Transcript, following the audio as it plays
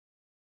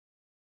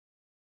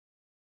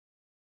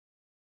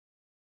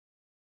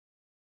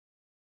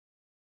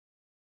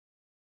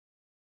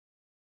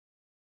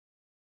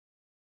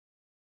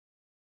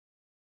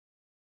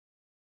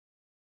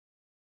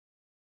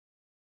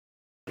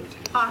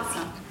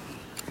Awesome.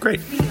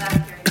 Great.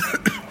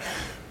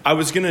 I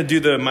was going to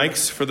do the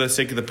mics for the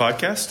sake of the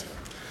podcast,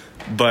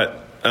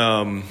 but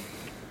I'll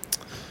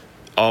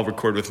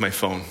record with my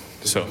phone.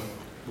 So,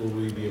 will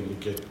we be able to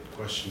get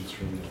questions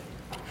from the...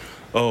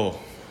 Oh,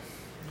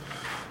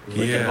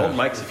 We can hold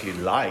mics if you'd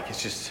like.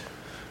 It's just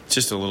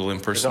a little there's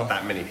impersonal.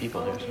 not that many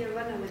people here.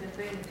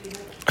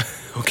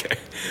 Okay.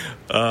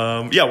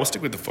 Yeah, we'll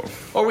stick with the phone.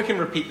 Or we can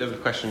repeat the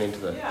question into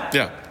the...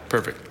 Yeah,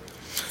 perfect.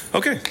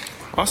 Okay,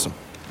 awesome.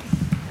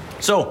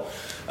 So,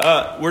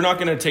 we're not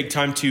going to take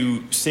time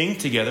to sing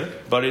together,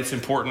 but it's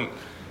important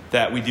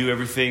that we do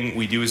everything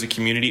we do as a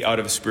community out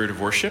of a spirit of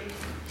worship.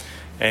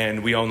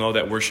 And we all know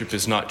that worship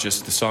is not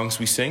just the songs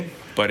we sing,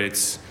 but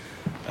it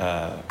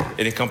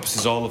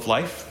encompasses all of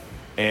life.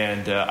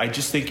 And I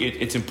just think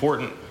it's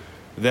important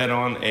that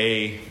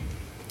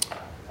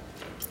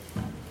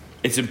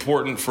it's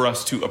important for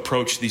us to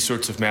approach these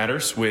sorts of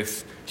matters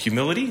with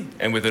humility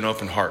and with an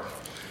open heart.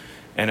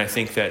 And I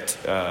think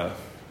that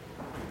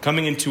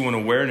coming into an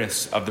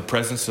awareness of the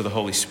presence of the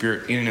Holy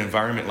Spirit in an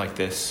environment like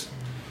this,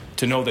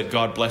 to know that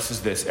God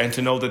blesses this, and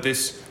to know that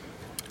this,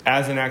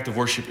 as an act of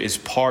worship, is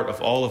part of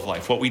all of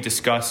life, what we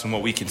discuss and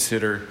what we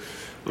consider.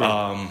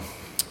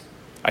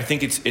 I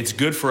think it's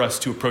good for us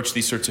to approach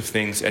these sorts of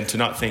things and to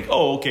not think,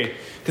 oh, okay,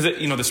 because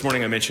this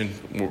morning I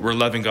mentioned we're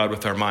loving God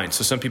with our minds.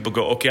 So some people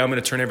go, okay, I'm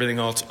going to turn everything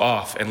else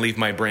off and leave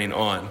my brain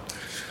on.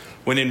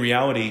 When in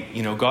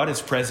reality, God is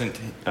present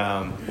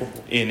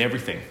in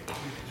everything,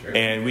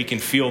 and we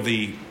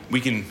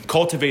can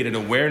cultivate an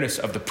awareness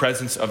of the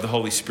presence of the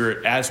Holy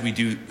Spirit as we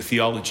do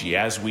theology,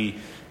 as we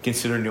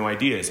consider new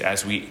ideas,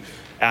 as we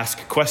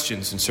ask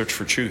questions and search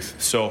for truth.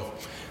 So,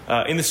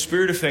 in the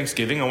spirit of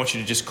thanksgiving, I want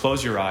you to just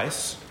close your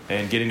eyes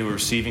and get into a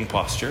receiving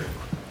posture.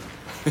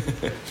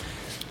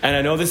 And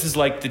I know this is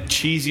like the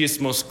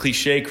cheesiest, most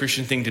cliche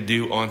Christian thing to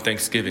do on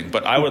Thanksgiving,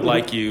 but I would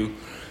like you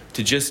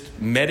to just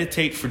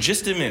meditate for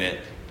just a minute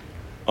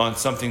on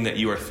something that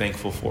you are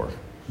thankful for.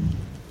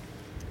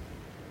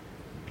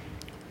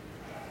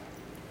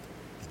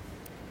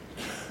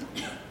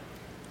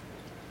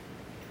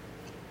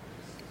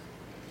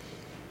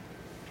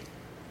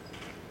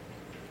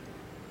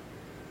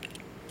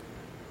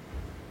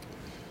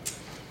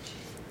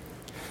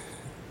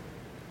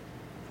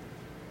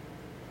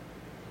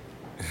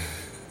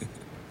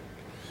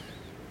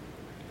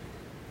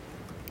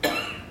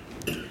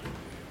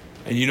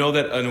 And you know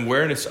that an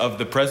awareness of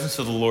the presence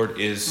of the Lord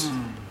is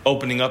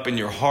opening up in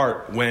your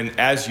heart when,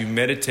 as you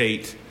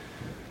meditate,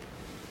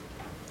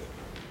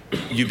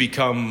 you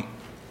become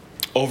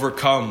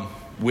overcome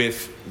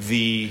with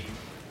the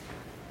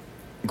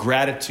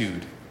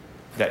gratitude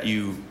that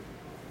you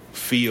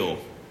feel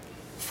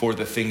for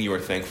the thing you are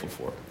thankful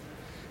for.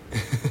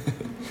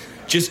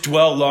 Just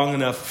dwell long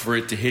enough for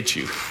it to hit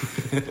you.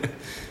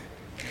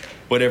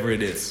 Whatever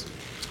it is.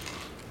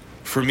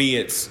 For me,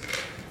 it's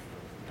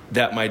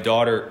that my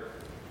daughter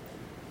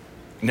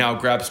now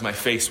grabs my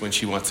face when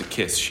she wants a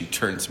kiss. She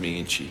turns me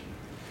and she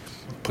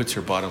puts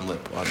her bottom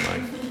lip on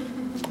mine.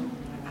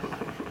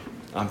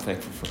 I'm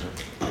thankful for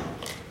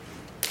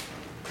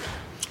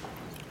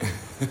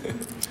her.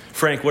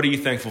 Frank, what are you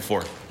thankful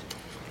for?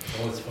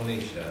 Well, it's funny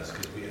you should ask,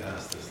 because we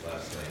asked this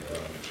last night on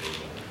the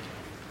table.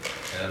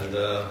 And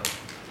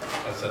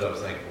I said I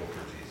was thankful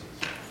for Jesus.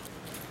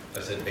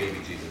 I said baby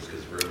Jesus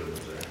because Ruben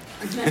was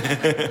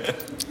there.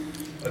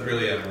 But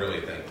really, I'm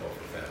really thankful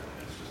for family.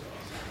 It's just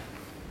awesome.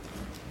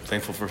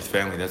 Thankful for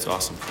family. That's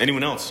awesome.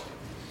 Anyone else?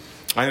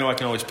 I know I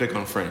can always pick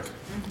on Frank.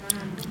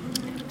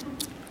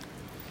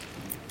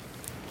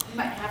 You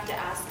might have to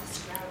ask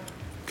this crowd.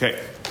 Okay.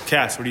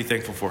 Cass, what are you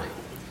thankful for?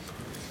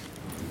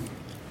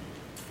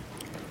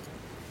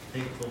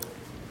 Thankful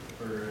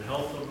for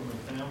health over my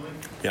family.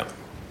 Yeah.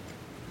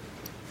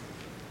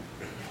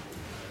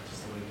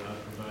 Just the way God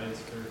provides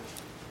for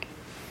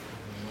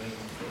my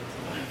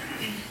life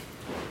and kids.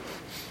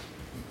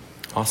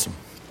 Awesome.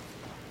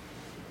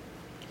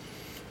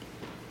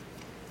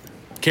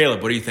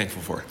 Caleb, what are you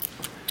thankful for?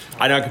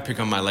 I know I can pick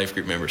on my life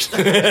group members. My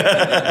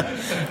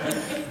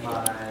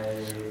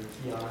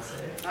fiance.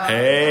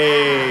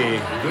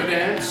 Hey. Good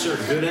answer,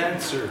 good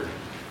answer.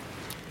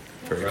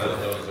 Rather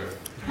those are...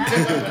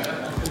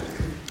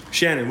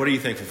 Shannon, what are you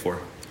thankful for?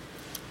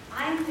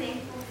 I'm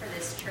thankful for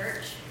this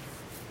church.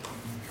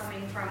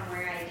 Coming from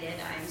where I did,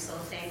 I'm so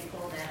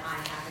thankful that I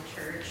have a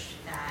church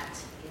that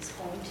is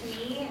home to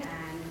me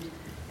and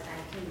that I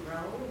can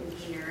grow and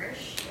be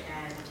nourished,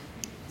 and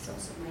it's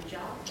also my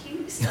job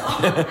too, so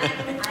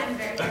I'm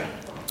very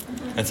thankful.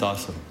 That's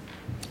awesome.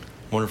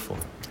 Wonderful.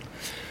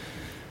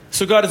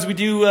 So God, as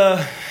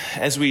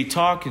we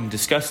talk and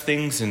discuss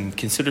things and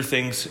consider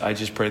things, I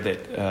just pray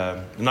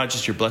that not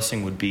just your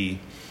blessing would be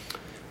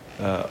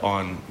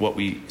on what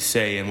we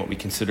say and what we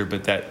consider,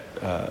 but that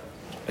a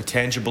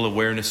tangible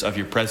awareness of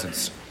your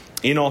presence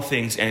in all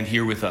things and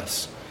here with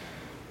us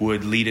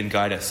would lead and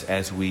guide us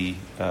as we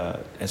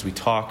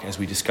talk, as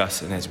we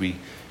discuss, and as we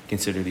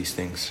consider these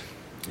things.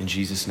 In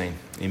Jesus' name,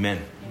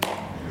 amen.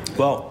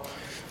 Well,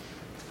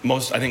 I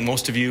think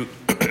most of you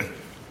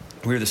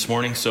were here this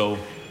morning, so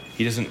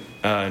he doesn't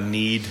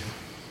need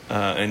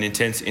an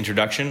intense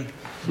introduction.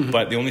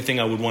 But the only thing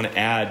I would want to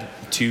add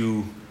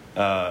to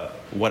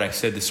what I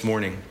said this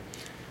morning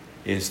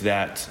is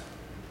that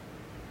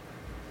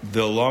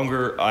the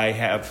longer I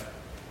have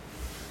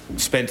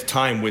spent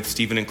time with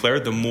Stephen and Claire,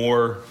 the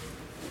more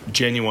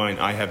genuine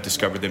I have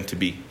discovered them to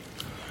be.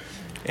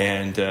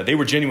 And they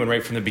were genuine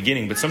right from the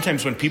beginning. But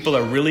sometimes when people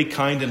are really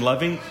kind and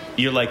loving,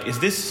 you're like, is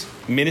this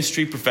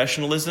ministry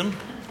professionalism?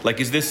 Like,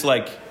 is this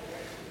like...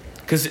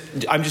 Because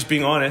I'm just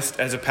being honest,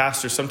 as a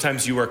pastor,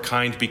 sometimes you are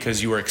kind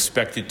because you are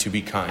expected to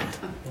be kind,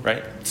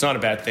 right? It's not a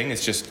bad thing.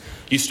 It's just,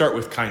 you start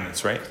with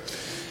kindness, right?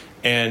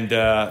 And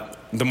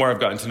the more I've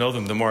gotten to know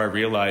them, the more I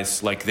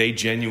realize, like, they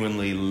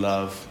genuinely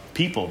love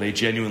people. They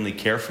genuinely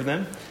care for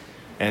them.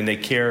 And they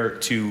care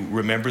to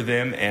remember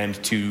them and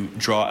to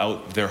draw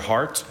out their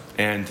heart.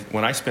 And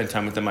when I spend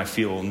time with them, I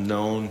feel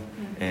known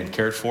and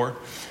cared for.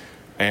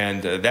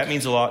 And that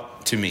means a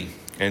lot to me.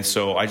 And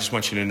so I just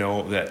want you to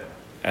know that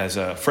as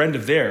a friend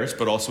of theirs,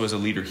 but also as a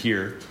leader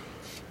here,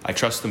 I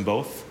trust them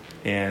both.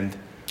 And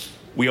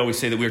we always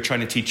say that we're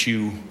trying to teach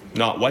you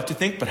not what to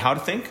think, but how to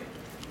think.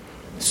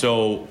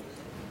 So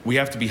we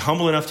have to be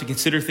humble enough to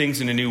consider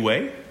things in a new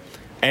way,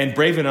 and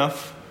brave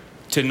enough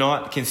to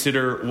not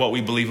consider what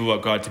we believe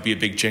about God to be a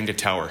big Jenga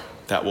tower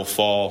that will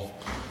fall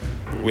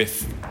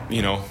with,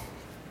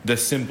 the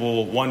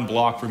simple one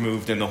block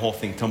removed and the whole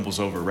thing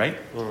tumbles over, right?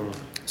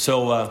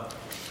 So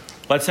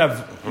let's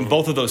have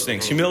both of those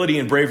things, humility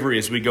and bravery,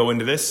 as we go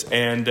into this.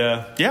 And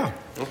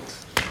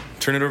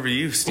turn it over to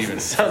you, Stephen.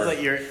 Sounds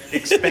like you're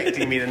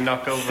expecting me to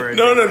knock over.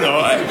 No.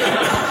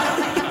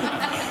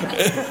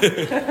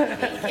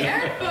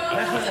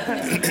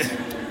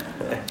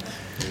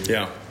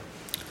 Yeah.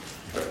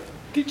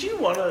 Did you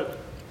want to...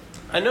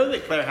 I know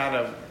that Claire had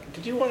a...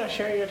 Did you want to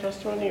share your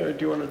testimony, or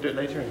do you want to do it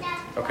later?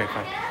 Okay,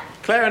 fine.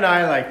 Claire and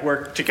I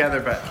work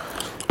together, but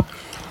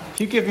if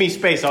you give me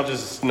space, I'll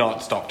just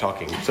not stop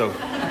talking. So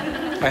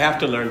I have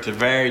to learn to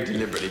very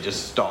deliberately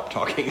just stop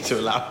talking to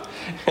allow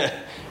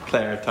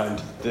Claire time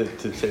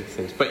to say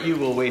things. But you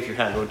will wave your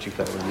hand, won't you,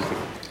 Claire, when you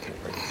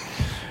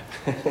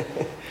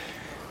think?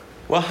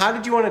 Well, how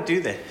did you want to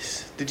do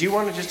this? Did you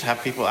want to just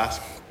have people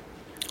ask?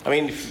 I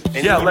mean, if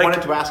anyone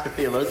wanted to ask a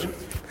theologian,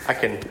 I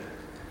can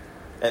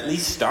at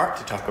least start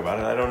to talk about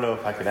it. I don't know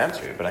if I could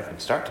answer it, but I can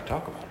start to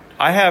talk about it.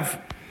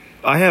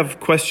 I have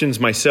questions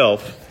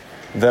myself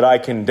that I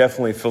can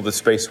definitely fill the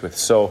space with.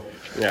 So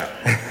yeah,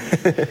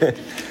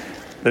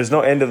 there's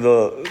no end of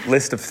the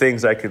list of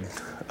things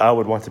I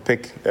would want to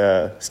pick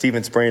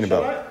Stephen's brain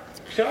about.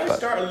 Shall I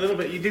start a little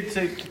bit? You did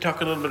say to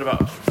talk a little bit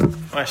about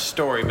my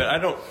story, but I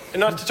don't.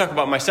 Not to talk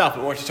about myself,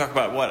 but more to talk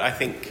about what I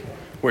think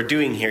we're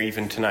doing here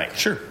even tonight.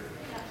 Sure.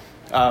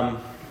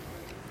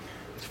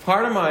 It's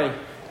part of my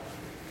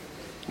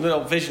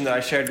little vision that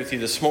I shared with you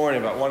this morning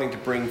about wanting to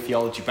bring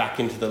theology back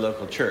into the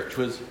local church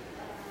was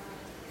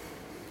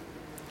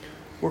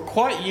we're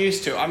quite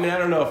used to. I mean, I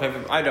don't know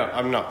if I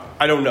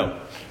don't know,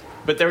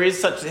 but there is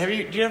such. Do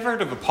you ever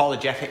heard of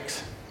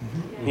apologetics?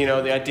 Mm-hmm.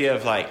 The idea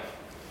of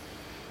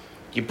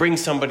you bring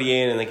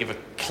somebody in and they give a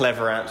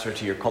clever answer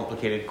to your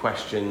complicated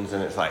questions,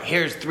 and it's like,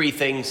 here's 3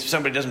 things. If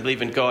somebody doesn't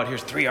believe in God,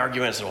 here's 3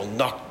 arguments that will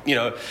knock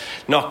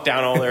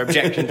down all their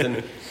objections.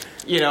 And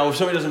if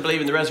somebody doesn't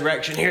believe in the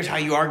resurrection, here's how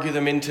you argue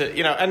them into,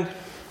 and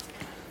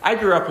I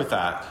grew up with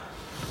that.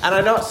 And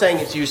I'm not saying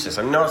it's useless.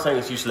 I'm not saying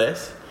it's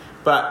useless,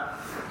 but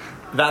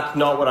that's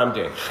not what I'm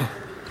doing.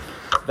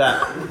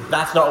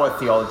 That's not what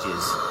theology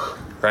is,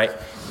 right?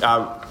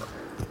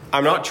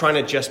 I'm not trying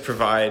to just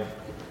provide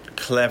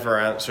clever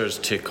answers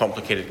to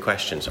complicated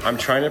questions. I'm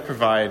trying to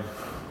provide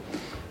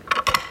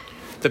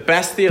the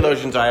best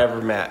theologians I ever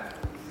met,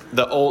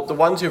 the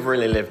ones who've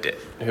really lived it,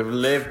 who've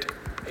lived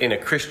in a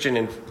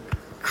Christianly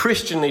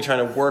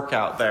trying to work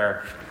out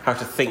how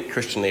to think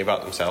Christianly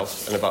about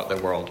themselves and about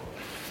their world.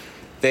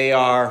 They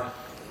are,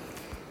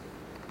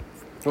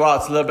 well,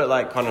 it's a little bit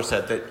like Connor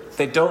said, that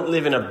they don't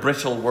live in a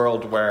brittle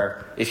world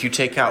where if you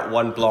take out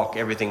one block,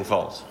 everything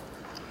falls.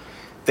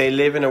 They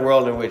live in a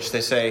world in which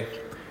they say,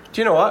 do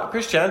you know what?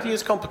 Christianity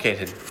is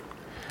complicated.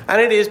 And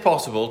it is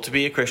possible to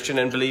be a Christian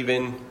and believe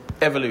in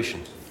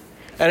evolution.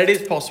 And it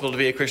is possible to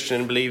be a Christian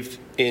and believe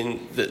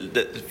in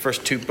the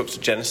first 2 books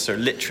of Genesis are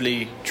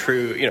literally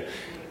true.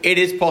 It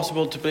is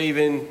possible to believe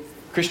in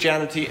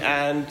Christianity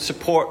and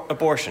support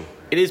abortion.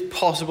 It is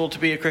possible to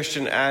be a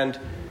Christian and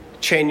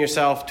chain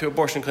yourself to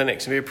abortion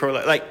clinics and be a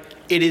pro-life.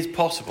 It is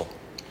possible.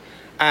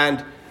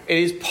 And it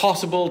is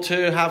possible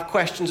to have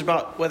questions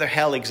about whether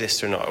hell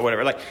exists or not, or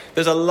whatever.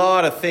 There's a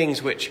lot of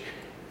things which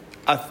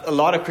a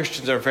lot of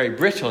Christians are very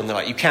brittle, and they're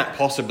like, you can't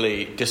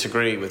possibly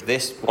disagree with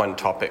this one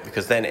topic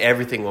because then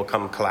everything will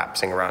come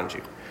collapsing around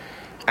you.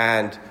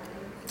 And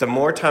the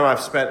more time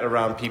I've spent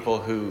around people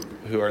who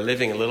are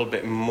living a little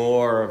bit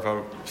more of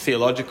a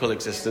theological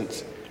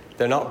existence,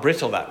 they're not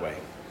brittle that way.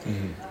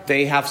 Mm-hmm.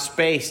 They have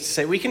space to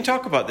say, we can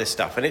talk about this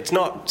stuff, and it's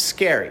not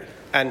scary.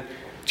 And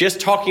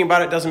just talking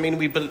about it doesn't mean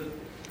we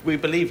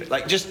believe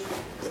it. Just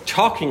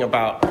talking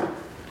about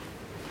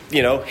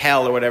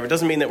hell or whatever. It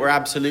doesn't mean that we're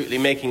absolutely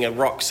making a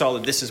rock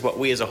solid, this is what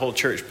we as a whole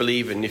church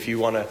believe, and if you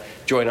want to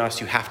join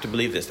us, you have to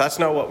believe this. That's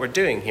not what we're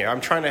doing here.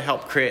 I'm trying to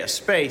help create a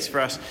space for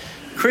us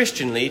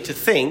Christianly to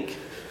think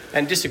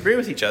and disagree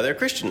with each other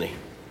Christianly.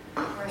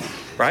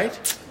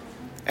 Right?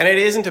 And it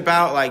isn't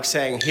about like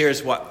saying,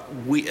 here's what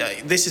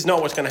this is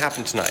not what's going to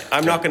happen tonight.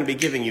 I'm not going to be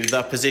giving you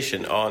the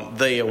position on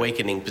the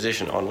awakening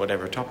position on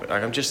whatever topic.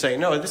 Like, I'm just saying,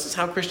 no, this is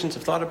how Christians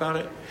have thought about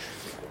it.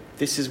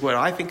 This is what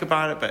I think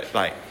about it. But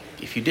like,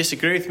 if you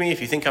disagree with me,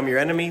 if you think I'm your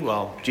enemy,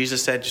 well,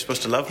 Jesus said you're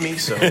supposed to love me.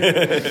 So,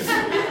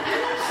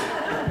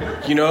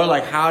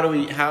 like how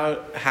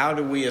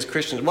do we as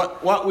Christians,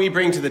 what we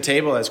bring to the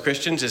table as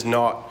Christians is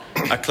not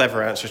a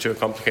clever answer to a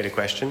complicated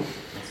question.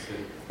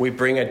 We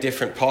bring a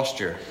different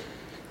posture.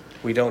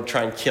 We don't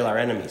try and kill our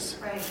enemies.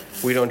 Right.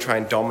 We don't try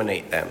and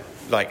dominate them.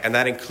 And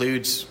that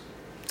includes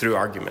through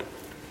argument.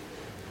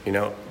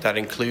 That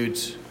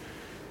includes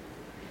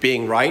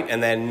being right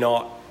and then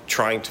not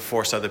trying to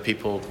force other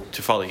people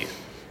to follow you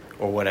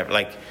or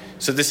whatever.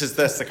 So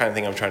that's the kind of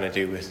thing I'm trying to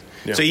do with.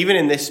 Yeah. So even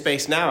in this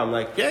space now, I'm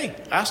like, yay,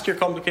 ask your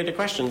complicated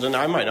questions, and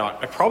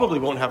I probably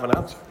won't have an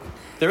answer.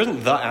 There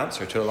isn't the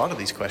answer to a lot of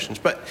these questions,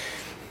 but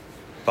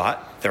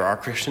there are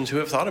Christians who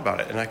have thought about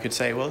it, and I could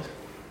say, well,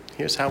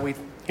 here's how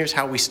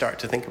we start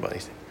to think about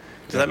these things.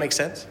 Does that make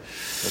sense?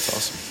 That's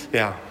awesome.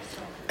 Yeah.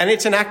 And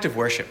it's an act of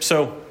worship.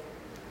 So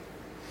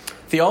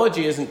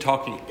theology isn't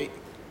talking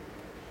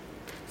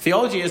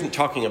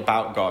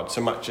about God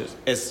so much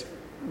as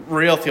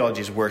real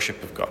theology is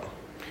worship of God.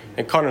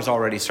 And Connor's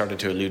already started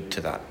to allude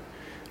to that.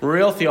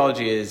 Real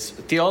theology is,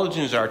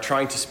 theologians are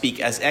trying to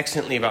speak as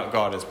excellently about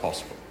God as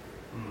possible.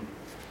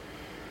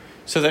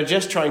 So they're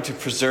just trying to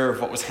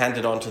preserve what was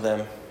handed on to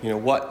them.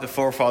 What the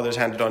forefathers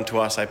handed on to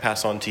us, I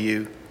pass on to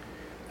you.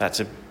 That's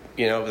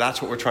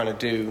what we're trying to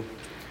do.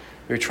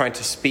 We're trying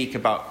to speak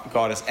about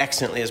God as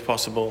excellently as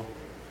possible,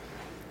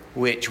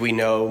 which we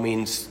know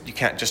means you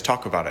can't just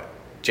talk about it.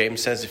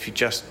 James says if you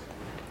just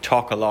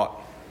talk a lot,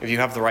 if you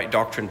have the right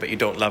doctrine but you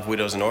don't love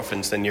widows and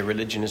orphans, then your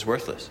religion is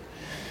worthless.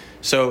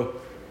 So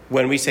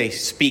when we say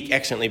speak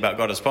excellently about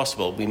God as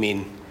possible, we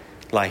mean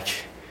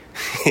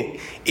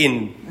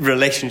in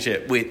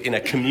relationship in a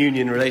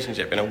communion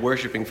relationship, in a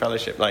worshiping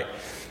fellowship.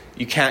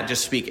 You can't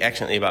just speak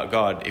excellently about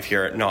God if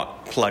you're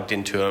not plugged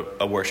into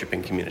a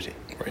worshiping community.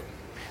 Right.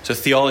 So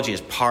theology is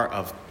part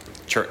of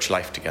church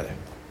life together,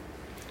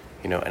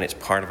 and it's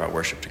part of our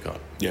worship to God.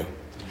 Yeah.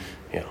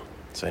 Yeah.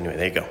 So anyway,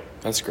 there you go.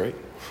 That's great.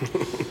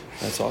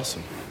 That's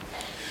awesome.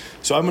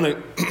 So I'm going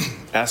to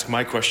ask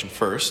my question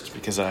first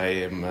because I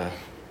am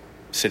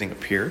sitting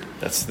up here.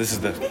 This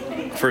is the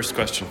first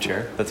question,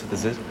 Chair. That's what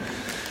this is.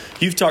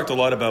 You've talked a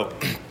lot about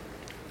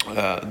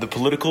the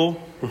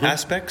political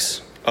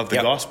aspects of the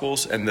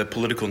Gospels and the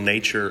political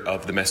nature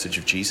of the message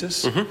of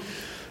Jesus. Mm-hmm.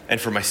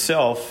 And for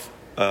myself,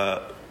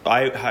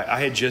 I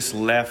had just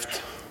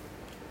left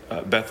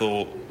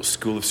Bethel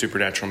School of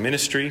Supernatural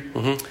Ministry.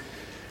 Mm-hmm.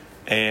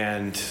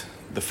 And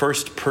the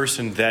first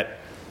person that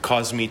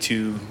caused me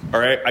to,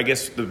 or I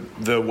guess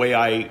the way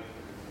I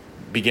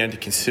began to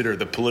consider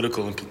the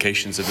political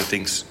implications of the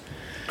things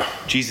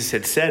Jesus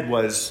had said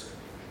was,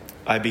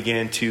 I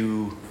began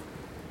to,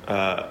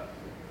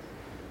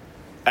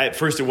 at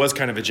first it was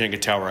kind of a Jenga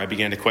tower. I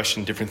began to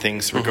question different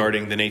things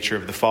regarding the nature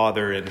of the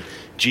Father and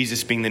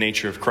Jesus being the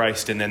nature of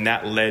Christ. And then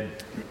that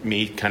led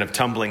me kind of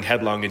tumbling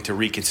headlong into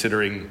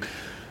reconsidering,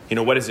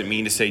 what does it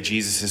mean to say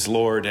Jesus is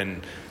Lord?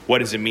 And what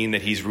does it mean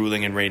that he's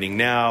ruling and reigning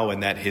now?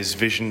 And that his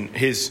vision,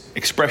 his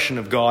expression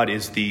of God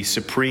is the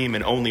supreme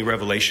and only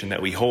revelation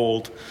that we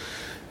hold.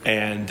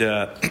 And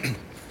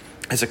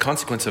as a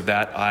consequence of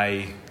that,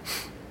 I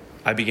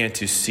began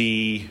to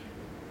see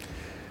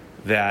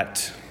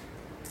that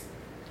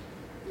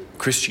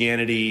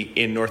Christianity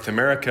in North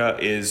America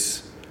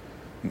is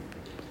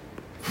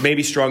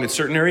maybe strong in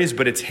certain areas,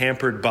 but it's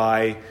hampered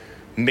by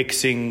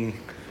mixing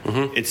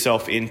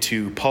itself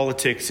into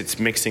politics. It's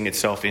mixing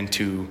itself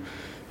into,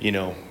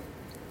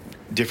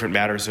 different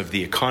matters of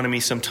the economy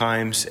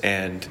sometimes.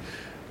 And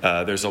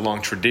there's a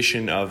long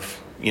tradition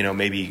of,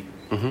 maybe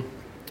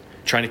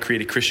trying to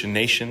create a Christian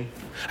nation.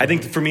 I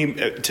think for me,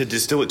 to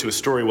distill it to a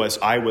story was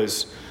I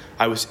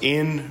was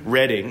in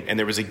Reading, and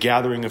there was a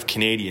gathering of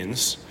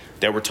Canadians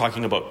that were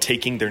talking about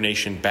taking their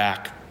nation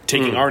back,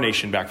 taking our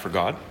nation back for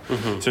God.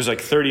 So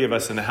there's 30 of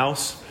us in the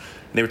house.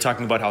 And they were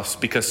talking about how,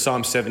 because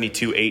Psalm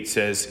 72:8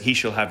 says, he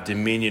shall have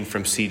dominion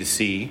from sea to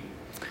sea,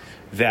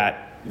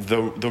 that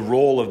the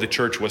role of the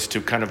church was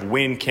to kind of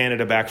win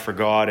Canada back for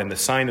God. And the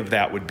sign of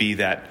that would be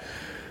that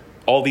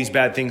all these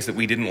bad things that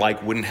we didn't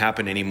like wouldn't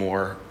happen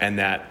anymore, and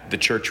that the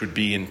church would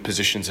be in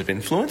positions of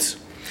influence.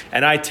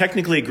 And I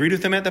technically agreed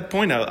with them at that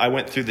point. I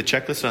went through the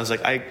checklist and I was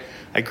like, I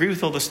agree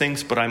with all those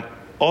things, but I'm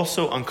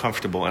also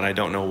uncomfortable, and I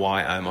don't know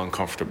why I'm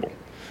uncomfortable.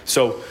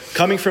 So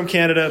coming from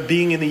Canada,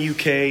 being in the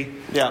UK,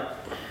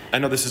 I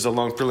know this is a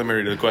long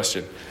preliminary to the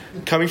question.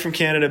 Coming from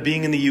Canada,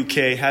 being in the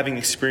UK, having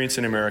experience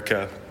in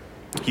America,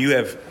 you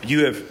have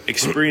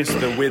experienced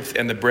the width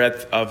and the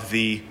breadth of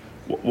the,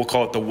 we'll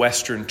call it the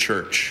Western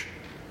church.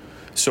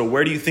 So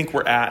where do you think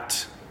we're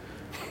at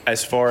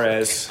as far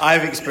as...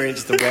 I've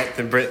experienced the breadth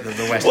of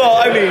the West. Well,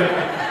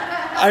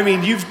 I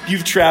mean,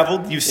 you've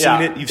traveled, you've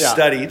seen it, you've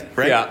studied,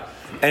 right? Yeah.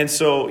 And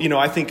so,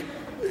 I think,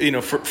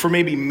 for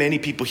maybe many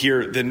people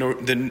here,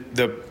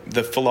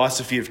 the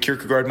philosophy of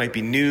Kierkegaard might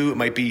be new. It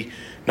might be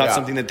not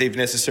something that they've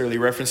necessarily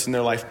referenced in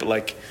their life, but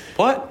like,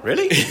 what?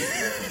 Really?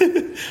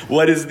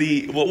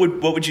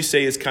 what would you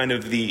say is kind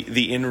of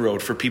the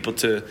inroad for people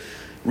to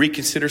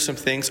reconsider some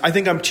things? I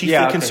think I'm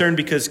chiefly concerned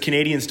because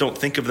Canadians don't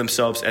think of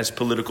themselves as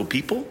political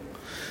people,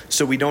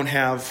 so we don't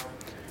have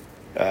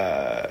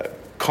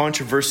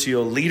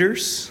controversial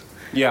leaders.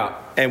 Yeah,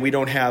 and we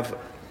don't have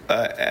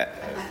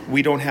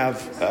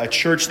a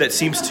church that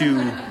seems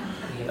to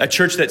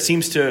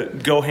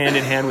go hand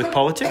in hand with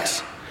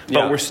politics,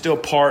 but we're still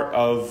part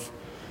of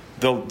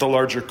the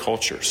larger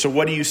culture. So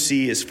what do you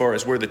see as far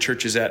as where the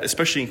church is at,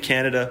 especially in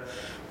Canada,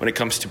 when it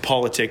comes to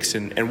politics,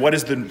 and what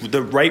is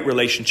the right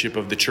relationship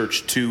of the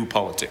church to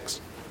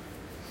politics?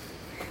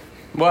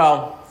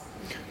 Well,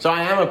 so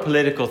I am a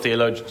political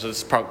theologian, so this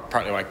is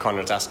partly why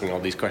Connor's asking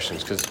all these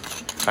questions, because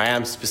I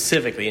am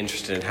specifically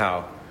interested in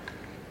how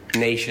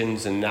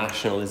nations and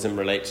nationalism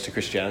relates to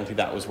Christianity.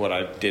 That was what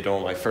I did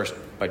my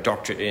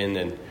doctorate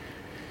in,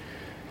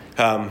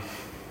 and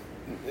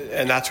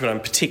that's what I'm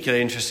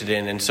particularly interested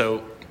in. And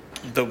so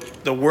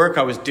the work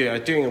I was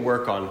doing a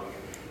work on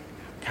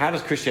how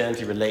does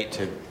Christianity relate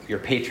to your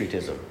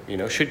patriotism?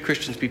 Should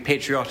Christians be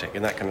patriotic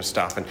and that kind of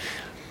stuff? And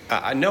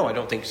no, I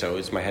don't think so.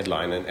 Is my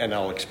headline, and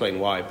I'll explain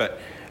why. But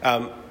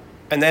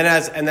and then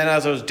as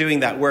I was doing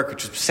that work,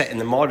 which was set in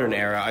the modern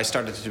era, I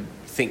started to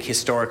think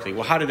historically.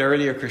 Well, how did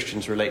earlier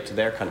Christians relate to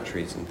their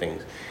countries and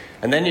things?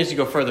 And then as you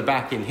go further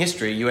back in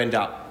history, you end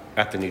up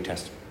at the New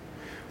Testament,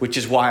 which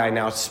is why I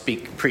now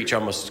preach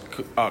almost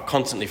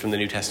constantly from the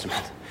New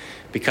Testament,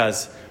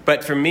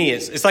 But for me,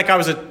 it's like I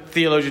was a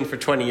theologian for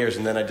 20 years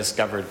and then I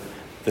discovered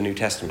the New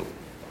Testament.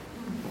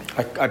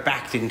 I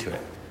backed into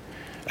it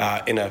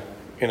in a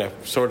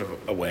sort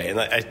of a way. And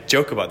I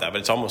joke about that, but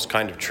it's almost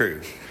kind of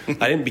true.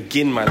 I didn't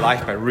begin my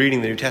life by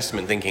reading the New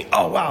Testament thinking,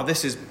 oh, wow,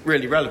 this is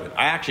really relevant.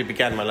 I actually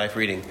began my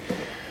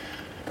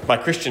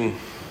Christian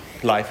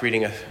life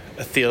reading a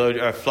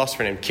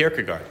philosopher named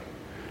Kierkegaard,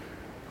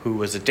 who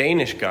was a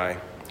Danish guy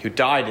who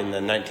died in the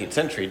 19th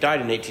century,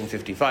 died in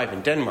 1855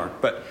 in Denmark.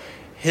 But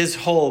his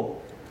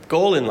whole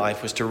goal in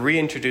life was to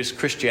reintroduce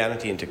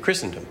Christianity into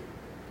Christendom.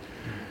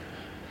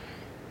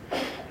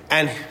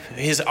 And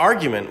his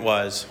argument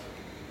was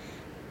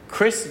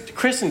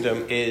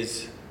Christendom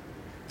it's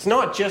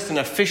not just an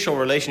official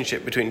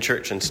relationship between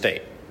church and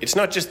state. It's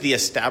not just the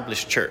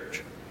established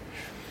church.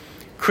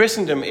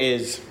 Christendom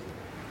is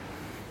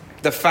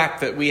the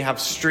fact that we have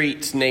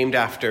streets named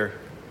after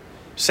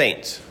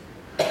saints.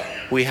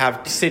 We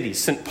have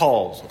cities, St.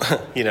 Paul's,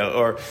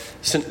 or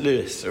St.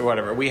 Louis or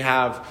whatever. We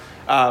have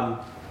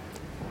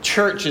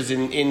churches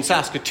in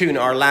Saskatoon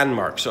are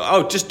landmarks.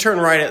 So, just turn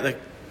right at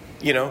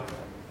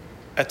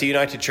the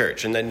United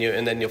Church, and then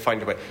you'll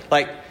find your way.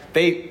 Like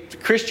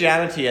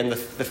Christianity and the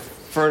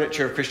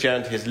furniture of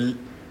Christianity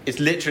is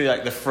literally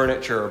like the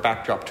furniture or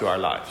backdrop to our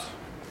lives.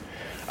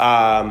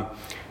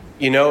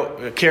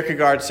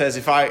 Kierkegaard says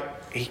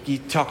he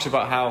talks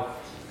about how,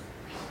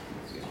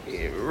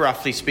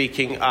 roughly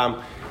speaking,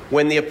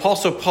 when the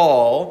Apostle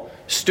Paul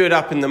stood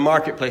up in the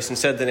marketplace and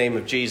said the name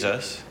of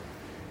Jesus,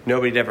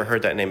 nobody had ever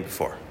heard that name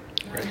before.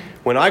 Right.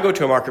 When I go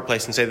to a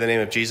marketplace and say the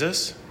name of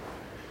Jesus,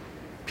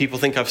 people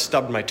think I've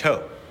stubbed my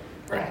toe.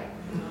 Right.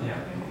 Yeah.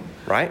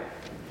 Right?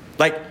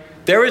 Like,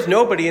 there is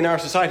nobody in our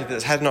society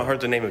that has not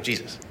heard the name of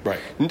Jesus. Right.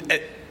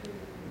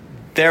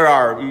 There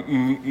are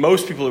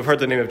most people who've heard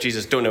the name of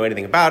Jesus don't know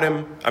anything about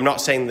him. I'm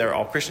not saying they're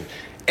all Christians.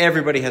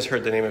 Everybody has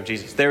heard the name of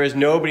Jesus. There is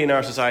nobody in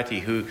our society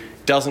who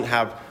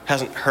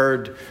hasn't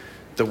heard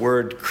the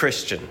word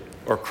Christian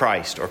or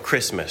Christ or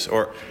Christmas,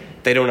 or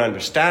they don't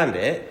understand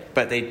it,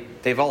 but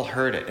they've all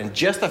heard it. And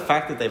just the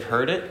fact that they've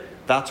heard it,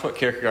 that's what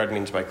Kierkegaard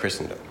means by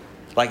Christendom.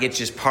 Like, it's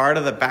just part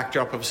of the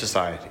backdrop of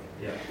society.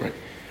 Yeah. Right.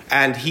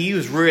 And he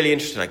was really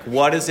interested, like,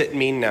 what does it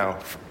mean now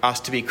for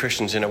us to be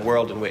Christians in a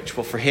world in which,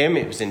 well, for him,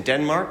 it was in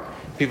Denmark.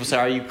 People say,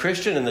 are you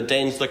Christian? And the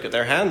Danes look at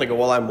their hand, they go,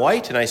 well, I'm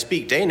white and I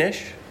speak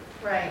Danish,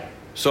 Right.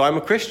 so I'm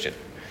a Christian.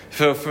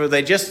 So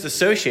they just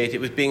associate it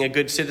with being a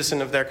good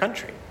citizen of their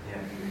country. Yeah.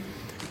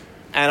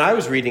 And I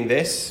was reading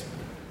this,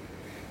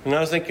 and I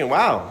was thinking,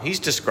 wow, he's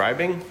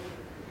describing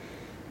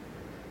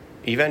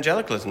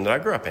evangelicalism that I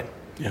grew up in.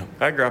 Yeah.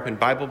 I grew up in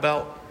Bible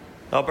Belt,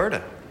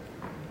 Alberta.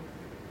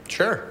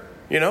 Sure,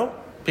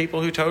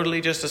 people who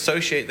totally just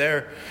associate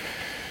their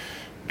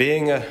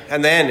being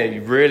and then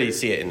you really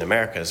see it in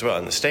America as well,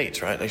 in the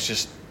States, right? There's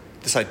just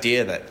this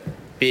idea that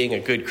being a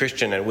good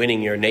Christian and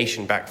winning your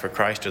nation back for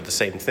Christ are the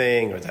same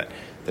thing, or that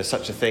there's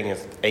such a thing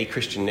as a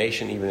Christian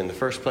nation even in the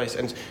first place.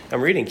 And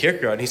I'm reading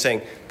Kierkegaard, and he's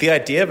saying the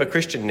idea of a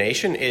Christian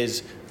nation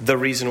is the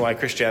reason why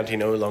Christianity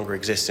no longer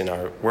exists in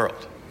our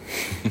world.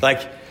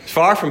 Like,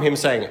 far from him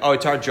saying,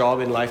 it's our job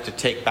in life to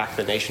take back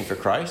the nation for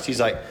Christ, he's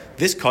like,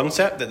 this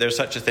concept that there's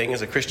such a thing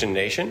as a Christian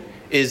nation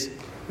is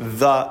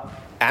the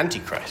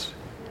Antichrist.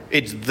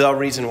 It's the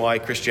reason why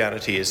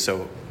Christianity is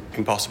so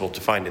impossible to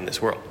find in this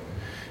world.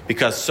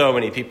 because so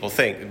many people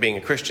think that being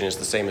a Christian is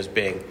the same as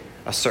being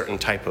a certain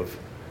type of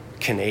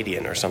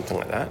Canadian or something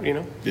like that, you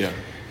know? Yeah.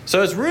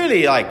 So it's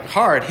really like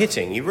hard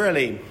hitting. You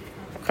really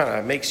kind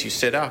of makes you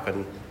sit up,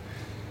 and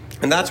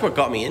that's what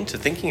got me into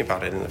thinking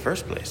about it in the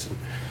first place.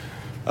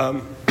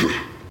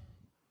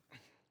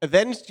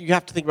 Then you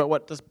have to think about,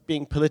 what does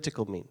being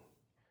political mean?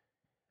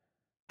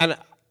 And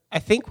I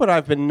think what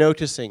I've been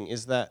noticing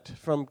is that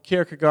from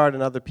Kierkegaard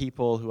and other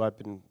people who I've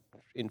been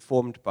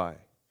informed by,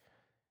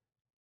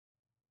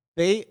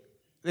 they've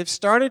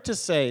started to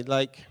say,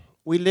 like,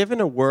 we live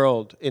in a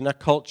world, in a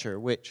culture,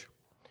 which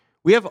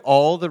we have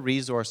all the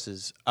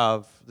resources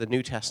of the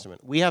New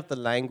Testament. We have the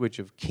language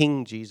of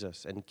King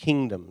Jesus and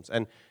kingdoms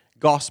and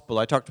gospel.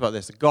 I talked about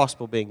this, the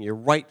gospel being your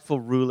rightful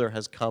ruler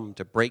has come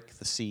to break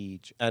the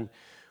siege. And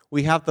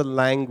we have the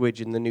language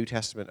in the New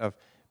Testament of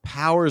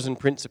powers and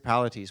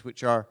principalities,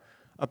 which are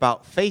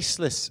about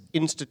faceless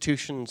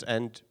institutions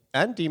and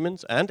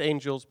demons and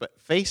angels, but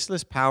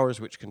faceless powers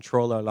which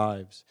control our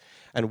lives.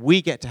 And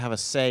we get to have a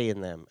say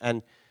in them.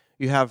 And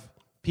you have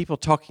people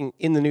talking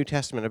in the New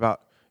Testament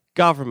about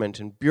government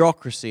and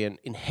bureaucracy and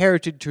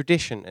inherited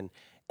tradition and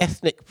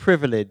ethnic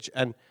privilege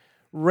and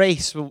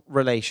race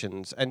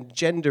relations and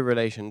gender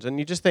relations. And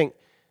you just think,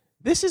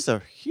 this is a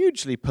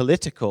hugely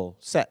political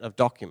set of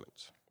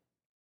documents.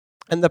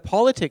 And the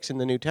politics in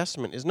the New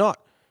Testament is not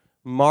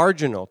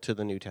marginal to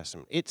the New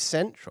Testament. It's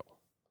central.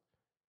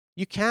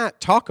 You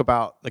can't talk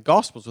about the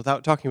Gospels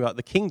without talking about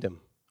the kingdom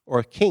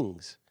or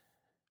kings.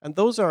 And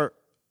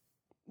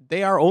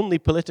they are only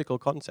political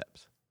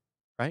concepts,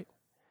 right?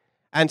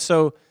 And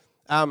so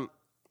I'm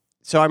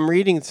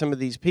reading some of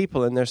these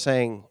people, and they're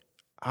saying,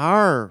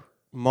 our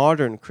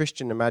modern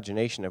Christian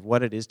imagination of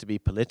what it is to be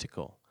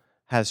political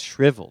has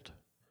shriveled.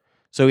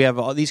 So we have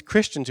all these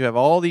Christians who have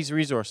all these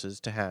resources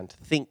to hand, to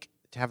think,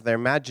 to have their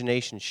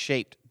imagination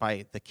shaped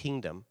by the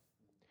kingdom.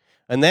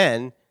 And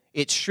then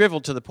it's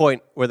shriveled to the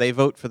point where they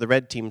vote for the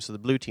red team so the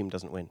blue team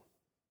doesn't win.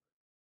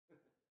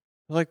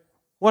 Like,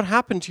 what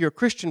happened to your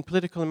Christian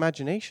political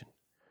imagination?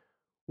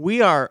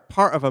 We are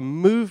part of a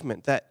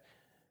movement that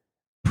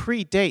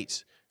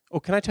predates.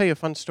 Oh, can I tell you a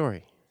fun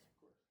story?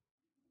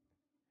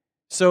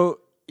 So,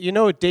 you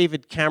know,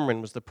 David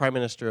Cameron was the Prime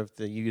Minister of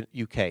the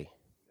UK a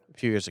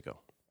few years ago.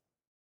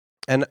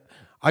 And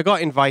I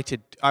got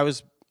invited.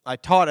 I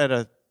taught at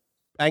a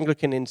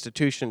Anglican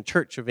institution,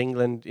 Church of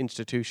England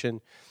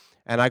institution,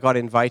 and I got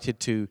invited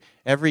to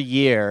every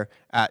year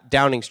at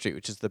Downing Street,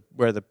 which is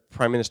where the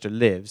Prime Minister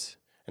lives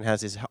and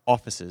has his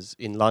offices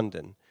in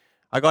London.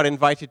 I got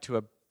invited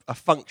to a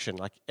function,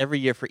 like every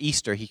year for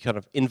Easter, he kind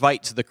of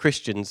invites the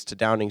Christians to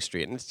Downing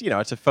Street, and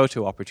it's a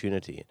photo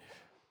opportunity.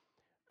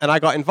 And I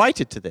got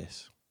invited to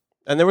this.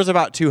 And there was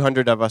about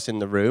 200 of us in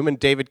the room, and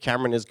David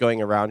Cameron is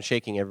going around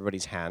shaking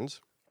everybody's hands.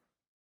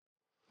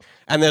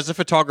 And there's a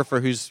photographer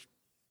who's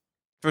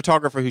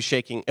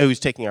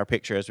taking our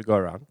picture as we go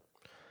around.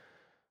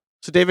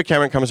 So David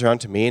Cameron comes around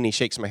to me, and he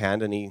shakes my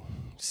hand, and he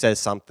says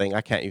something.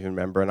 I can't even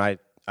remember, and I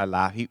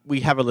laugh.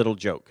 We have a little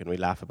joke, and we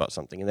laugh about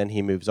something, and then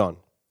he moves on.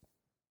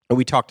 And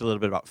we talked a little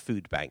bit about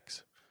food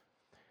banks.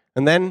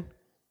 And then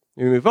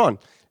we move on.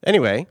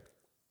 Anyway,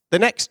 the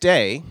next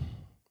day,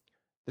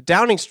 the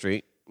Downing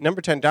Street,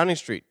 number 10 Downing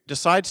Street,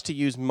 decides to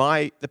use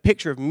the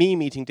picture of me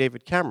meeting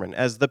David Cameron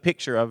as the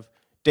picture of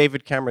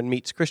David Cameron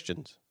meets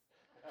Christians.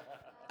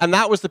 And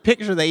that was the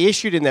picture they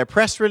issued in their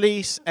press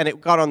release, and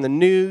it got on the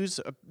news.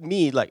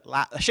 Me, like,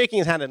 shaking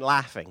his hand and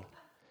laughing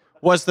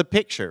was the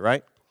picture,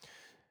 right?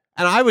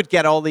 And I would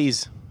get all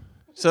these.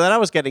 So then I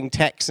was getting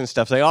texts and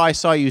stuff saying, I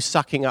saw you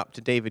sucking up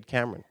to David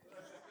Cameron.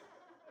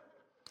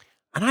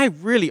 And I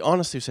really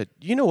honestly said,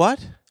 you know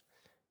what?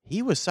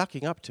 He was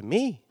sucking up to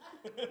me.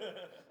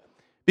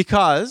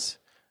 Because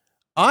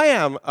I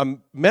am a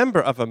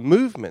member of a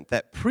movement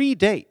that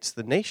predates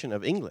the nation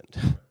of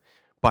England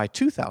by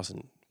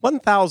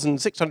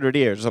 1,600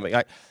 years or something.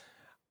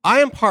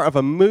 I am part of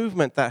a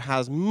movement that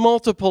has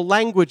multiple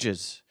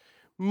languages,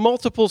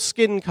 multiple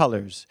skin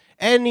colors,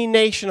 any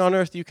nation on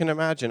earth you can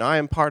imagine. I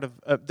am part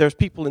of, there's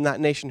people in that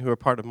nation who are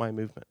part of my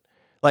movement.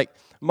 Like,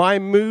 my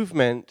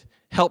movement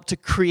helped to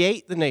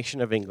create the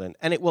nation of England,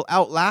 and it will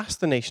outlast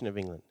the nation of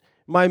England.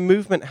 My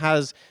movement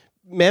has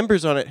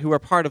members on it who are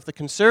part of the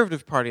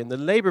Conservative Party and the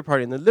Labour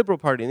Party and the Liberal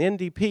Party and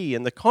the NDP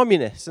and the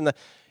Communists and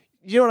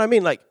you know what I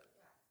mean? Like,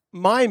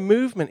 my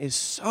movement is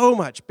so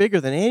much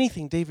bigger than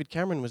anything David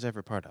Cameron was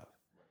ever part of.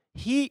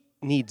 He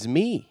needs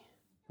me,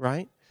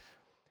 right?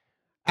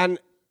 And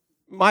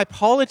my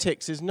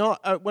politics is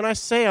not, when I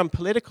say I'm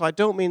political, I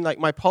don't mean like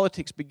my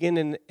politics begin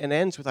and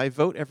ends with I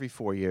vote every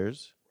 4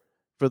 years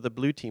for the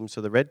blue team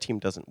so the red team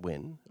doesn't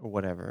win or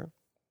whatever.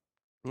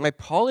 My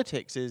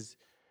politics is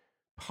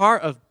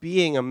part of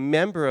being a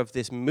member of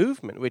this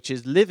movement, which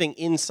is living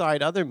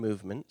inside other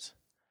movements,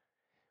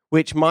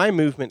 which my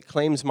movement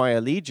claims my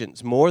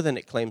allegiance more than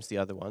it claims the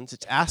other ones.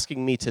 It's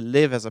asking me to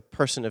live as a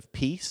person of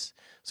peace.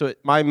 So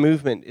my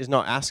movement is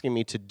not asking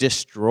me to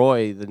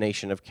destroy the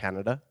nation of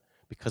Canada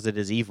because it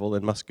is evil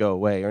and must go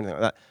away or anything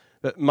like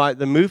that. But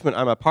the movement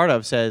I'm a part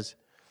of says,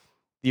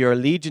 your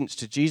allegiance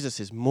to Jesus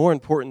is more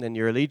important than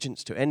your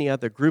allegiance to any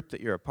other group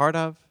that you're a part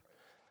of.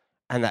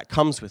 And that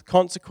comes with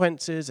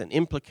consequences and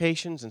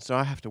implications, and so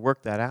I have to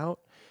work that out.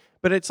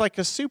 But it's like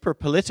a super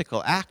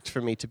political act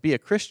for me to be a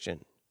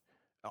Christian.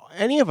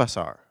 Any of us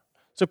are.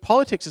 So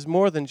politics is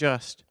more than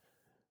just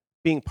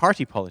being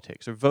party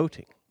politics or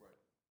voting.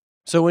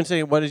 So when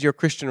saying, what is your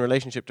Christian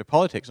relationship to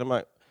politics? I'm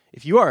like,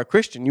 if you are a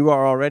Christian, you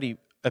are already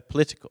a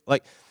political.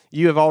 Like,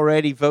 you have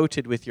already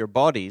voted with your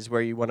bodies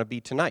where you want to be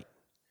tonight.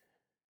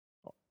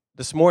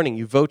 This morning,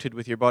 you voted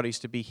with your bodies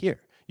to be here.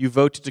 You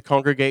voted to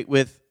congregate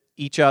with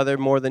each other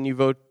more than you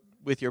vote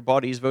with your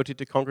bodies voted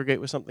to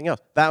congregate with something else.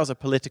 That was a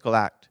political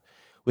act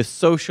with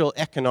social,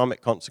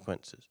 economic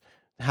consequences.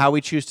 How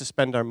we choose to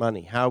spend our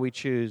money, how we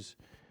choose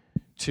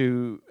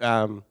to,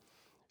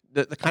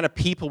 the kind of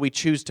people we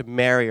choose to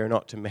marry or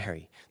not to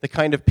marry, the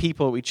kind of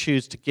people we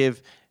choose to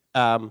give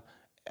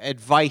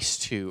advice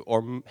to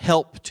or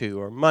help to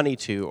or money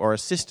to or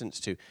assistance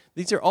to.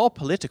 These are all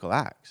political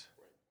acts.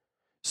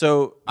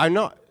 So a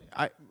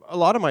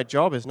lot of my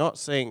job is not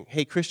saying,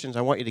 hey, Christians,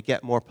 I want you to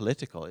get more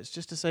political. It's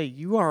just to say,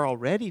 you are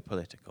already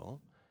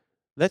political.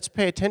 Let's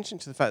pay attention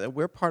to the fact that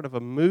we're part of a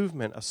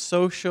movement, a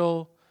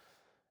social,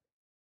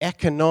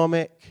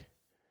 economic,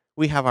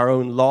 we have our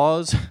own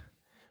laws,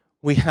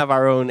 we have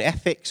our own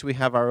ethics, we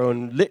have our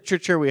own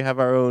literature, we have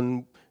our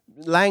own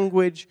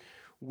language.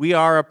 We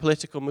are a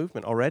political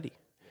movement already.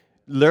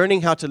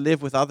 Learning how to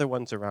live with other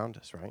ones around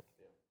us, right?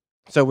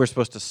 So we're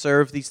supposed to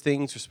serve these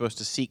things, we're supposed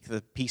to seek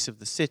the peace of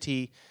the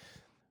city,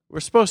 we're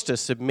supposed to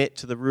submit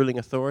to the ruling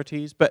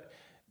authorities, but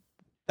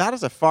that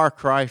is a far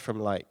cry from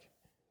like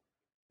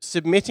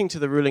submitting to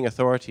the ruling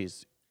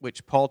authorities,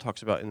 which Paul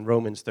talks about in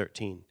Romans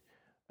 13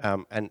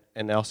 and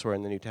elsewhere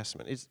in the New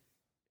Testament.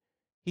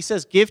 He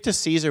says, give to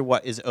Caesar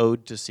what is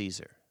owed to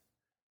Caesar.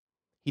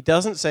 He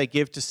doesn't say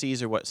give to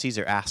Caesar what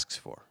Caesar asks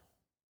for.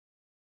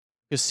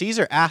 Because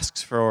Caesar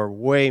asks for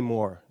way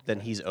more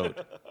than he's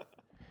owed.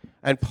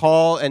 And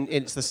Paul, and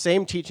it's the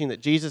same teaching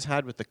that Jesus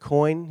had with the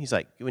coin. He's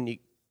like, when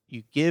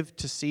you give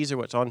to Caesar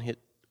what's on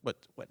what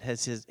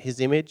has his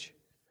image,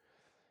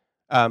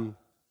 and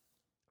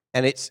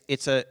it's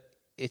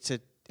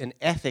an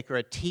ethic or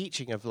a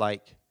teaching of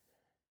like,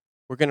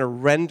 we're going to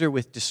render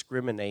with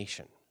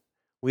discrimination.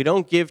 We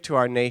don't give to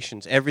our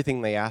nations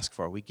everything they ask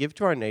for. We give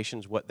to our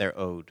nations what they're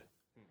owed.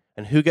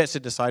 And who gets to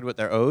decide what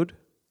they're owed?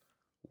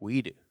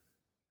 We do.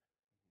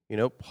 You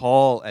know,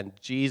 Paul and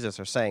Jesus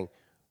are saying,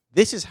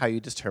 this is how you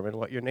determine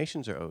what your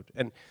nations are owed.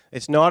 And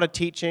it's not a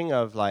teaching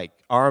of like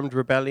armed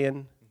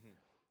rebellion,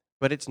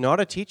 but it's not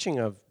a teaching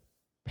of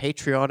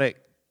patriotic,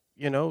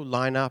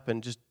 line up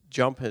and just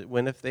jump.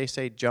 When if they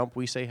say jump,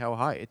 we say how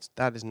high.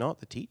 That is not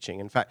the teaching.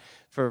 In fact,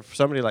 for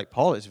somebody like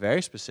Paul, it's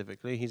very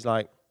specifically, he's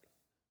like,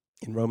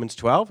 in Romans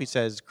 12, he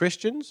says,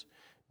 Christians,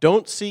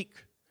 don't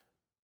seek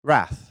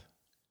wrath.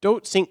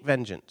 Don't seek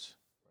vengeance.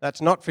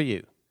 That's not for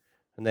you.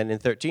 And then in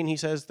 13, he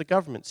says, the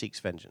government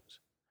seeks vengeance.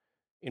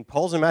 In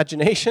Paul's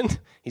imagination,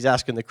 he's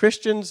asking the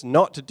Christians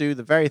not to do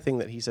the very thing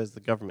that he says the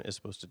government is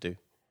supposed to do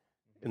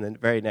in the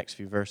very next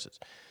few verses.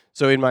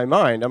 So in my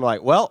mind, I'm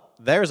like, well,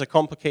 there's a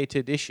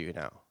complicated issue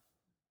now.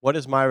 What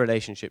is my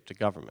relationship to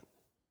government?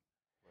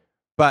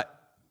 But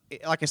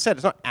like I said,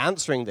 it's not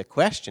answering the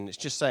question. It's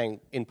just saying,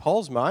 in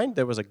Paul's mind,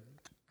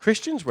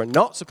 Christians were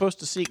not supposed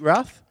to seek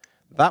wrath.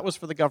 That was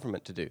for the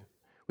government to do,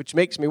 which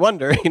makes me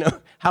wonder,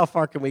 how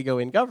far can we go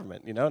in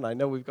government? And I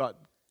know we've got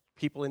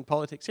people in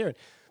politics here.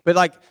 But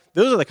like,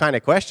 those are the kind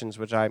of questions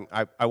which I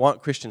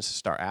want Christians to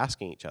start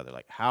asking each other.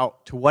 Like,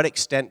 to what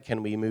extent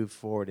can we move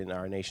forward in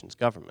our nation's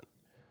government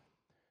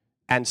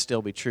and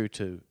still be true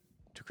to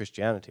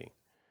Christianity?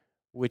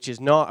 Which is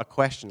not a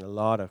question a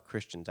lot of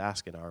Christians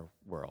ask in our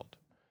world.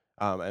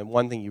 And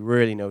one thing you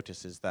really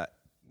notice is that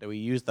we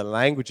use the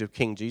language of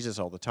King Jesus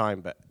all the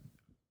time, but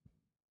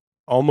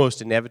almost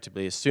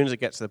inevitably, as soon as it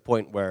gets to the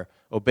point where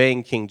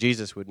obeying King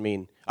Jesus would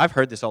mean, I've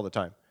heard this all the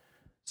time,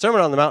 Sermon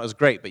on the Mount is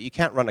great, but you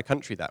can't run a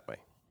country that way.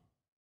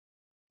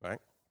 Right?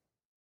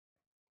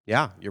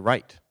 Yeah, you're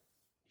right.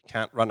 You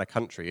can't run a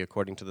country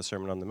according to the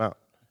Sermon on the Mount.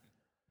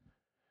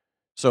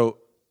 So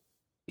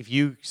if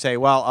you say,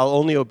 well, I'll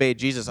only obey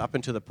Jesus up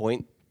until the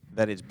point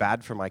that it's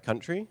bad for my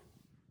country,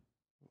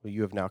 well,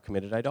 you have now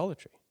committed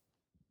idolatry.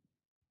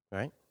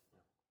 Right?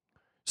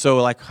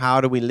 So, like,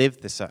 how do we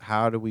live this out?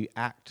 How do we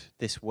act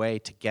this way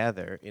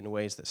together in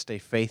ways that stay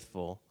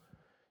faithful?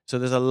 So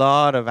there's a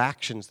lot of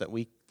actions that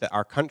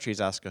our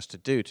countries ask us to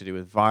do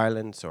with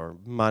violence or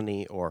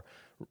money or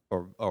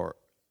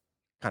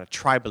kind of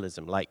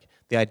tribalism, like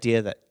the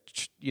idea that,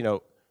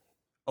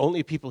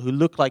 only people who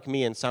look like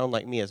me and sound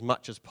like me as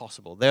much as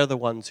possible, they're the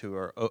ones who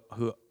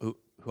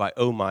I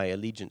owe my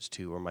allegiance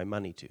to or my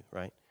money to,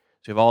 right?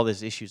 So we have all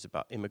these issues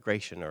about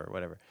immigration or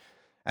whatever.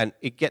 And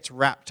it gets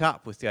wrapped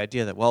up with the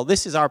idea that, well,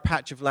 this is our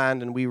patch of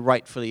land and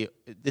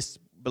this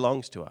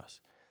belongs to us.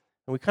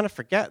 And we kind of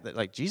forget that,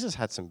 like, Jesus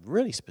had some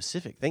really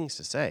specific things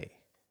to say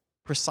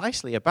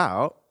precisely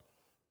about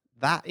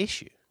that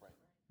issue.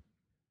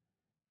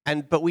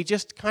 But we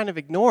just kind of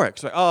ignore it.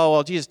 It's like, oh,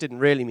 well, Jesus didn't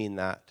really mean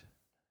that.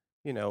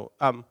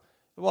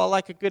 Well,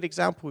 like a good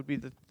example would be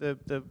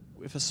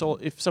if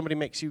somebody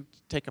makes you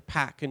take a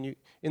pack, and you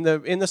in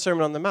the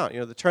Sermon on the Mount,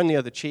 the turn the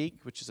other cheek,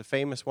 which is a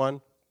famous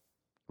one.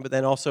 But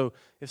then also,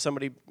 if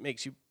somebody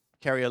makes you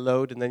carry a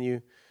load, and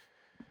then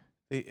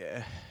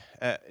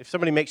if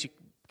somebody makes you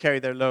carry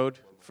their load,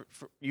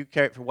 you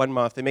carry it for 1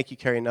 mile. If they make you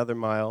carry another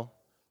mile,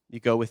 you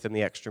go with them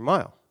the extra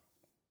mile.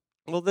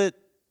 Well,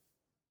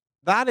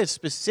 that is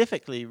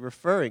specifically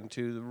referring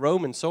to the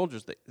Roman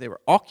soldiers. They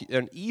were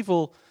an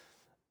evil,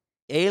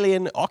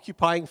 alien,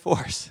 occupying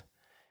force.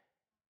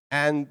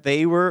 And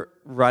they were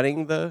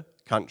running the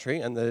country,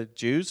 and the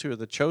Jews, who are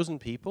the chosen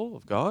people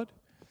of God,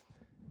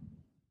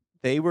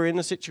 they were in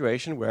a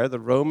situation where the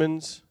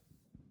Romans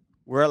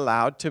were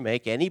allowed to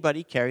make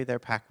anybody carry their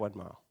pack 1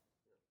 mile.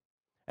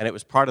 And it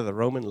was part of the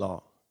Roman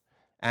law.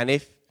 And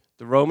if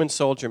the Roman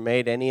soldier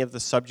made any of the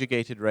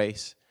subjugated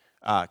race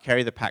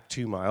carry the pack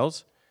 2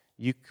 miles,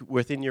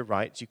 within your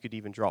rights, you could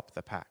even drop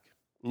the pack.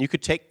 And you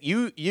could take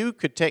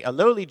a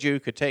lowly Jew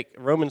could take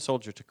a Roman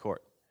soldier to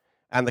court,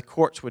 and the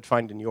courts would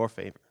find in your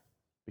favor,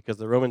 because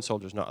the Roman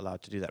soldier is not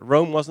allowed to do that.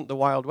 Rome wasn't the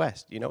Wild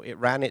West. It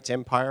ran its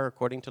empire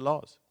according to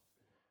laws,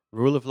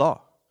 rule of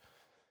law.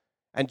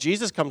 And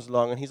Jesus comes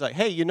along and he's like,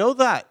 hey,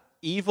 that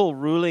evil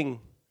ruling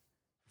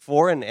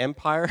foreign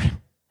empire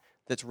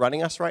that's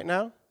running us right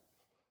now?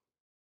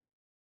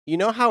 You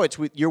know how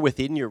you're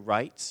within your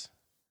rights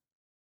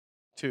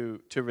to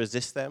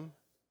resist them?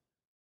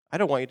 I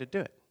don't want you to do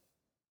it.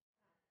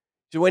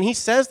 So when he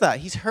says that,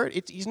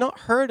 he's not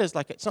heard as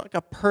it's not like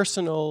a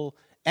personal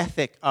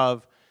ethic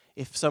of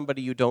if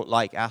somebody you don't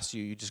like asks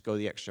you, you just go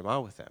the extra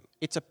mile with them.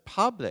 It's a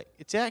public.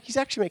 He's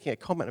actually making a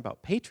comment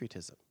about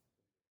patriotism.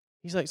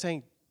 He's like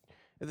saying,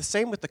 the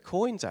same with the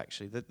coins,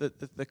 actually.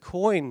 The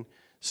coin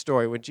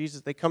story, when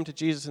they come to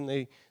Jesus and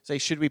they say,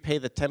 should we pay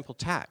the temple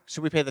tax?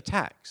 Should we pay the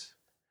tax?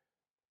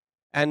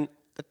 And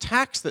the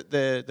tax that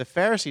the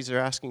Pharisees are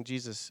asking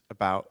Jesus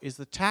about is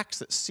the tax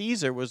that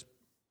Caesar was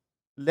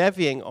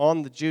levying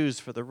on the Jews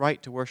for the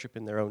right to worship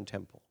in their own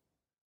temple.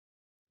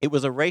 It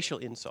was a racial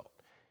insult.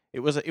 It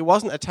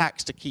wasn't a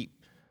tax to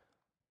keep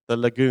the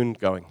lagoon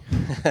going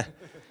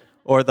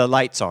or the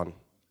lights on.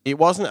 It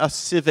wasn't a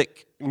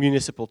civic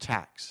municipal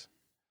tax.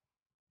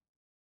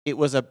 It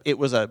was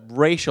a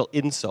racial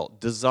insult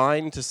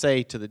designed to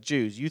say to the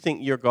Jews, you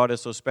think your God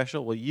is so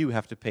special? Well, you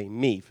have to pay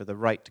me for the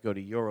right to go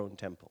to your own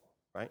temple,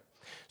 right?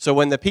 So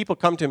when the people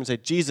come to him and say,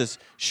 Jesus,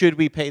 should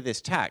we pay this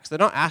tax? They're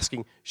not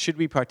asking, should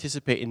we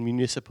participate in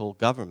municipal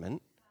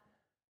government?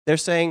 They're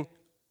saying,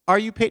 are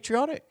you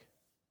patriotic?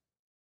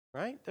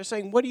 Right? They're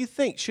saying, what do you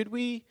think? Should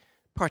we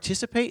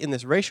participate in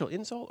this racial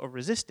insult or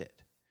resist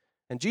it?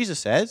 And Jesus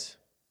says,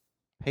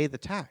 pay the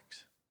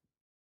tax.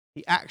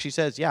 He actually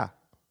says, yeah.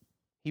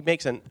 He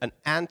makes an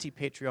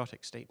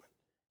anti-patriotic statement.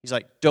 He's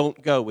like,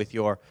 don't go with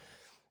you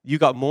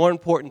got more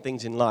important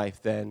things in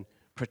life than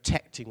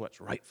protecting what's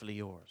rightfully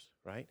yours,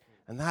 right?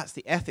 And that's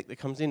the ethic that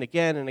comes in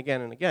again and again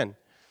and again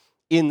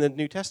in the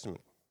New Testament.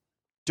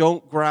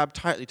 Don't grab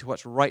tightly to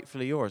what's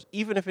rightfully yours,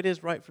 even if it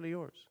is rightfully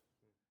yours.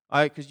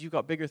 Because you've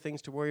got bigger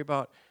things to worry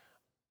about.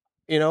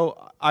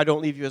 I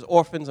don't leave you as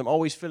orphans. I'm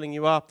always filling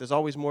you up. There's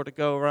always more to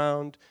go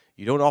around.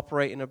 You don't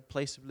operate in a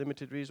place of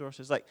limited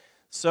resources.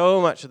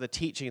 So much of the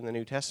teaching in the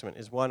New Testament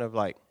is one of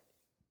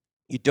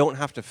you don't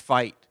have to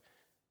fight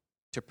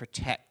to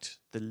protect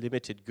the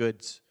limited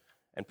goods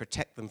and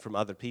protect them from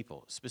other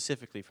people,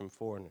 specifically from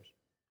foreigners.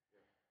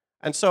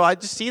 And so I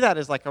just see that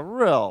as a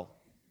real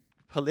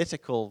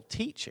political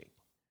teaching.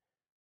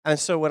 And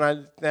so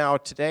when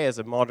today as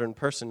a modern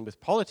person with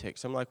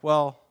politics, I'm like,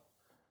 well,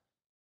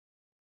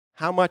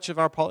 how much of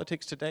our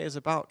politics today is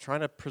about trying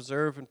to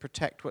preserve and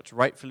protect what's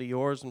rightfully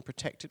yours and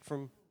protect it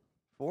from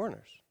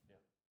foreigners?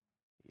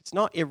 It's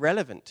not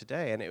irrelevant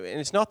today. And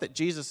it's not that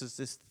Jesus is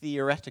this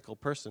theoretical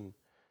person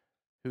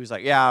who's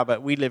like, yeah,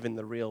 but we live in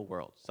the real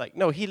world. It's like,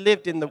 no, he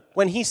lived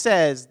when he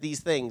says these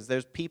things,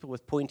 there's people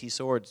with pointy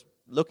swords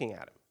looking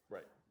at him.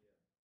 Right.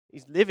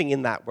 He's living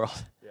in that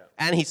world. Yeah.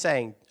 And he's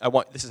saying,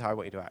 this is how I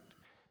want you to act.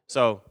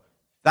 So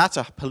that's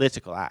a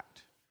political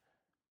act,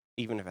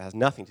 even if it has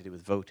nothing to do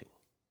with voting.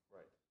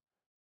 Right.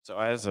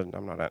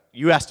 So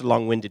you asked a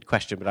long-winded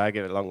question, but I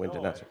gave a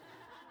long-winded answer.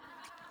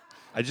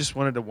 I just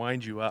wanted to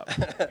wind you up.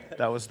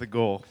 That was the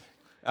goal.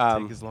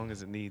 Take as long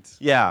as it needs.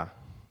 Yeah.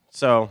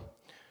 So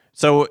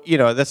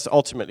that's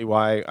ultimately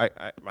why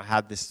I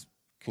had this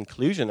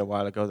conclusion a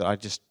while ago that I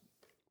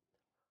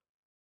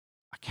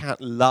can't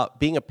love.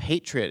 Being a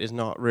patriot is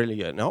not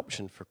really an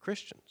option for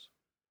Christians,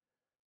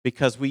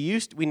 because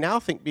we now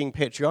think being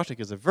patriotic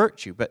is a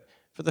virtue, but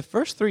for the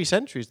first 3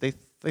 centuries they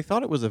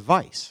thought it was a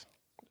vice.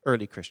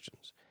 Early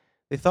Christians,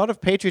 they thought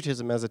of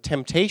patriotism as a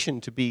temptation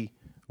to be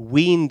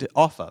weaned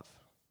off of,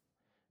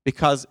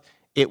 because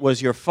it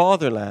was your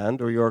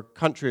fatherland or your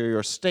country or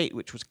your state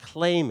which was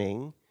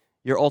claiming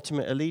your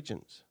ultimate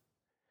allegiance.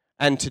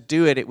 And to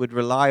do it, it would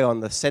rely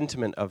on the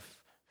sentiment of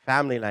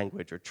family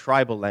language or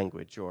tribal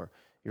language,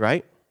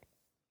 right?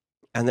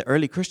 And the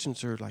early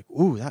Christians are like,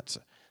 ooh, that's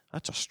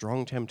a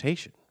strong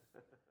temptation.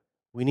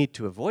 We need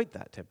to avoid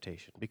that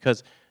temptation,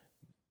 because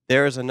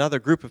there is another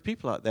group of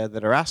people out there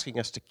that are asking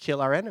us to kill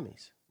our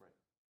enemies.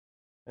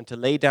 and to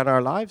lay down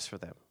our lives for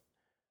them.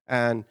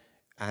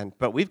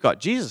 But we've got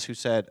Jesus who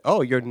said,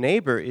 oh, your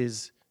neighbor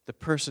is the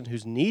person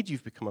whose need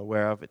you've become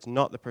aware of. It's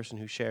not the person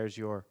who shares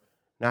your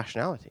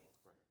nationality,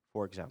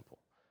 for example.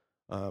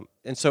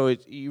 And so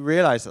you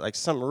realize that like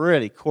some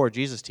really core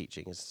Jesus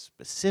teaching is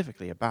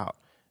specifically about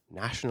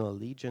national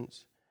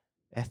allegiance,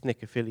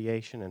 ethnic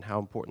affiliation, and how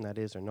important that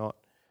is or not.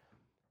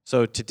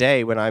 So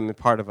today, when I'm a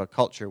part of a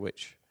culture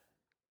which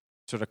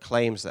sort of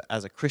claims that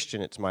as a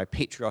Christian it's my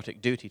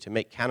patriotic duty to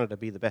make Canada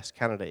be the best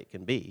Canada it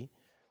can be,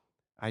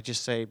 I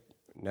just say,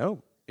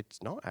 no,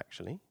 it's not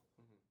actually.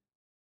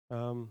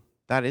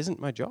 That isn't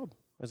my job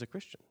as a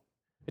Christian.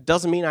 It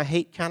doesn't mean I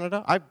hate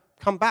Canada. I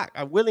come back.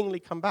 I willingly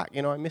come back.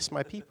 I miss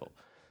my people.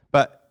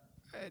 But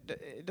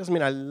it doesn't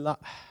mean I love...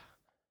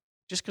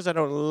 Just because I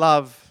don't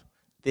love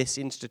this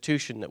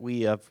institution that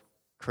we have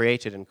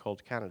created and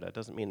called Canada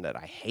doesn't mean that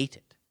I hate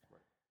it,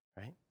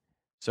 right?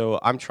 So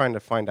I'm trying to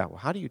find out, well,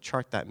 how do you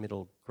chart that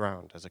middle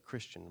ground as a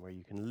Christian where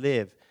you can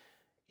live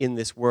in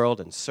this world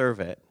and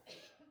serve it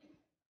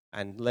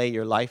and lay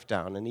your life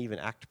down and even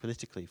act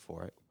politically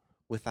for it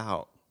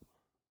without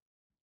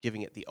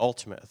giving it the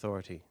ultimate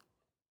authority,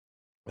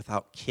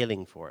 without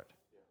killing for it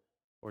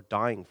or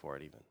dying for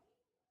it even,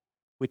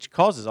 which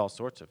causes all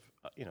sorts of,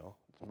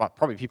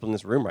 probably people in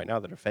this room right now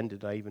that are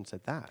offended I even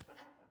said that,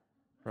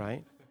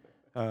 right?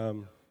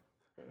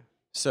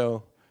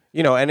 So,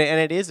 and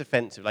it is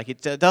offensive. Like,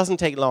 it doesn't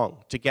take long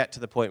to get to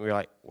the point where you're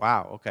like,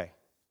 wow, okay.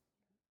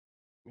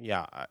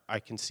 Yeah, I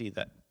can see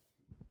that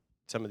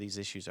some of these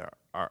issues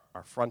are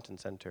front and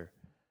center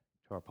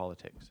to our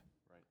politics.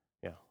 Right.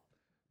 Yeah.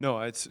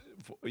 No,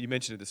 you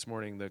mentioned it this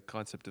morning, the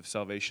concept of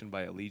salvation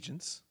by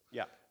allegiance.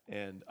 Yeah.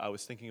 And I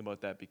was thinking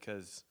about that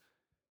because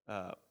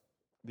the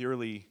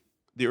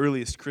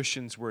earliest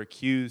Christians were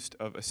accused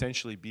of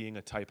essentially being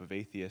a type of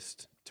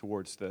atheist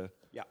towards the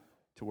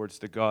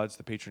gods,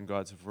 the patron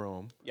gods of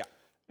Rome. Yeah.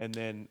 And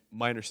then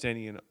my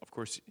understanding, and of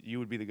course you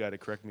would be the guy to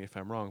correct me if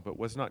I'm wrong, but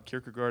was not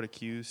Kierkegaard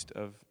accused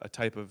of a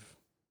type of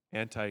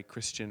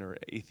anti-Christian or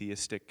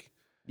atheistic?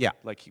 Yeah.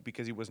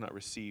 Because he was not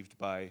received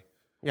by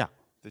yeah.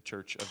 the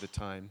church of the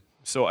time.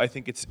 So I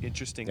think it's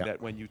interesting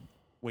that when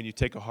you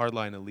take a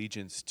hardline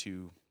allegiance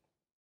to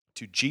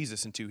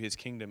Jesus and to his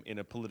kingdom in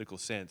a political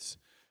sense,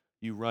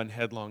 you run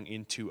headlong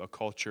into a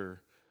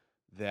culture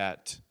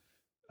that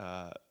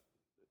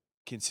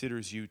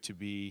considers you to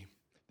be,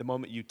 the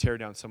moment you tear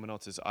down someone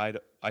else's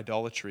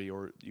idolatry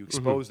or you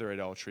expose their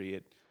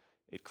idolatry,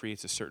 it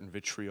creates a certain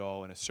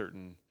vitriol and a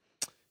certain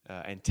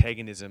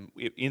antagonism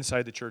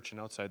inside the church and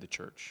outside the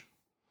church.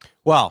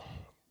 Well,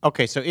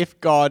 okay, so if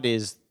God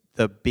is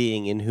the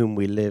being in whom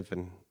we live,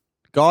 and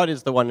God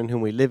is the one in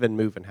whom we live and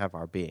move and have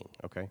our being,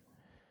 okay?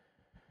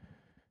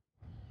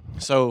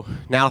 So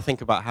now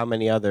think about how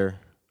many other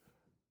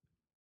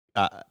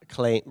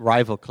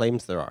rival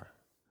claims there are.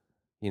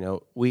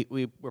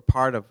 We're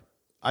part of,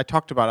 I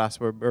talked about us,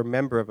 we're a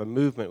member of a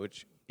movement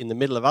which in the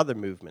middle of other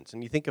movements,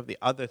 and you think of the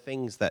other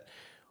things that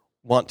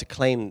want to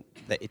claim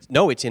that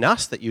it's in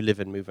us that you live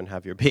and move and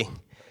have your being.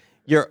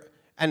 You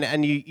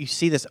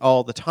see this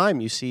all the time.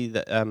 You see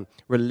the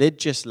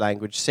religious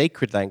language,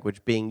 sacred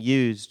language being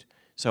used.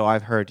 So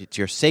I've heard it's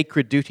your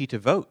sacred duty to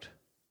vote.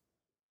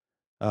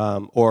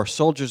 Or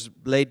soldiers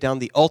laid down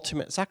the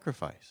ultimate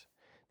sacrifice.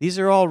 These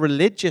are all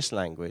religious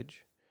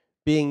language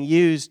being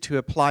used to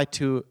apply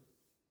to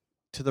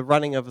the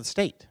running of the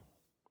state.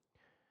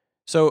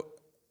 So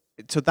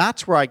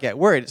that's where I get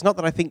worried. It's not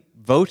that I think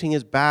voting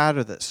is bad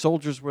or that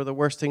soldiers were the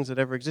worst things that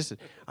ever existed.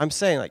 I'm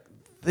saying,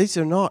 these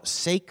are not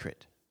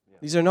sacred.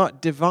 These are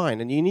not divine,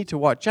 and you need to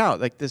watch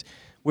out.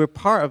 We're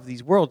part of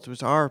these worlds,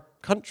 which our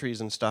countries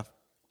and stuff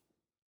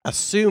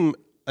assume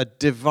a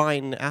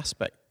divine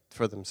aspect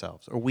for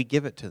themselves, or we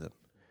give it to them,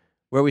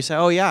 where we say,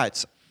 oh yeah,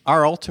 it's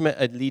our ultimate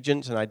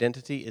allegiance and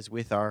identity is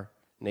with our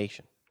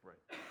nation.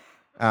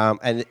 Right.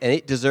 And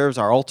it deserves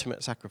our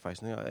ultimate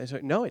sacrifice.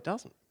 No, it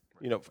doesn't,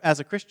 as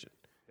a Christian.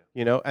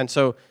 And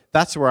so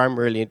that's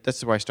where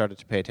that's why I started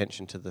to pay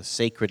attention to the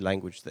sacred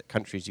language that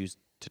countries use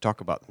to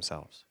talk about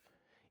themselves.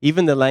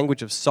 Even the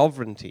language of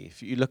sovereignty.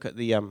 If you look at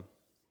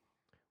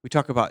we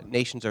talk about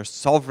nations are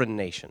sovereign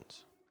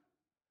nations.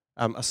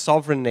 A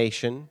sovereign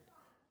nation,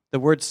 the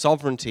word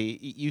sovereignty,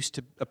 it used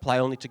to apply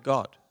only to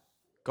God.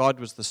 God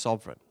was the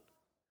sovereign.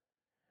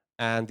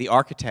 And the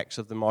architects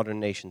of the modern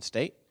nation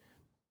state,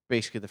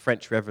 basically the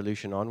French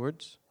Revolution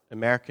onwards,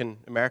 America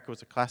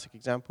was a classic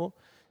example,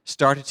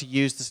 started to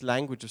use this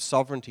language of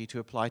sovereignty to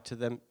apply to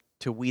them,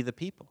 to we the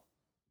people.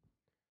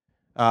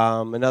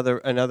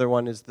 Another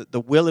one is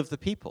the will of the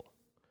people,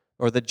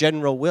 or the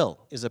general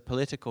will is a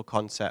political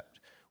concept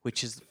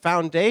which is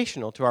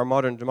foundational to our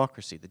modern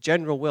democracy. The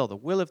general will, the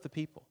will of the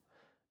people.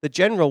 The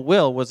general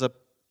will was a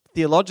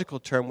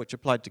theological term which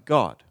applied to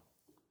God.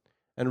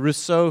 And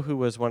Rousseau, who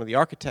was one of the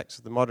architects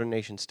of the modern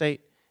nation state,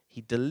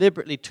 he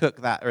deliberately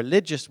took that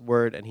religious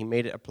word and he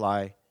made it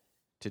apply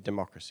to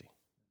democracy.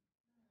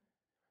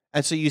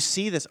 And so you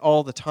see this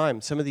all the time,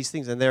 some of these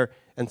things, and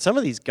some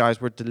of these guys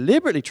were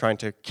deliberately trying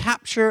to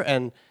capture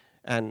and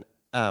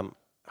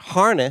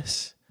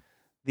harness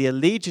the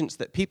allegiance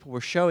that people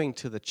were showing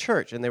to the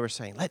church, and they were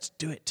saying, let's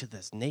do it to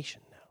this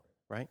nation now,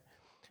 right?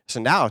 So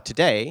now,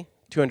 today,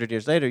 200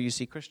 years later, you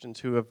see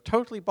Christians who have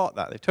totally bought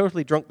that. They've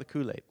totally drunk the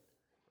Kool-Aid.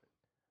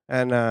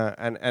 And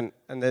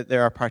they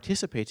are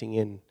participating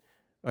in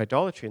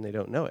idolatry, and they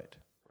don't know it.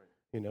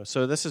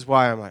 So this is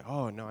why I'm like,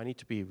 oh, no, I need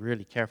to be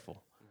really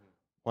careful.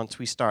 Once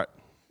we start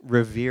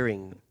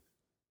revering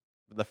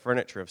the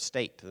furniture of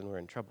state, then we're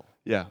in trouble.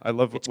 Yeah, I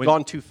love It's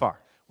gone too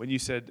far. When you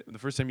said, the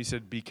first time you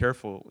said, be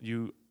careful,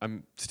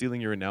 I'm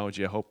stealing your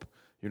analogy. I hope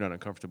you're not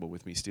uncomfortable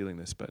with me stealing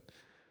this, but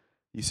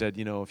you said,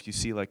 if you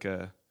see like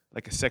a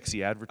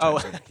sexy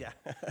advertisement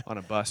on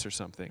a bus or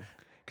something.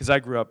 Because I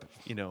grew up,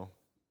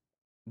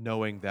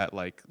 knowing that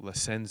like La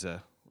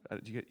Senza,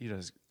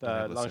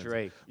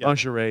 Lingerie.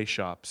 Lingerie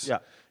shops. Yeah.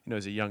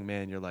 As a young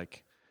man, you're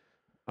like,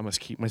 I must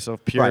keep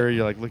myself pure. Right.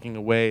 You're like looking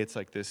away. It's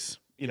like this,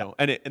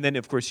 and then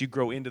of course you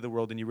grow into the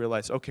world and you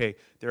realize, okay,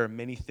 there are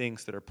many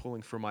things that are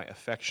pulling for my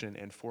affection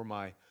and for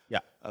my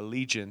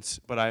allegiance,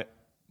 but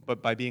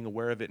by being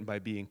aware of it and by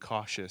being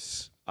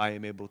cautious, I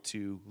am able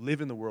to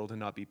live in the world and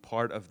not be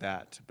part of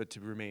that, but to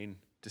remain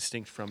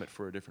distinct from it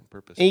for a different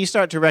purpose. And you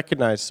start to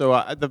recognize, so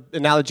the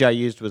analogy I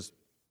used was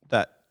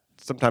that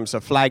sometimes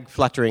a flag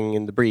fluttering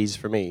in the breeze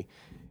for me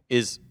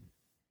is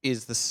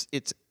this,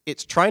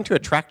 it's trying to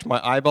attract my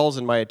eyeballs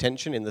and my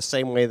attention in the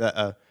same way that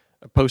a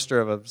poster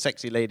of a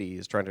sexy lady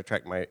is trying to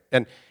attract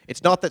and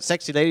it's not that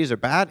sexy ladies are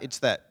bad, it's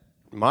that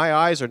my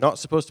eyes are not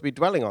supposed to be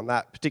dwelling on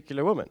that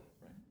particular woman.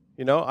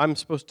 I'm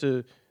supposed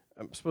to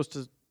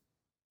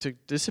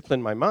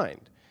discipline my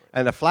mind.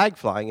 And a flag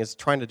flying is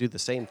trying to do the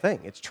same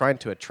thing. It's trying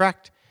to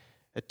attract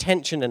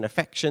attention and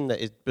affection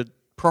that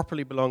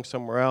properly belongs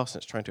somewhere else,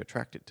 and it's trying to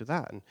attract it to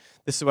that. And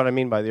this is what I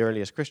mean by the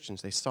earliest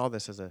Christians. They saw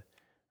this as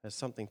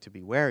something to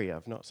be wary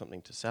of, not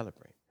something to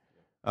celebrate.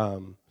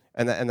 And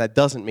that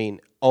doesn't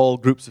mean all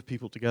groups of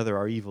people together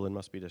are evil and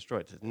must be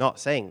destroyed. It's not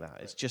saying that.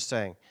 It's just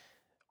saying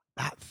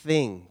that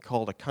thing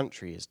called a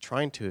country is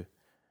trying to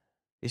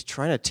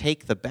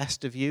take the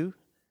best of you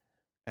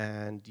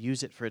and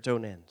use it for its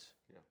own ends.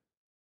 Yeah.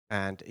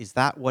 And is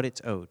that what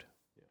it's owed?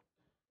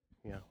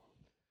 Yeah.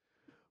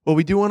 Well,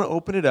 we do want to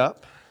open it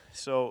up.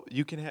 So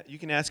you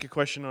can ask a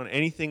question on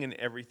anything and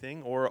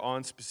everything, or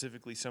on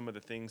specifically some of the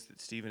things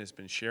that Stephen has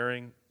been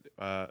sharing.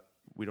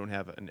 We don't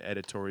have an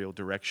editorial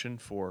direction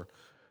for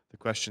the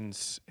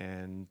questions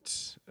and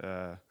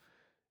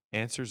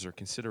answers or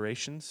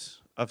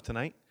considerations of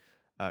tonight.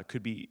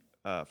 Could be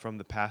from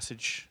the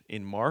passage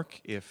in Mark,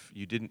 if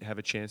you didn't have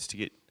a chance to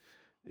get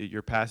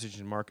your passage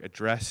in Mark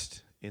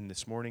addressed in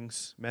this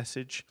morning's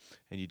message,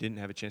 and you didn't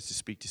have a chance to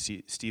speak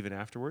to Stephen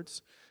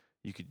afterwards.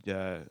 You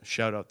could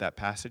shout out that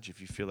passage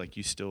if you feel like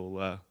you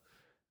still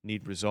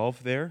need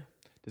resolve there.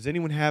 Does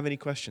anyone have any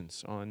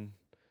questions on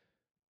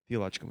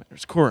theological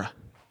matters? Cora.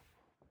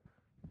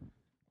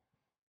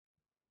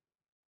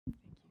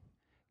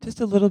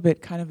 Just a little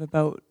bit kind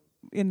of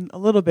in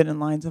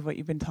lines of what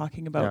you've been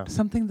talking about. Yeah.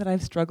 Something that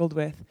I've struggled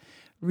with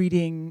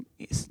reading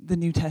the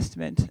New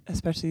Testament,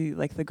 especially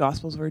like the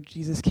Gospels where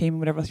Jesus came and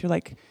whatever else. You're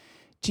like,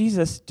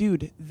 Jesus,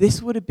 dude,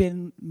 this would have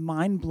been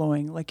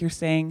mind-blowing. Like you're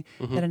saying,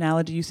 that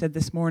analogy you said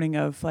this morning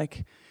of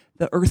like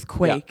the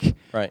earthquake,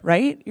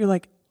 right? You're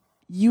like,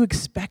 you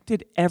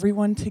expected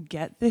everyone to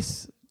get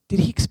this. Did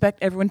he expect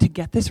everyone to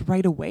get this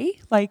right away?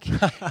 Like,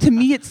 to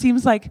me, it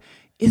seems like,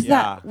 was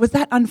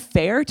that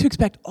unfair to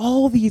expect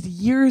all these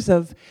years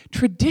of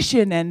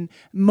tradition and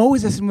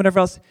Moses and whatever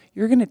else?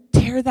 You're going to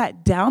tear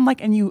that down,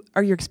 like, and you're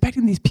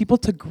expecting these people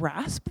to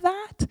grasp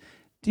that?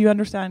 Do you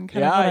understand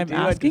kind of what I'm asking?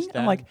 Understand.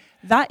 I'm like,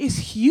 that is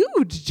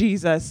huge,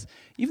 Jesus.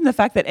 Even the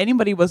fact that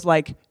anybody was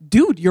like,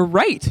 dude, you're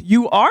right.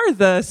 You are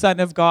the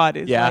Son of God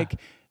is like,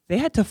 they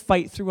had to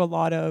fight through a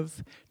lot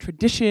of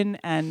tradition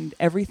and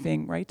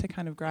everything, right, to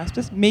kind of grasp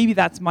this. Maybe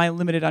that's my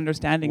limited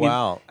understanding.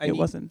 Wow. And it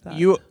wasn't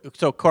that.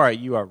 So, Cora,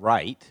 you are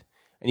right.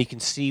 And you can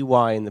see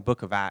why in the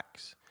book of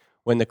Acts,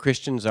 when the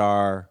Christians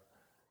are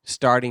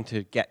starting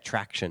to get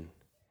traction,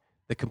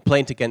 the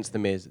complaint against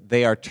them is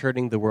they are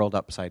turning the world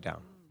upside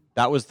down.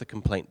 That was the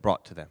complaint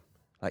brought to them.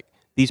 Like,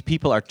 these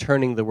people are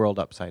turning the world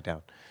upside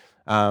down.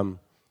 So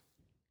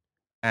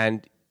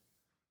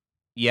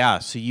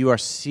you are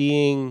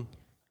seeing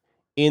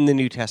in the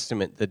New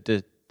Testament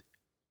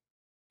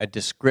a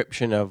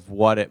description of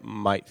what it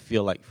might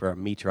feel like for a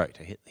meteorite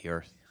to hit the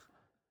earth.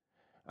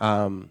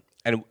 And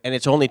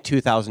it's only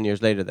 2,000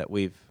 years later that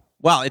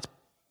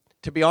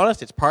to be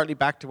honest, it's partly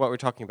back to what we're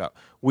talking about.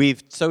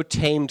 We've so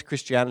tamed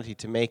Christianity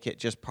to make it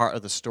just part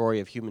of the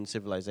story of human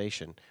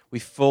civilization. We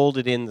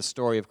folded in the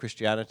story of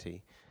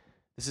Christianity.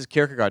 This is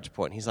Kierkegaard's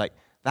point. He's like,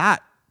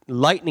 that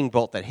lightning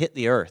bolt that hit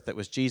the earth, that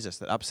was Jesus,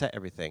 that upset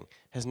everything,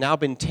 has now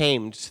been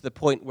tamed to the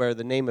point where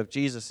the name of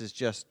Jesus is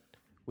just,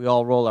 we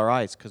all roll our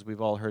eyes because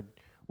we've all heard,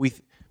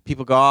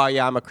 people go, oh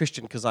yeah, I'm a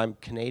Christian because I'm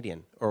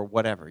Canadian or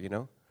whatever,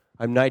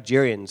 I'm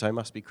Nigerian, so I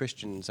must be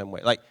Christian in some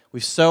way. Like,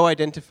 we've so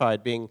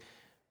identified being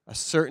a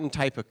certain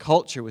type of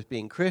culture with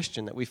being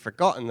Christian that we've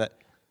forgotten that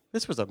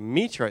this was a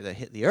meteorite that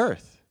hit the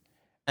earth.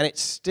 And it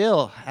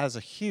still has a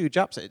huge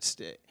upset.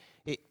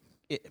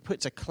 It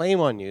puts a claim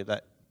on you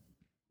that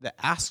that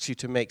asks you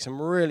to make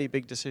some really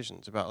big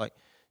decisions about, like,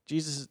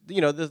 Jesus,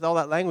 there's all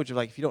that language of,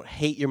 like, if you don't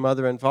hate your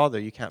mother and father,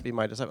 you can't be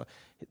my disciple.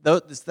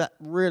 There's that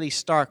really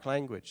stark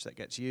language that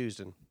gets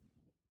used,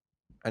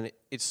 and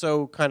it's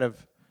so kind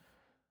of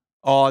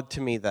odd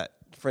to me that,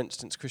 for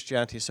instance,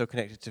 Christianity is so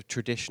connected to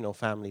traditional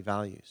family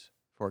values,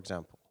 for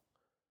example.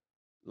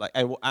 Like,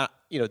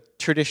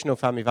 traditional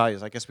family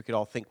values, I guess we could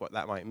all think what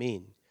that might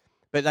mean.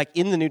 But, like,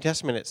 in the New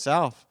Testament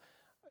itself,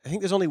 I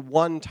think there's only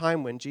one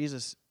time when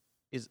Jesus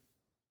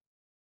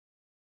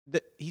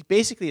he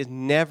basically is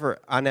never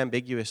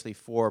unambiguously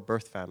for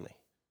birth family.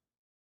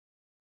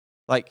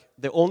 Like,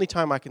 the only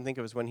time I can think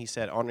of is when he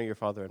said, honor your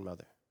father and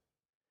mother.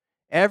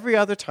 Every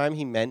other time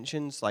he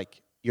mentions,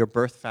 like, your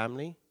birth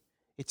family,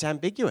 it's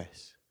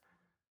ambiguous.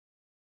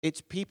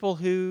 It's people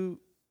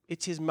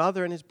it's his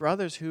mother and his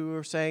brothers who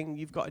are saying,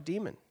 you've got a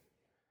demon.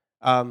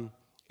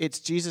 It's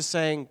Jesus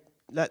saying,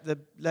 let the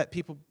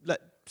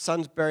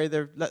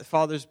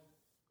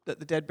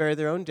dead bury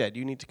their own dead.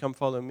 You need to come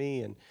follow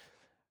me. And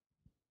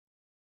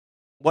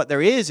what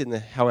there is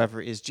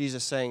however, is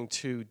Jesus saying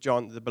to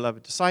John, the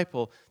beloved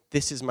disciple,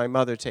 this is my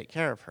mother, take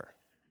care of her.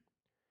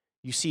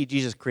 You see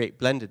Jesus create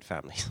blended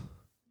families.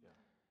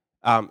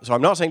 So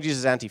I'm not saying Jesus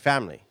is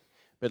anti-family,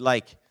 but,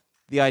 like,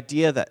 the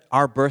idea that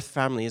our birth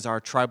family is our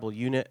tribal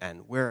unit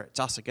and it's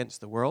us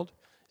against the world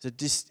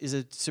is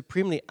a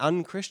supremely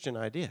un-Christian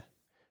idea.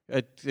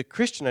 The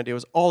Christian idea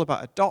was all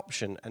about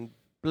adoption and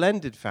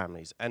blended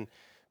families and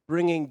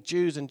bringing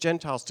Jews and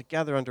Gentiles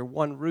together under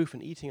one roof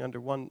and eating at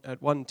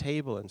one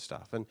table and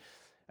stuff.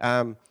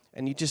 And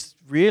you just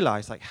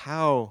realize, like,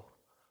 how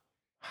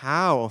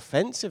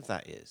offensive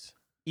that is,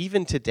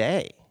 even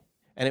today.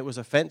 And it was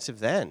offensive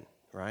then,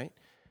 right?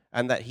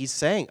 And that he's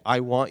saying,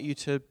 I want you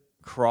to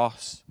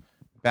cross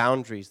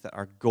boundaries that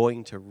are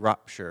going to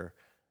rupture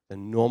the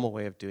normal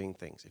way of doing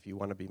things if you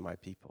want to be my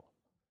people.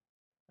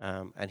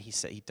 And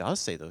he does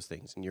say those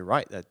things, and you're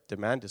right, that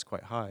demand is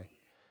quite high.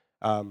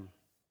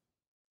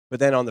 But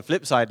then on the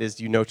flip side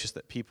is you notice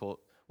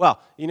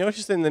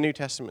in the New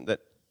Testament that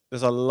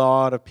there's a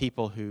lot of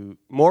people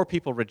more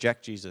people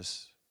reject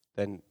Jesus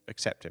than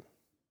accept him.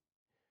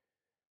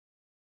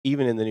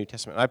 Even in the New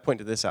Testament. I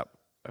pointed this out.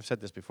 I've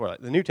said this before.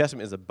 Like, the New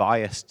Testament is a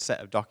biased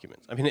set of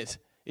documents. I mean, it's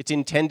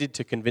intended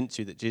to convince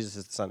you that Jesus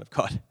is the Son of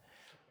God.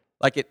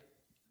 Like,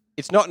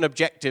 it's not an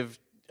objective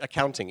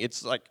accounting.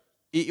 It's like,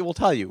 it will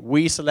tell you,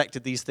 we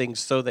selected these things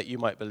so that you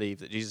might believe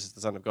that Jesus is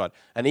the Son of God.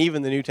 And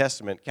even the New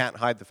Testament can't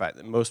hide the fact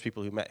that most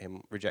people who met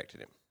him rejected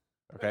him.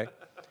 Okay?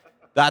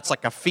 That's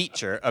like a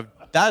feature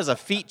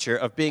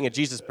of being a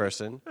Jesus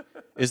person,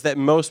 is that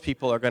most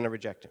people are going to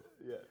reject him.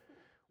 Yeah.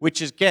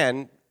 Which is,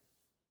 again,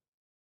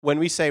 when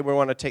we say we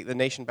want to take the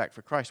nation back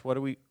for Christ,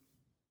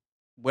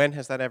 when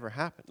has that ever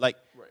happened? Like,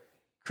 right.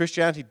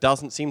 Christianity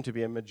doesn't seem to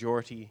be a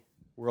majority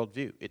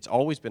worldview. It's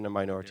always been a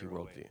minority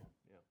worldview.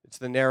 Yeah. It's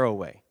the narrow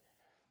way.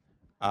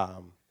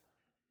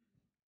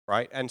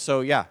 Right? And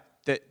so, yeah,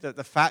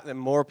 the fact that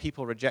more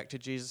people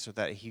rejected Jesus, or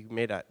that he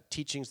made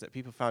teachings that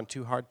people found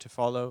too hard to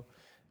follow,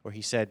 where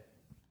he said,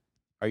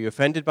 are you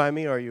offended by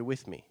me or are you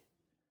with me?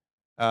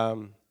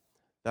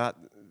 That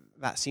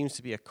seems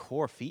to be a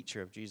core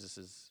feature of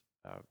Jesus'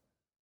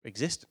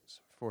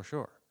 existence, for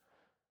sure.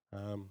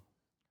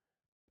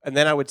 And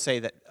then I would say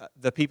that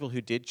the people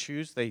who did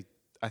choose,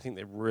 I think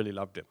they really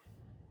loved him.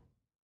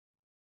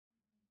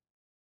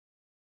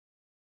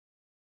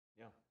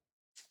 Yeah.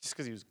 Just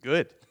because he was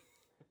good,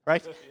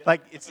 right? Yeah.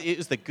 Like, it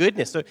was the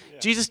goodness. So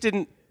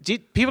yeah.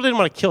 People didn't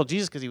want to kill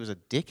Jesus because he was a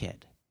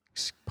dickhead.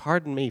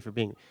 Pardon me for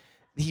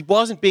he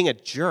wasn't being a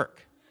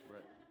jerk.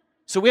 Right.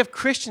 So we have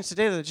Christians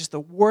today that are just the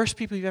worst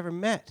people you've ever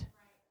met.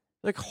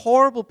 They're like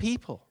horrible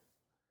people.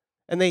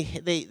 And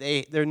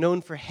they're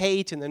known for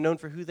hate, and they're known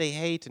for who they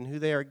hate and who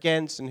they are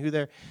against and who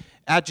they're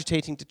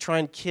agitating to try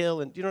and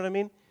kill. And do you know what I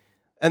mean?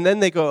 And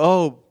then they go,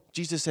 oh,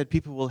 Jesus said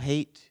people will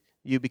hate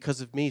you because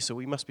of me, so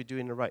we must be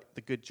doing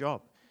the good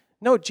job.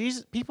 No,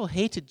 people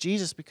hated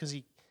Jesus because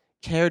he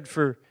cared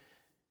for,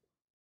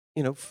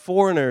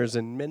 foreigners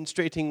and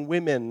menstruating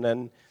women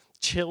and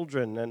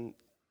children. And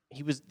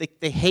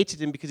they hated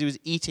him because he was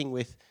eating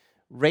with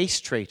race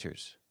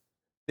traitors.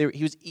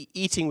 He was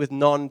eating with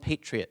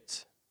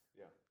non-patriots.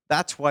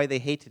 That's why they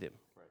hated him.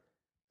 Right.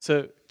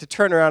 So to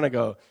turn around and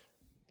go,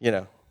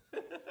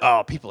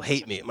 oh, people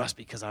hate me. It must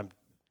be because I'm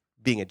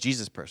being a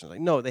Jesus person. Like,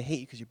 no, they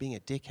hate you because you're being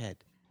a dickhead.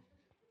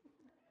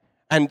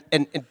 And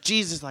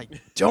Jesus is like,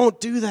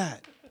 don't do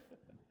that.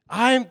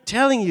 I'm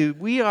telling you,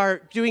 we are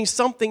doing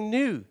something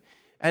new.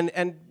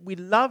 And we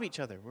love each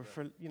other.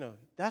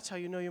 That's how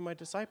you know you're my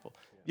disciple.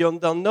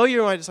 They'll know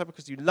you're my disciple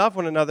because you love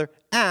one another,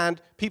 and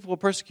people will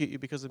persecute you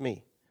because of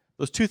me.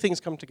 Those two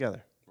things come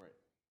together.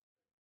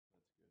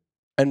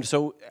 And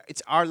so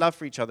it's our love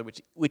for each other,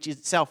 which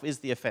itself is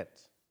the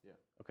offense. Yeah.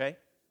 Okay?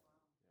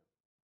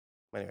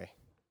 Anyway,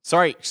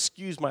 sorry,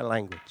 excuse my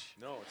language.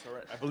 No, it's all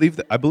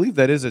right. I believe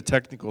that is a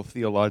technical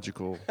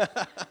theological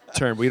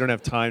term. We don't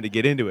have time to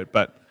get into it,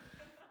 but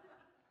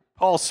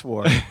Paul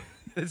swore.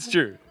 It's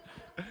true.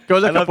 Go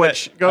look up what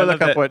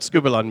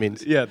scubalon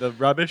means. Yeah, the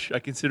rubbish. I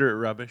consider it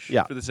rubbish.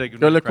 Yeah. For the sake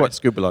of go look what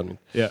scubalon means.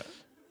 Yeah.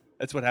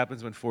 That's what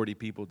happens when 40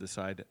 people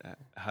decide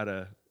how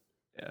to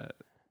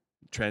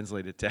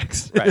translate a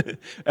text. Right.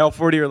 All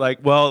 40 are like,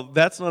 well,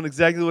 that's not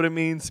exactly what it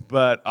means,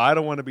 but I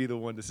don't want to be the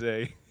one to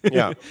say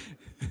Yeah.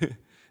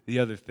 the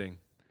other thing.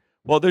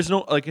 Well, there's no,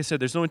 like I said,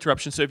 there's no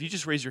interruption. So if you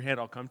just raise your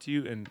hand, I'll come to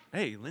you. And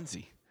hey,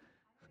 Lindsay.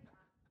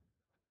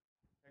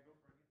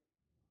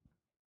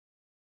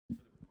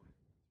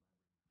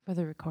 For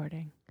the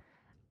recording.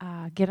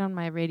 Get on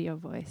my radio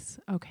voice.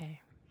 Okay.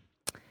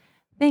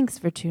 Thanks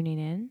for tuning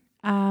in.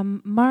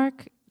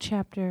 Mark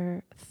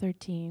chapter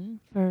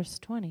 13, verse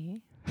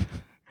 20.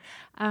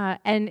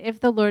 And if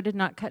the Lord did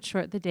not cut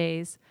short the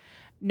days,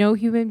 no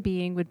human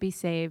being would be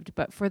saved,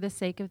 but for the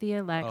sake of the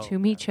elect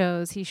whom he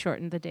chose, he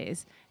shortened the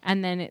days.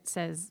 And then it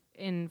says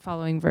in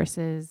following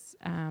verses,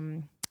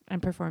 and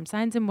perform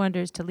signs and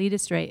wonders to lead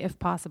astray, if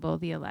possible,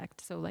 the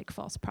elect. So like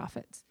false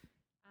prophets.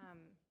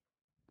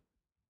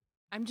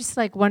 I'm just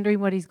like wondering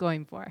what he's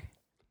going for.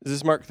 Is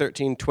this Mark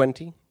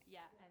 13:20? Yeah,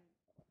 and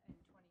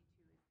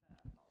 22 is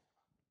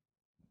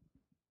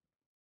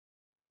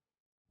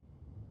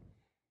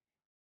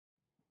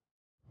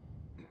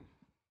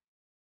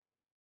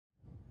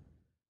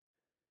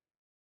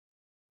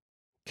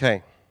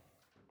Okay.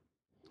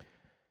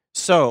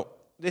 So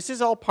this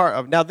is all part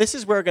of, now this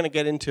is where we're going to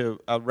get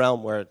into a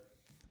realm where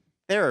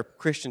there are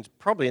Christians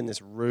probably in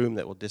this room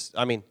that will,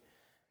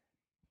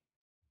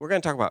 we're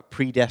going to talk about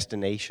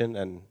predestination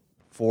and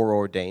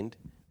foreordained,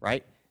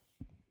 right?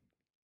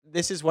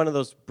 This is one of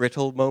those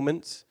brittle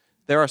moments.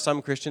 There are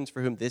some Christians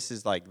for whom this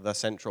is like the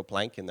central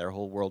plank in their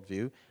whole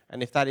worldview.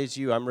 And if that is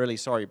you, I'm really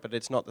sorry, but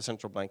it's not the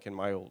central plank in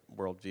my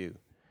worldview.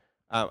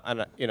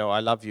 And I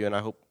love you, and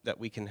I hope that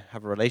we can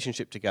have a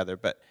relationship together.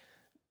 But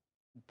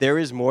there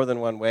is more than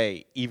one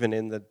way, even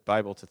in the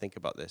Bible, to think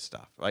about this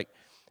stuff, right?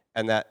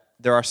 And that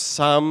there are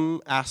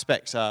some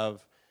aspects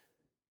of,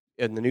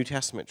 in the New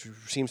Testament,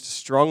 which seems to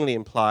strongly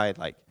imply,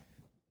 like,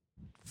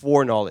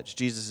 foreknowledge.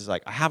 Jesus is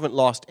like, I haven't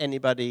lost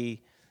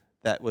anybody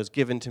that was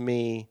given to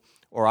me,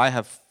 or I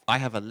have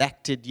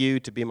elected you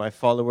to be my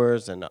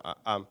followers. And,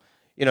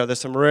 there's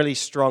some really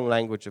strong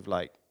language of,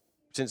 like,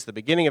 since the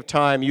beginning of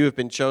time, you have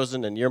been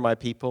chosen and you're my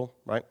people,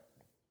 right?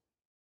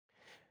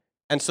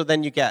 And so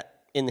then you get,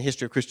 in the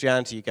history of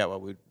Christianity, you get what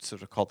we'd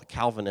sort of call the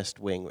Calvinist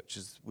wing,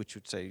 which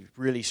would say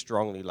really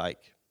strongly,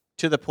 like,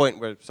 to the point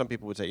where some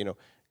people would say,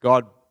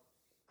 God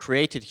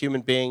created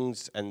human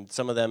beings, and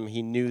some of them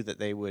he knew that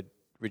they would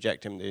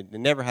reject him. They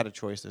never had a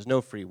choice. There's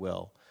no free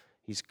will.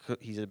 He's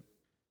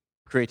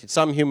created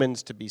some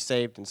humans to be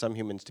saved and some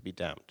humans to be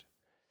damned.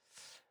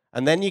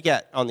 And then you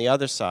get, on the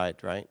other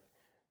side, right,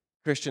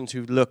 Christians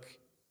who look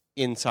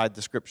inside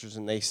the scriptures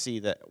and they see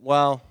that,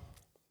 well,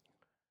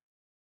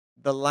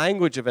 the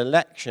language of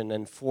election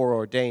and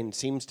foreordained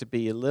seems to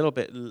be a little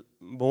bit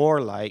more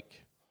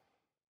like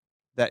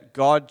that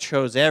God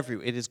chose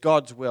it is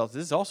God's will.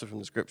 This is also from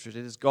the scriptures.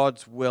 It is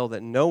God's will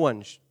that no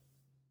one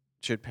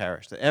should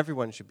perish, that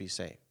everyone should be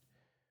saved.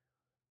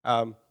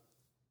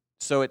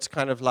 So it's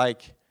kind of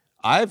like,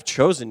 I've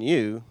chosen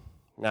you,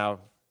 now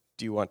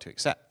do you want to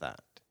accept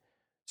that?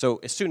 So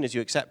as soon as you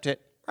accept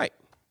it, right,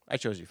 I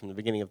chose you from the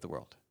beginning of the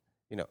world.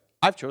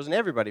 I've chosen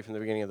everybody from the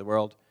beginning of the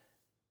world,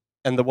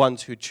 and the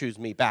ones who choose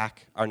me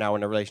back are now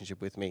in a relationship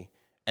with me,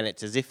 and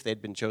it's as if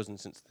they'd been chosen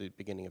since the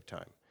beginning of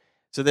time.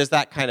 So there's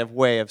that kind of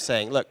way of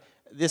saying, look,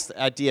 this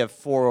idea of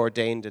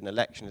foreordained and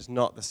election is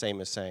not the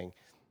same as saying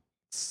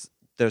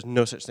there's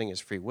no such thing as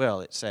free will.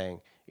 It's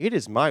saying, it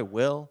is my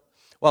will.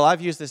 Well,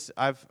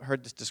 I've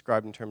heard this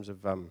described in terms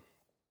of,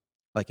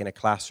 like in a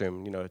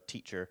classroom, a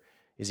teacher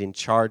is in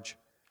charge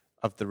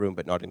of the room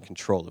but not in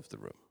control of the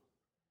room.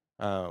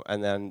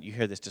 And then you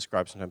hear this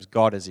described sometimes,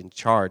 God is in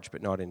charge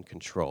but not in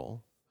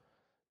control.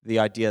 The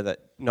idea that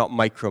not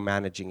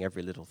micromanaging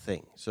every little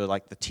thing. So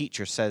like the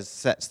teacher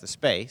sets the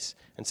space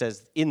and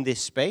says, in this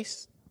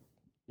space,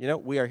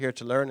 we are here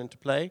to learn and to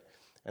play,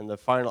 and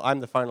I'm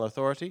the final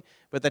authority.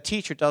 But the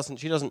teacher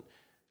doesn't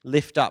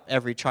lift up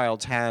every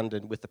child's hand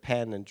and with the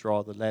pen and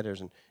draw the letters,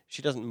 and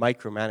she doesn't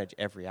micromanage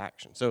every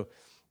action. So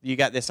you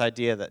get this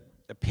idea that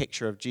the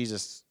picture of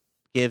Jesus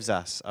gives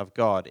us of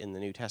God in the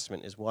New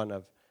Testament is one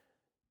of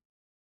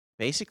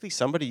basically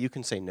somebody you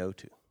can say no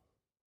to.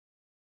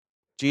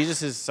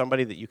 Jesus is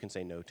somebody that you can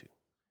say no to.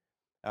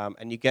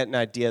 And you get an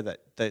idea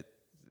that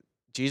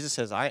Jesus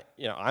says,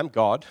 I'm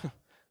God,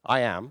 I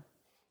am,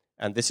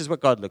 and this is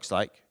what God looks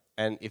like.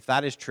 And if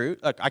that is true,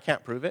 look, I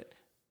can't prove it.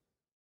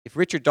 If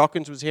Richard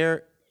Dawkins was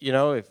here,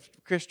 if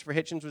Christopher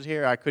Hitchens was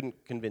here, I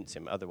couldn't convince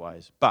him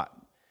otherwise. But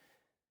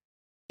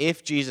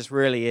if Jesus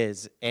really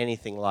is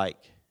anything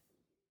like,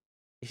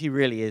 if he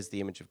really is the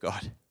image of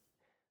God,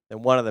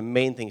 then one of the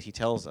main things he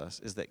tells us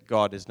is that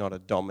God is not a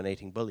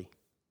dominating bully.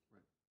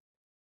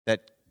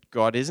 That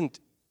God isn't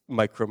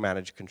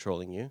micromanage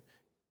controlling you.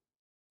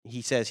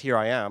 He says, here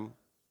I am,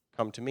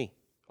 come to me,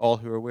 all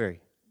who are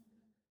weary.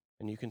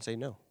 And you can say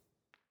no.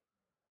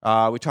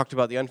 We talked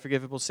about the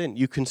unforgivable sin.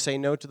 You can say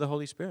no to the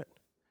Holy Spirit.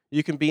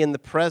 You can be in the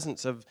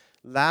presence of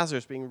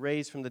Lazarus being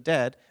raised from the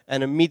dead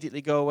and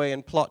immediately go away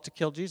and plot to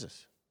kill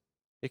Jesus.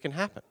 It can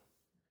happen.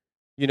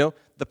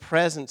 The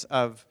presence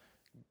of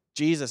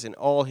Jesus in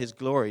all his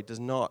glory does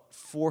not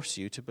force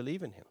you to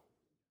believe in him.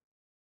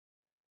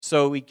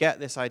 So we get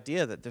this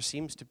idea that there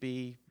seems to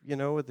be,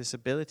 this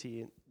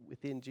ability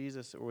within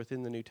Jesus or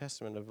within the New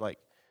Testament of like,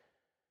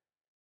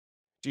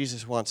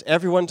 Jesus wants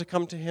everyone to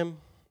come to him,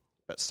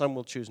 but some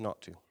will choose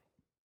not to.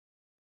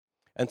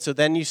 And so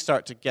then you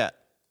start to get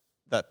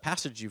that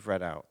passage you've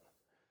read out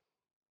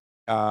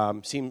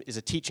is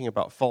a teaching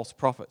about false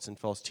prophets and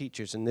false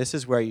teachers. And this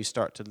is where you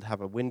start to have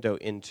a window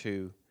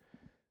into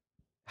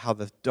how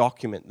the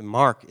document, the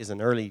Mark, is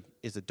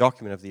a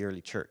document of the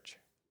early church.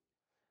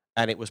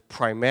 And it was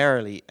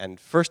primarily and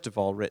first of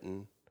all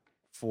written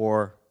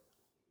for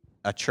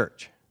a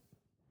church.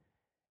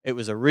 It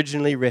was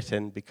originally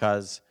written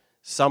because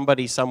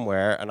somebody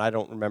somewhere, and I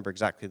don't remember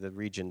exactly the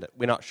region,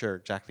 we're not sure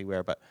exactly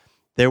where, but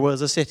there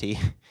was a city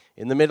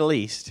in the Middle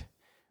East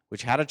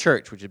which had a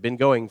church which had been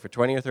going for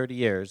 20 or 30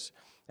 years,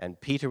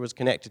 and Peter was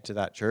connected to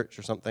that church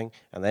or something,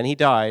 and then he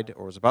died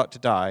or was about to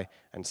die,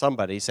 and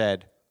somebody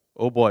said,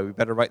 oh boy, we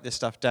better write this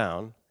stuff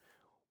down.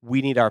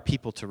 We need our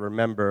people to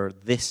remember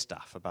this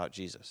stuff about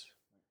Jesus.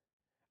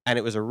 And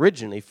it was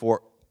originally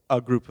for a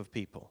group of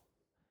people.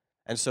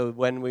 And so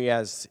when we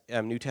as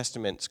New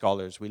Testament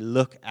scholars, we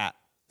look at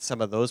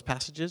some of those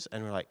passages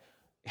and we're like,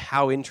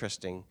 how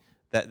interesting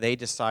that they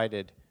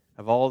decided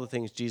of all the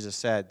things Jesus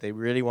said, they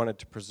really wanted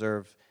to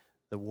preserve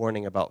the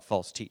warning about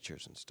false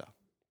teachers and stuff.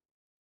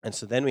 And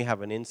so then we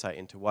have an insight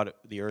into what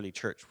the early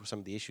church, some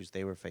of the issues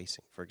they were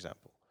facing, for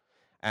example.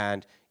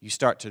 And you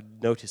start to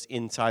notice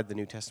inside the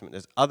New Testament,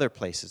 there's other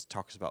places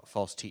talks about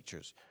false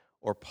teachers,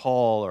 or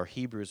Paul or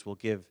Hebrews will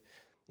give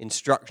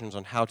instructions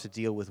on how to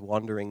deal with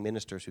wandering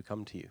ministers who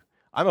come to you.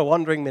 I'm a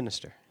wandering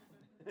minister,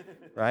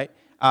 right?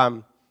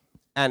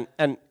 And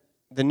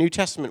the New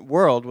Testament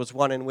world was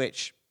one in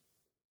which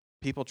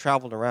people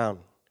traveled around,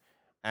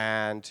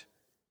 and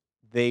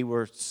they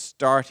were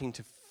starting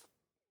to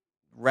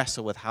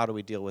wrestle with how do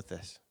we deal with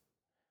this.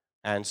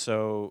 And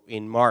so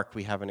in Mark,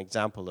 we have an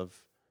example of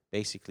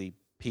basically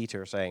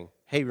Peter saying,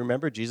 hey,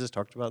 remember Jesus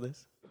talked about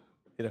this?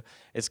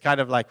 It's kind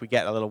of like we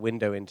get a little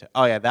window into,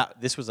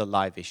 this was a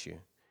live issue.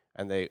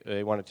 And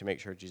they wanted to make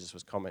sure Jesus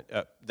was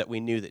that we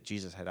knew that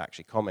Jesus had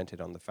actually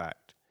commented on the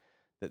fact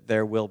that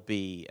there will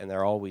be, and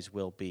there always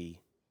will be,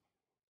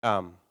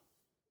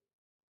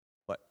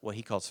 what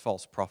he calls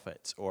false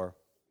prophets, or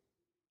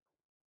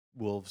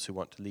wolves who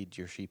want to lead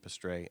your sheep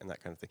astray, and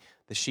that kind of thing.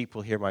 The sheep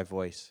will hear my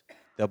voice.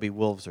 There'll be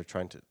wolves who are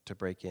trying to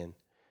break in.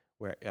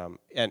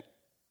 And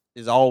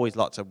there's always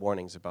lots of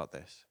warnings about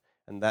this.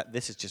 And that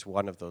this is just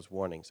one of those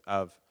warnings.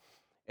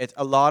 It's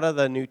a lot of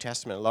the New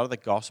Testament, a lot of the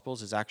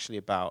Gospels is actually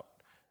about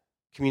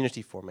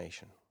community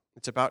formation.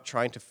 It's about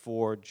trying to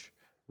forge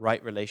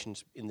right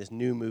relations in this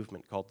new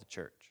movement called the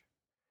church.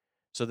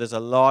 So there's a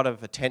lot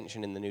of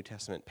attention in the New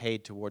Testament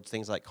paid towards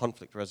things like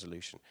conflict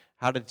resolution,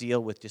 how to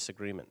deal with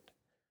disagreement,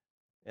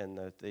 and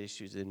the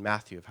issues in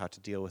Matthew of how to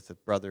deal with the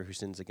brother who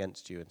sins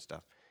against you and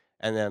stuff.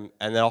 And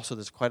then also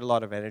there's quite a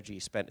lot of energy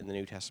spent in the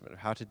New Testament of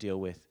how to deal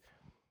with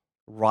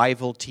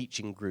rival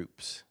teaching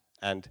groups,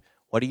 and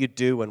what do you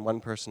do when one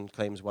person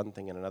claims one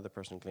thing and another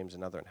person claims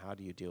another, and how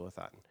do you deal with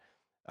that?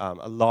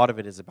 A lot of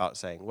it is about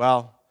saying,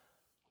 well,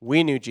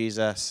 we knew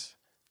Jesus,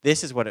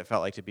 this is what it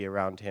felt like to be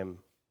around him,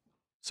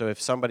 so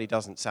if somebody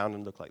doesn't sound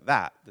and look like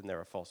that, then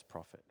they're a false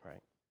prophet, right?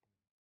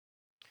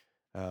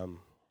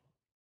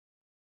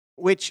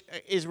 Which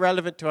is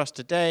relevant to us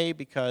today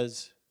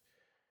because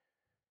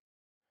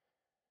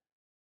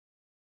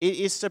it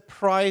is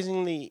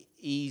surprisingly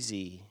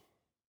easy,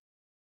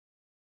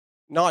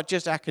 not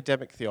just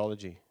academic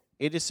theology,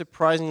 it is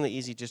surprisingly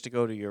easy just to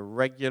go to your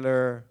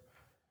regular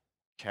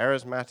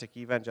charismatic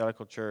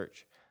evangelical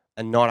church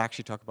and not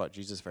actually talk about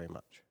Jesus very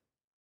much.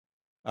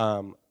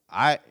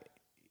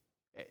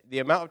 The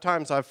amount of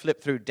times I've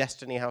flipped through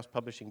Destiny House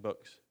Publishing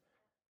books,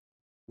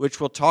 which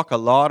will talk a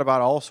lot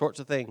about all sorts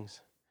of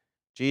things,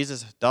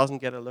 Jesus doesn't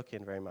get a look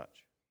in very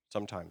much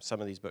sometimes,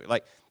 some of these books.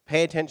 Like,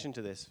 pay attention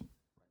to this,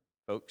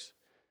 folks.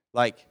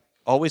 Like,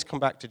 always come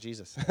back to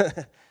Jesus.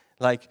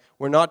 Like,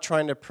 we're not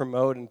trying to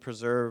promote and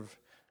preserve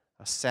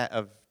a set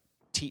of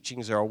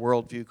teachings or a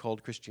worldview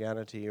called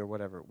Christianity or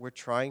whatever. We're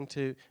trying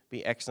to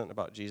be excellent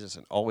about Jesus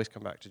and always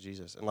come back to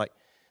Jesus. And like,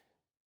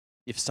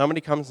 if somebody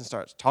comes and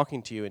starts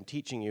talking to you and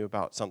teaching you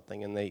about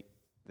something, and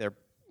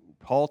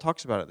Paul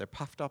talks about it, they're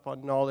puffed up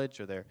on knowledge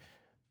or they're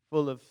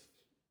full of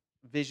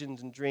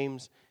visions and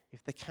dreams,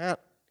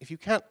 if you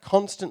can't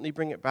constantly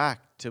bring it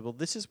back to, well,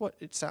 this is what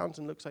it sounds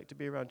and looks like to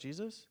be around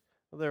Jesus,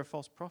 well, they're a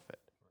false prophet.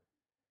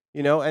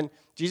 And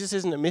Jesus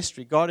isn't a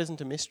mystery. God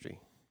isn't a mystery.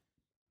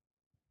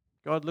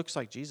 God looks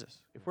like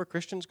Jesus. If we're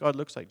Christians, God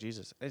looks like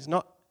Jesus.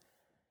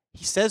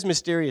 He says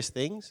mysterious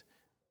things,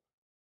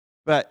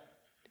 but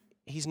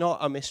he's not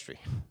a mystery.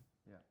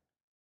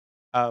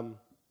 Yeah.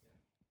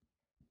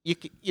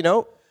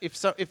 If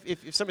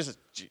somebody says,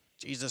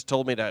 Jesus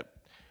told me that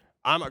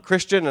I'm a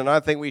Christian and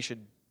I think we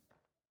should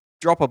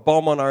drop a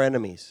bomb on our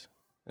enemies,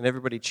 and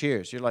everybody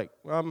cheers, you're like,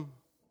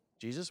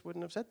 Jesus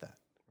wouldn't have said that.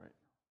 Right.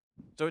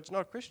 So it's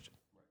not Christian.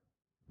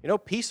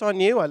 Peace on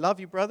you, I love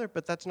you, brother,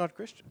 but that's not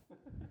Christian.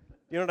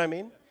 You know what I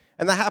mean?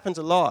 And that happens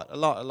a lot.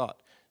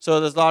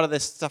 So there's a lot of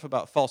this stuff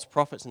about false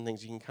prophets and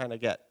things. You can kind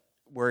of get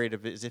worried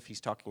of it as if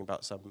he's talking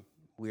about some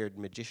weird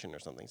magician or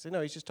something. So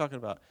no, he's just talking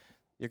about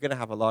you're going to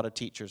have a lot of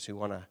teachers who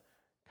want to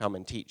come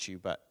and teach you,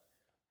 but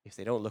if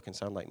they don't look and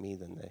sound like me,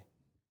 then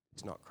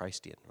it's not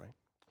Christian, right?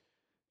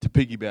 To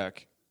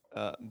piggyback,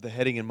 the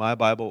heading in my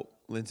Bible,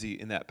 Lindsay,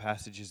 in that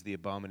passage is the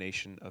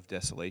abomination of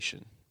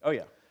desolation. Oh,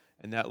 yeah.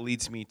 And that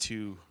leads me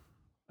to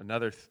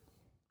another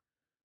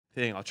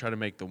thing. I'll try to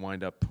make the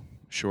wind up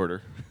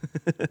shorter.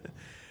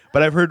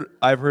 But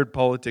I've heard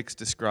politics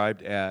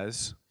described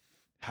as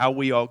how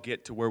we all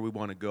get to where we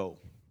want to go.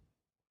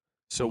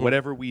 So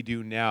whatever we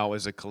do now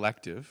as a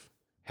collective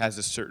has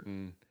a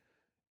certain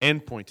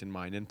endpoint in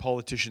mind, and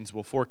politicians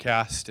will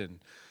forecast, and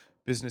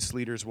business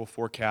leaders will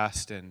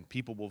forecast, and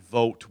people will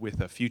vote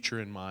with a future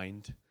in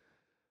mind.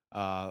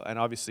 And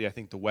obviously, I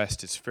think the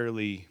West is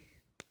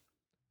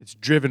it's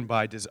driven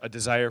by a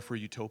desire for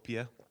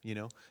utopia.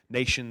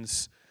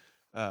 Nations,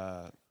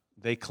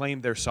 they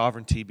claim their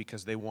sovereignty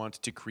because they want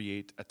to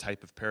create a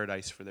type of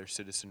paradise for their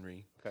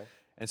citizenry. Okay.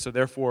 And so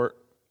therefore,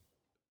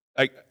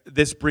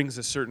 this brings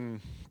a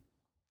certain,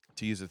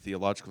 to use a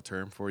theological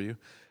term for you,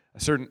 a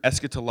certain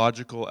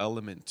eschatological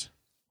element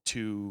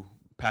to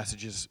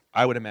passages,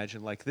 I would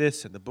imagine, like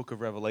this and the book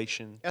of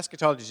Revelation.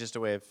 Eschatology is just a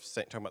way of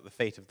talking about the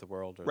fate of the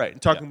world. Right,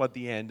 and talking about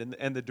the end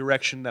and the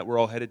direction that we're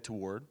all headed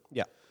toward.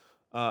 Yeah.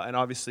 And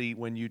obviously,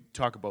 when you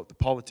talk about the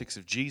politics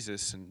of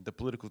Jesus and the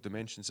political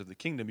dimensions of the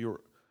kingdom,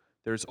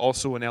 there's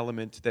also an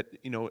element that,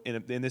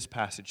 in this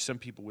passage, some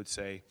people would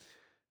say,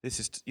 this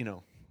is,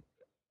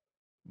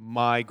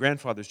 my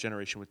grandfather's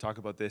generation would talk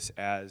about this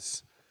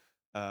as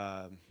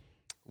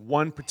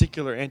one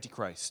particular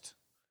Antichrist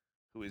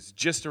who is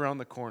just around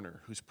the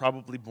corner, who's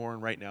probably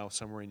born right now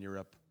somewhere in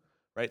Europe,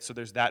 right? So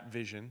there's that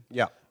vision.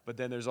 Yeah. But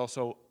then there's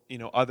also,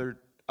 other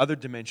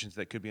dimensions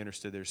that could be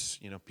understood. There's,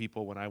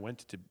 people, when I went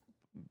to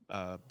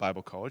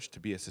Bible college, to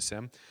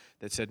BSSM,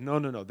 that said,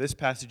 no, this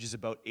passage is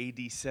about AD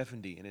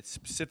 70, and it's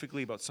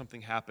specifically about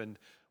something happened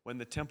when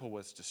the temple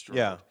was destroyed.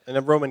 Yeah, and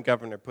a Roman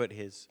governor put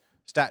his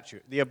statue,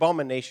 the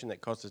abomination that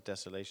causes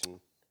desolation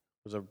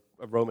was a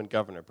Roman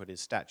governor put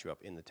his statue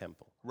up in the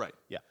temple. Right.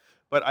 Yeah.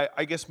 But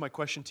I guess my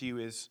question to you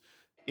is,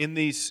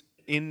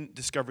 in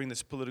discovering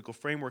this political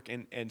framework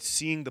and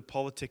seeing the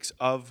politics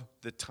of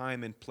the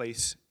time and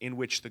place in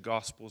which the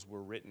Gospels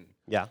were written,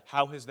 yeah,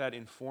 how has that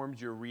informed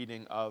your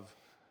reading of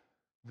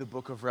the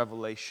book of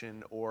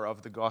Revelation or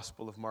of the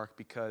Gospel of Mark?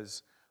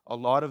 Because a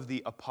lot of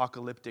the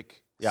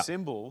apocalyptic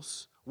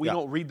symbols, we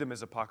don't read them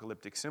as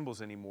apocalyptic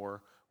symbols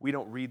anymore. We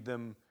don't read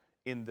them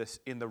in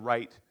the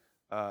right.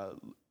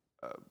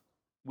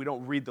 We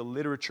don't read the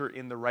literature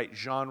in the right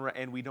genre,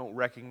 and we don't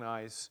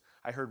recognize.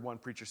 I heard one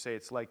preacher say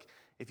it's like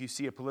if you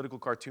see a political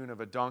cartoon of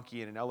a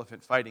donkey and an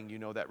elephant fighting,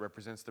 that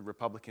represents the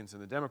Republicans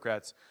and the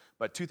Democrats.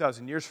 But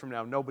 2,000 years from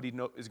now, nobody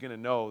is going to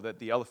know that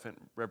the elephant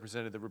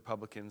represented the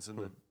Republicans and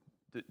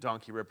the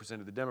donkey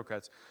represented the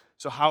Democrats.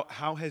 So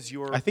how has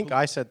your... I think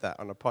I said that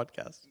on a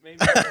podcast. Maybe.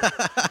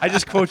 I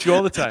just quote you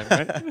all the time,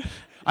 right?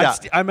 Yeah.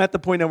 I'm at the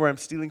point now where I'm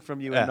stealing from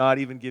you and not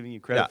even giving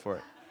you credit for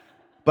it.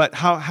 But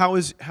how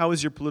is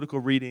your political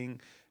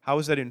reading? How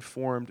is that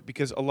informed?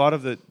 Because a lot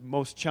of the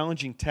most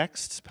challenging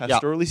texts,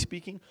 pastorally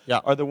speaking,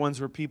 are the ones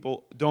where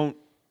people don't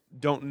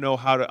know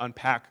how to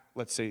unpack,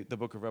 let's say, the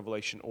book of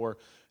Revelation or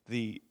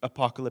the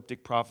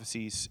apocalyptic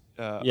prophecies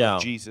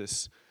of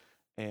Jesus.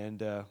 And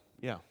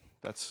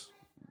that's,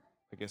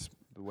 I guess,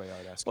 the way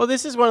I'd ask. Well,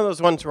 this is one of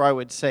those ones where I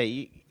would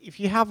say, if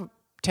you have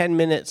 10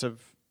 minutes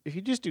if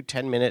you just do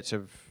 10 minutes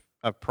of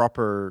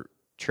proper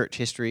church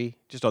history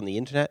just on the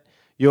internet,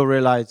 you'll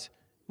realize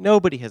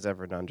nobody has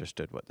ever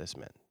understood what this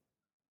meant.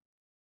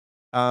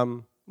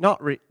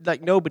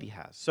 Nobody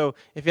has. So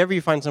if ever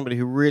you find somebody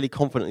who really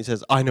confidently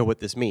says, I know what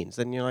this means,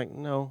 then you're like,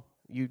 no,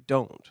 you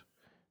don't.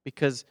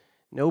 Because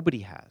nobody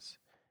has.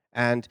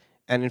 And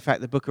in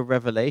fact, the book of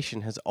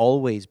Revelation has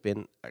always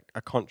been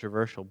a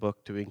controversial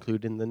book to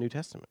include in the New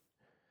Testament.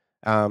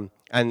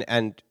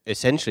 And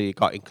essentially it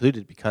got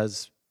included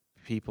because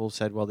people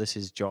said, well, this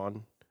is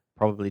John,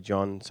 probably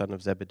John, son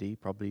of Zebedee,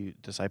 probably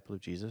disciple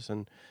of Jesus.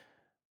 And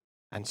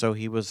so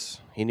he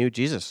knew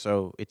Jesus,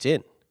 so it's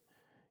in.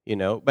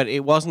 But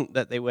it wasn't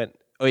that they went,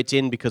 it's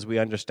in because we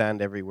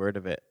understand every word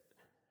of it.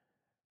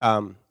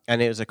 And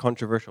it was a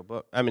controversial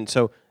book. I mean,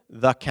 so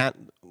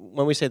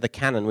when we say the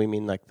canon, we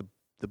mean like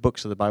the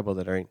books of the Bible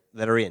that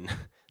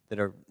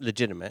are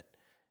legitimate.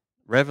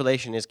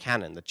 Revelation is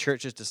canon. The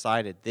church has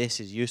decided this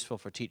is useful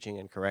for teaching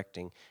and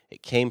correcting.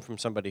 It came from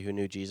somebody who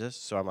knew Jesus,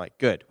 so I'm like,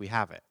 good, we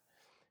have it.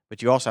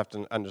 But you also have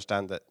to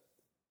understand that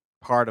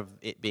part of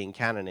it being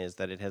canon is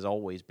that it has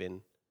always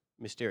been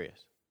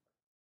mysterious.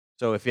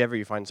 So if ever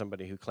you find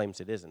somebody who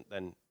claims it isn't,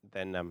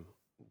 then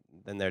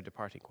they're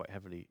departing quite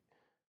heavily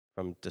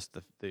from just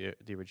the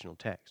original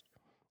text.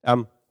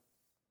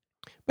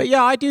 But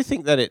yeah, I do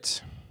think that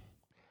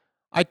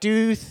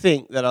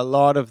a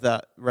lot of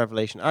that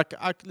revelation.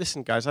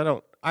 Listen, guys,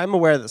 I'm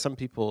aware that some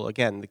people,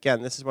 again,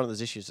 this is one of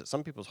those issues that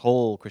some people's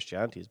whole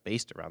Christianity is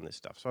based around this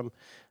stuff. So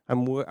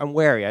I'm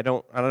wary. I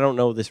don't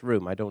know this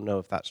room. I don't know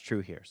if that's true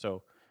here.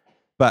 So,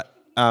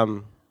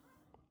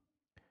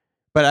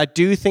 But I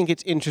do think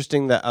it's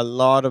interesting that a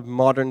lot of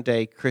modern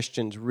day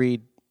Christians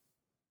read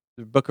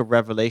the book of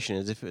Revelation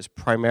as if it was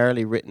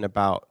primarily written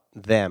about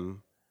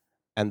them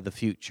and the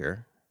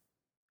future.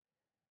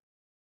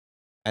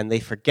 And they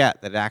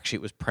forget that actually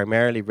it was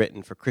primarily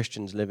written for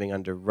Christians living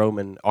under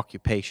Roman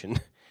occupation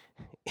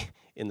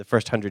in the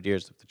first 100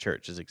 years of the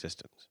church's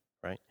existence,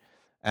 right?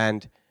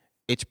 And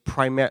it's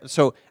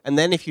and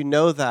then if you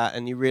know that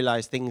and you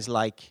realize things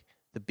like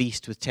the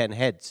beast with 10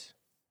 heads,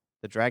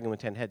 the dragon with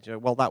 10 heads,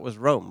 well, that was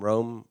Rome.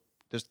 Rome,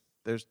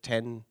 there's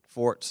 10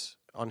 forts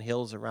on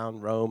hills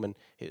around Rome, and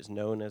it was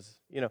known as,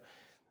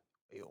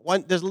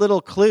 there's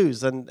little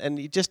clues, and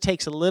it just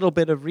takes a little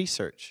bit of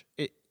research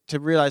to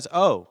realize,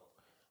 a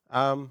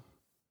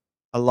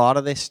lot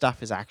of this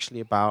stuff is actually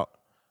about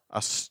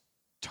us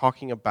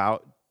talking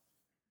about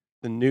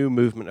the new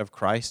movement of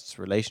Christ's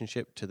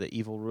relationship to the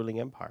evil ruling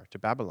empire, to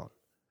Babylon.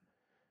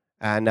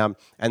 And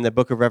the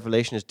book of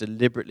Revelation is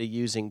deliberately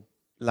using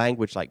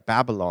language like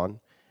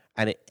Babylon,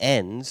 and it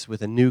ends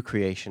with a new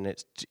creation.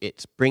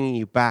 It's bringing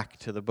you back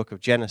to the book of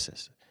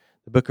Genesis.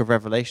 The book of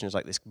Revelation is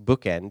like this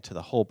bookend to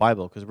the whole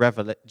Bible,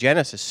 because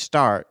Genesis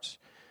starts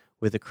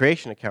with the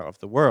creation account of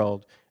the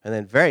world, and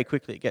then very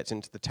quickly it gets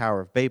into the Tower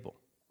of Babel,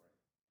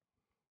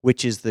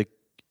 which is the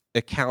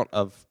account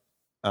of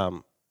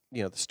the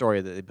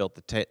story that they built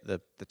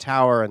the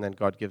tower, and then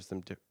God gives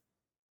them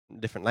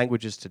different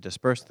languages to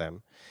disperse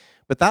them.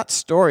 But that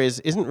story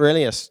isn't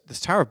really this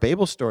Tower of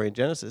Babel story in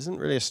Genesis isn't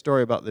really a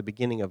story about the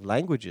beginning of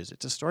languages.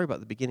 It's a story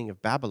about the beginning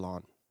of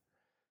Babylon.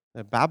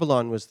 Now,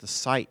 Babylon was the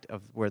site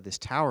of where this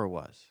tower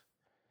was.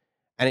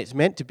 And it's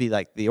meant to be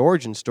like the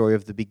origin story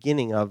of the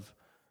beginning of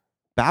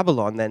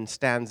Babylon, then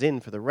stands in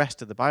for the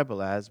rest of the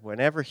Bible as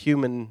whenever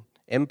human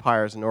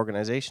empires and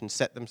organizations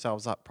set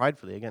themselves up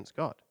pridefully against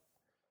God.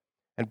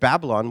 And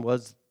Babylon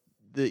was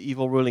the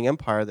evil ruling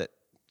empire that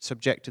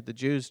subjected the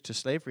Jews to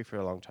slavery for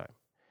a long time.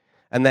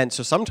 And then,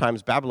 so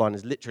sometimes Babylon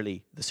is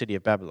literally the city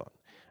of Babylon.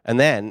 And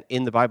then,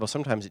 in the Bible,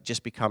 sometimes it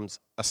just becomes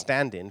a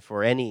stand-in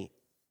for any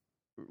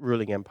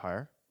ruling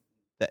empire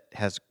that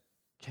has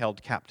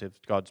held captive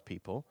God's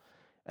people.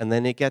 And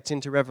then it gets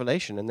into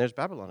Revelation, and there's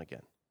Babylon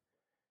again.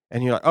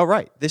 And you're like, oh,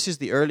 right, this is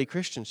the early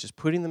Christians just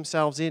putting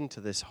themselves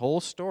into this whole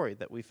story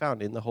that we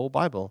found in the whole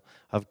Bible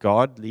of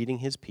God leading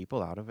his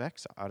people out of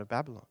exile, out of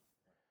Babylon,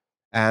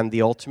 and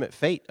the ultimate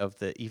fate of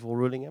the evil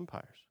ruling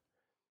empires.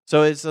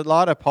 So it's a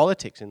lot of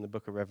politics in the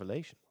book of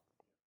Revelation.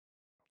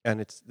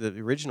 And it's the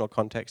original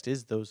context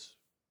is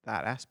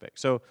that aspect.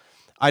 So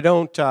I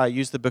don't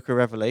use the book of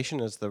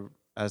Revelation as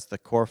the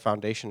core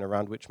foundation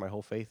around which my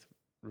whole faith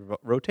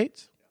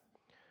rotates.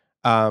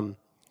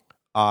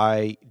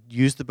 I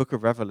use the book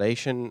of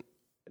Revelation.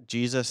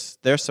 There's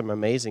some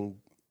amazing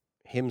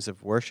hymns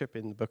of worship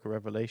in the book of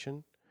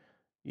Revelation.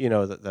 You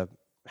know, that the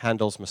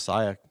Handel's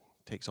Messiah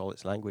takes all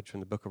its language from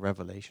the book of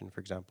Revelation,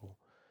 for example.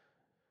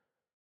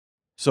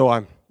 So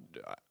I'm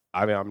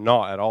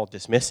not at all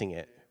dismissing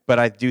it, but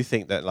I do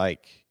think that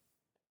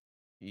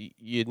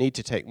you need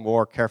to take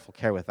more careful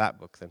care with that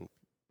book than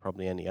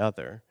probably any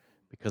other,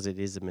 because it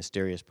is a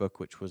mysterious book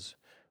which was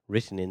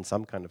written in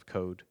some kind of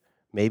code,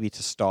 maybe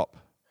to stop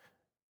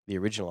the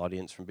original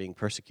audience from being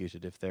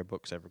persecuted if their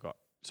books ever got.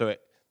 So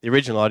the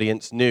original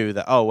audience knew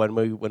that,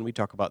 when we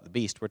talk about the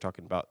beast, we're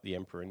talking about the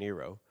Emperor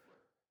Nero.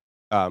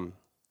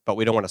 But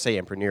we don't want to say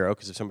Emperor Nero,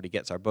 because if somebody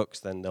gets our books,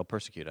 then they'll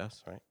persecute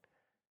us, right?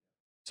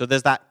 So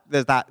there's that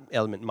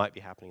element might be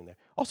happening there.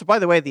 Also, by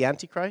the way, the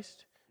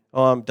Antichrist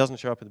doesn't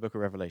show up in the book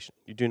of Revelation.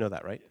 You do know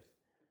that, right?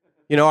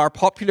 You know, our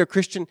popular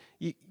Christian,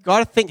 you got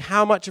to think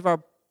how much of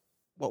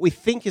what we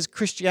think is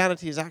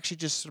Christianity is actually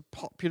just sort of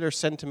popular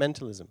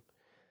sentimentalism.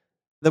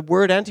 The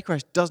word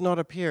Antichrist does not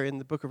appear in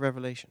the book of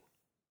Revelation.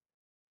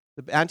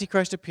 The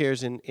Antichrist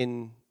appears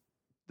in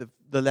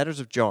the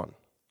letters of John,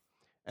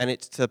 and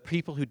it's to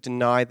people who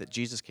deny that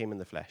Jesus came in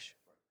the flesh.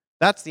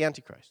 That's the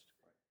Antichrist.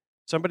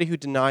 Somebody who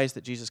denies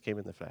that Jesus came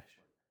in the flesh,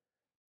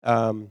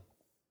 and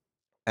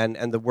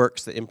the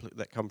works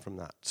that come from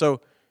that.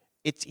 So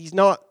he's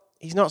not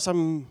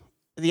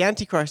the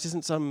Antichrist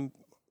isn't some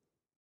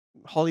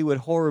Hollywood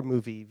horror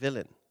movie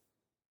villain,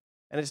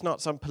 and it's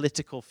not some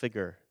political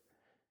figure,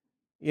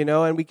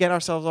 and we get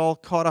ourselves all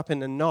caught up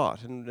in a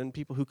knot, and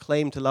people who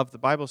claim to love the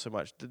Bible so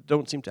much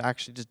don't seem to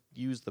actually just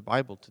use the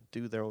Bible to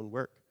do their own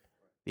work.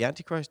 The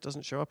Antichrist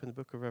doesn't show up in the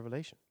book of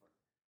Revelation,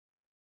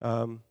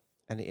 and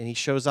he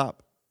shows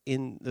up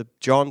in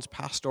John's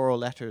pastoral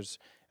letters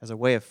as a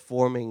way of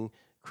forming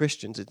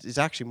Christians. It's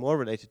actually more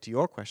related to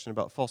your question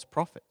about false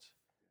prophets.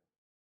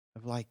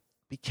 Of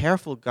be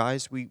careful,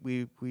 guys. We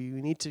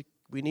need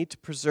to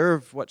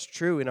preserve what's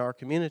true in our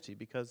community,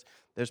 because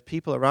there's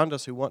people around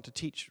us who want to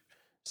teach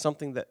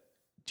something that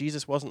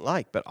Jesus wasn't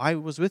like. But I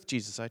was with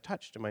Jesus. I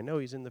touched him. I know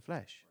he's in the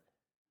flesh.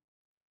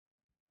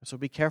 So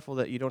be careful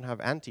that you don't have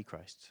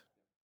antichrists.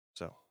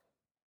 So,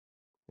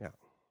 yeah.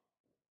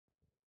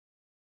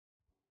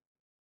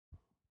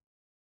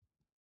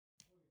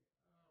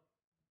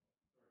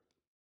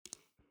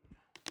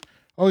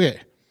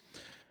 Okay,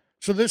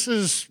 so this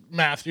is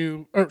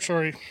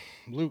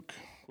Luke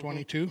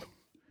 22.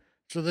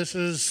 So this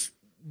is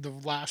the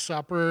Last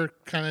Supper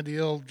kind of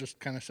deal, just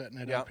kind of setting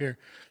it Yeah. up here.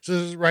 So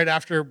this is right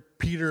after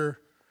Peter,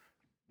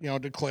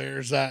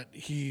 declares that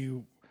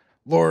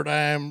Lord, I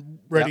am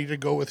ready to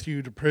go with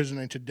you to prison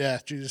and to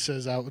death. Jesus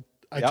says, I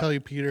tell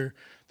you, Peter,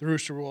 the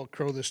rooster will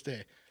crow this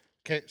day.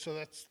 Okay, so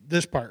that's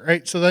this part,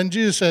 right? So then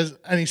Jesus says,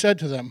 and he said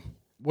to them,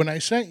 when I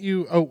sent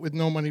you out with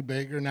no money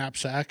bag or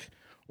knapsack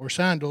or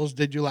sandals,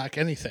 did you lack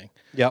anything?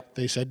 Yep.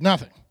 They said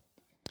nothing.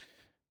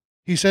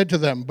 He said to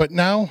them, but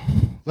now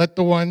let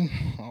the one,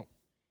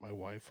 my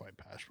Wi-Fi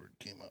password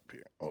came up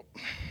here.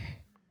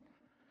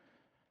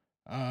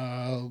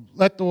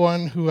 Let the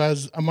one who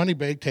has a money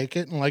bag take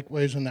it, and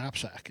likewise a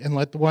knapsack. And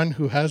let the one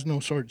who has no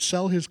sword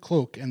sell his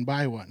cloak and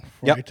buy one.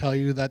 For I tell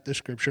you that the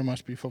scripture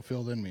must be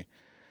fulfilled in me.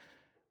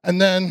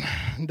 And then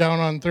down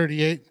on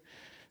 38,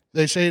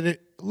 they say,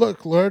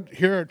 look, Lord,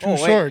 here are two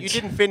swords. You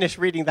didn't finish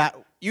reading that.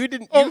 You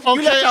didn't. You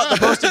left out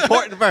the most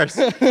important verse.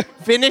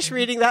 Finish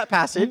reading that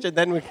passage, and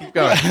then we keep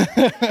going.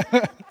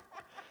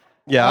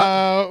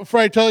 For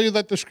I tell you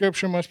that the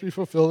scripture must be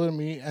fulfilled in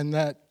me, and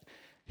that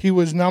he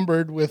was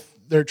numbered with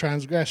their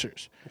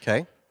transgressors.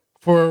 Okay.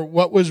 For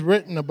what was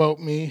written about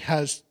me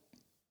has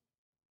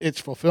its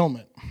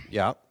fulfillment.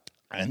 Yeah.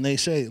 And they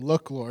say,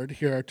 look, Lord,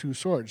 here are two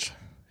swords.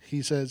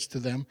 He says to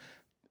them,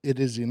 it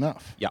is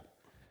enough. Yeah.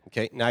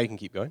 Okay, now you can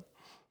keep going.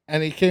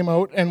 And he came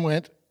out and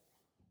went,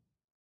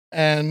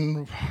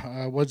 and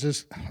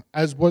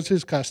as was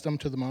his custom,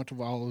 to the Mount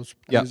of Olives,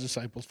 and his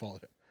disciples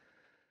followed him.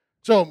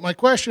 So my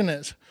question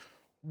is,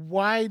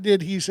 why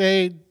did he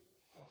say,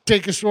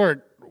 take a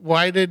sword?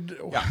 Why did,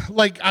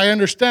 I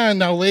understand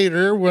now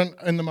later, when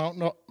in the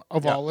Mount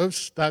of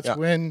Olives, that's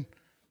when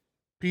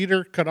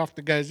Peter cut off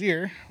the guy's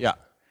ear. Yeah.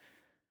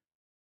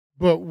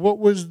 But what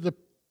was the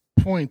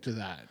point of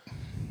that?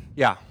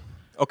 Yeah.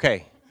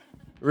 Okay.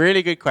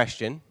 Really good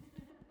question.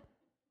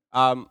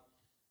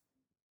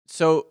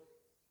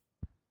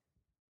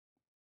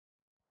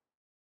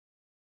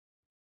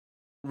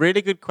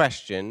 Really good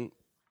question.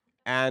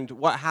 And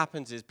what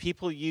happens is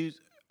people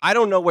use. I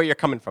don't know where you're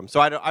coming from, so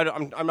I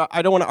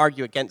don't want to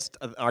argue against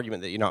an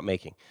argument that you're not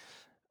making.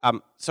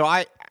 So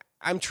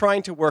I'm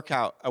trying to work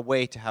out a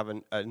way to have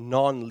a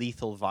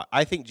non-lethal.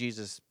 I think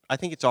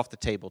it's off the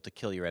table to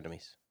kill your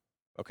enemies.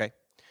 Okay,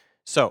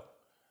 so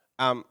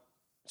I'm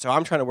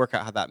trying to work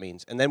out how that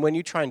means. And then when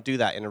you try and do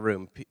that in a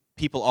room,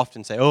 people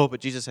often say, "Oh, but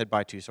Jesus said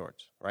buy two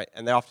swords," right?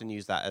 And they often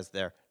use that as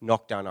their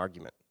knockdown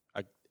argument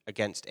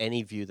against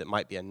any view that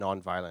might be a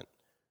non-violent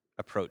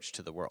approach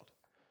to the world.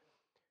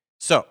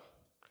 So,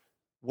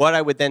 what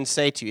I would then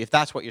say to you, if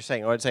that's what you're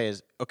saying, what I'd say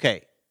is,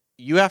 okay,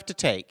 you have to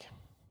take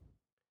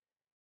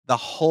the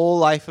whole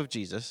life of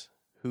Jesus,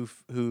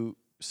 who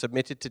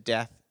submitted to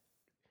death,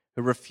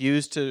 who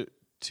refused to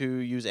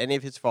use any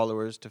of his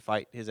followers to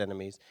fight his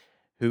enemies,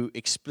 who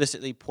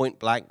explicitly point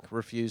blank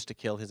refused to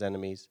kill his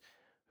enemies,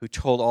 who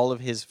told all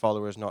of his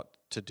followers not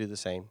to do the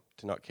same,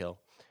 to not kill.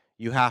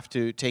 You have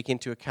to take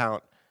into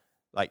account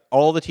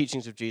all the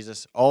teachings of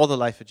Jesus, all the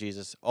life of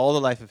Jesus, all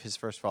the life of his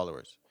first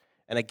followers.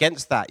 And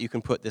against that, you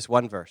can put this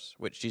one verse,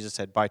 which Jesus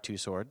said, buy two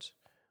swords.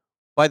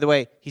 By the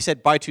way, he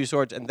said, buy two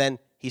swords, and then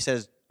he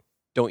says,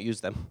 don't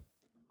use them.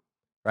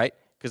 Right?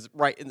 Because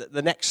in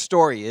the next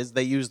story is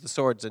they use the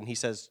swords, and he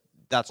says,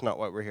 that's not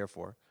what we're here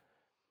for.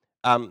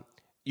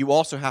 You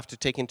also have to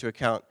take into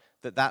account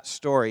that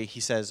story, he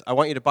says, I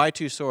want you to buy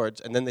two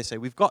swords, and then they say,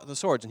 we've got the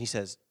swords, and he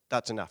says,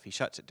 that's enough. He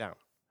shuts it down.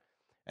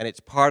 And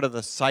it's part of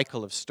the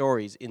cycle of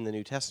stories in the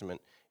New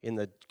Testament, in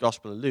the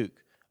Gospel of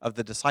Luke, of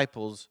the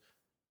disciples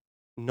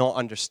not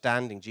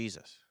understanding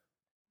Jesus.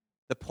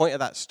 The point of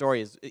that story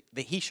is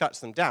that he shuts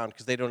them down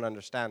because they don't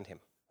understand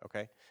him,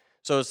 okay?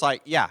 So it's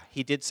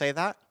he did say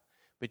that,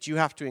 but you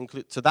have to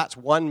include, so that's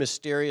one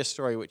mysterious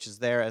story which is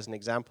there as an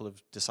example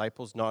of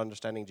disciples not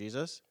understanding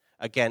Jesus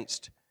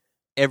against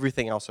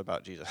everything else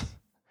about Jesus.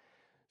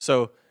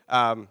 So,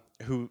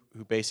 who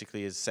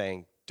basically is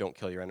saying, don't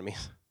kill your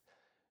enemies.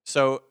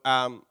 So,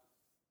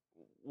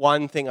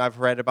 one thing I've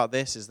read about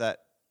this is that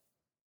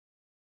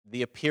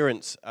the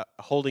appearance,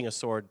 holding a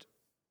sword,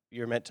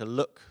 you're meant to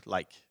look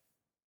like,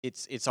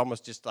 it's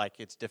almost just like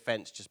it's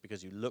defense just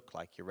because you look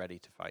like you're ready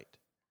to fight.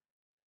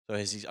 So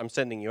I'm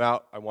sending you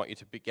out, I want you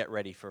to get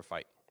ready for a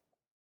fight.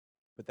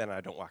 But then I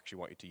don't actually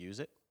want you to use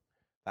it.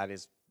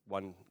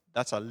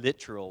 That's a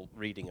literal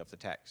reading of the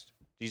text.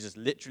 Jesus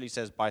literally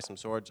says, buy some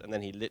swords, and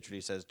then he literally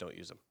says, don't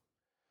use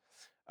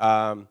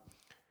them.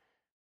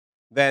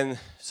 Then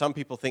some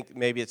people think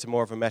maybe it's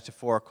more of a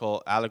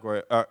metaphorical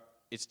allegory, or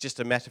it's just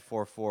a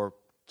metaphor for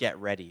get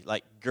ready,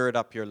 like gird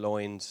up your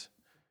loins,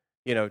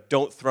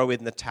 don't throw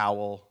in the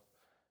towel,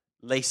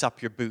 lace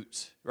up your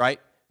boots, right?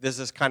 There's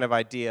this kind of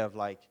idea of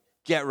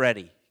get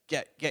ready,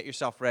 get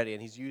yourself ready,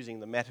 and he's using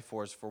the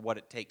metaphors for what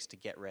it takes to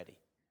get ready.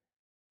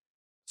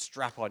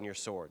 Strap on your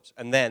swords.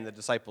 And then the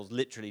disciples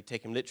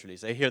take him literally,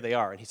 say, here they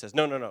are, and he says,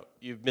 no,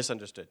 you've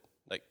misunderstood.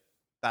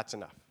 That's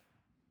enough.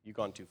 You've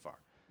gone too far.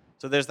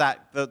 So there's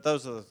that.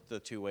 Those are the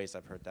two ways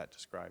I've heard that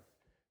described.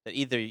 That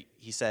either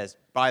he says,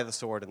 buy the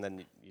sword, and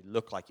then you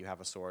look like you have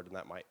a sword, and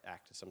that might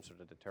act as some sort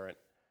of deterrent.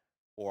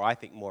 Or I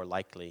think more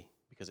likely,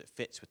 because it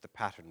fits with the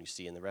pattern you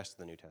see in the rest of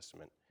the New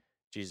Testament.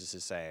 Jesus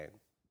is saying,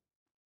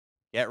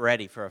 get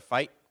ready for a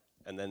fight.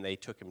 And then they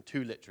took him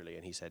too literally,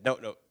 and he said, no,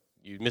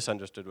 you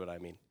misunderstood what I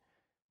mean.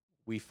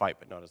 We fight,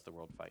 but not as the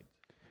world fights.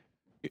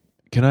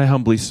 Can I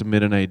humbly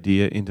submit an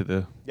idea into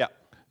the... Yeah.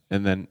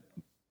 And then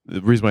the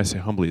reason why I say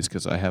humbly is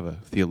because I have a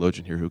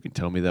theologian here who can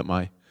tell me that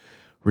my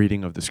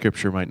reading of the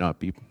scripture might not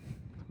be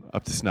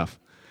up to snuff.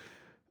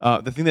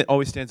 The thing that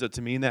always stands out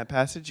to me in that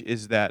passage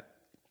is that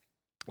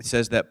it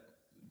says that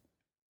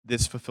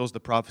this fulfills the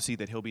prophecy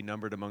that he'll be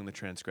numbered among the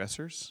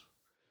transgressors.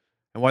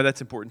 And why that's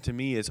important to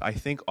me is I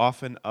think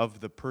often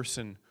of the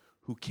person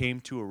who came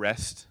to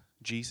arrest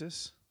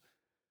Jesus.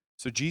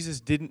 So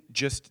Jesus didn't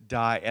just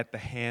die at the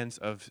hands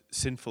of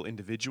sinful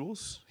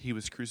individuals. He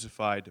was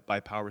crucified by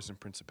powers and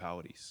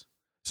principalities.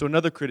 So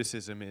another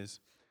criticism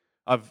is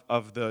of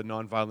the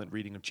nonviolent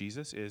reading of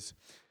Jesus is,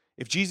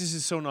 if Jesus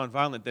is so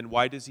nonviolent, then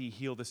why does he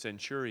heal the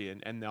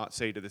centurion and not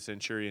say to the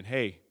centurion,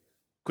 hey,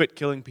 quit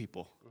killing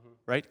people,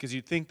 right? Because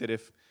you'd think that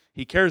if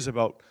he cares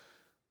about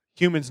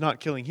humans not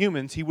killing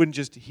humans, he wouldn't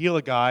just heal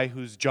a guy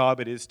whose job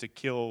it is to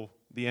kill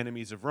the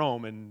enemies of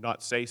Rome and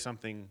not say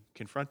something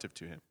confrontive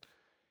to him.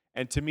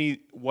 And to me,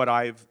 what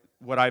I've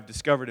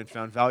discovered and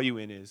found value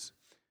in is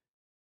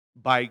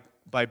by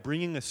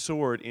bringing a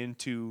sword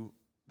into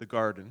the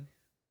garden,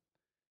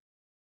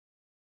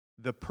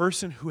 the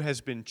person who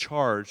has been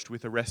charged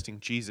with arresting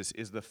Jesus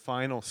is the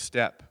final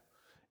step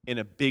in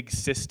a big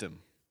system.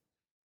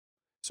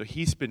 So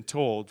he's been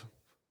told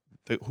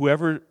that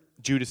whoever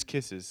Judas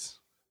kisses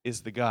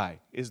is the guy,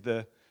 is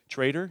the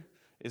traitor,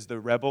 is the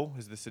rebel,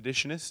 is the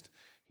seditionist.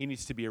 He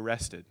needs to be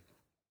arrested.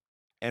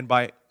 And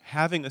by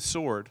having a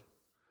sword,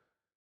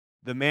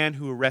 the man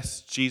who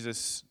arrests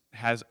Jesus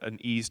has an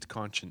eased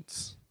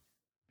conscience,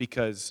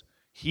 because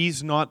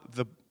he's not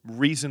the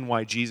reason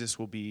why Jesus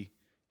will be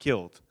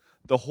killed.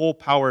 The whole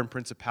power and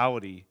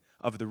principality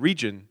of the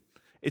region,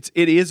 it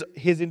is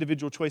his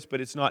individual choice, but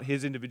it's not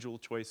his individual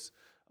choice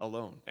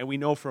alone. And we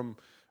know from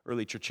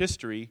early church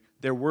history,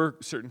 there were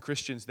certain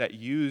Christians that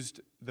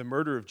used the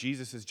murder of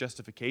Jesus as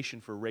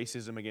justification for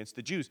racism against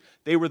the Jews.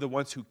 They were the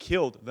ones who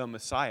killed the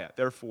Messiah.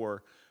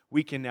 Therefore,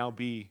 we can now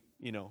be,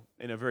 in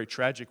a very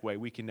tragic way,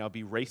 we can now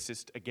be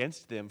racist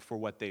against them for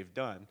what they've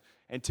done.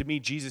 And to me,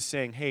 Jesus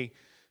saying, hey,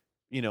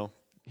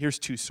 here's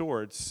two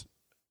swords.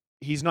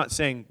 He's not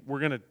saying we're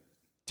going to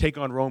take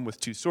on Rome with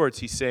two swords.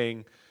 He's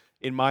saying,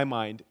 in my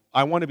mind,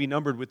 I want to be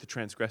numbered with the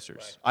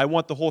transgressors. Right.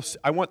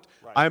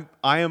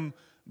 I am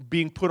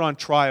being put on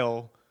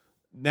trial.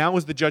 Now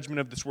is the judgment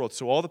of this world.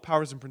 So all the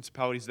powers and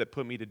principalities that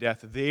put me to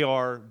death, they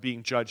are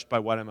being judged by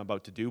what I'm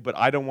about to do. But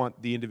I don't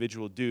want the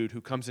individual dude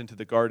who comes into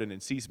the garden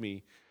and sees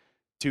me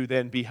to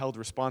then be held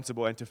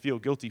responsible and to feel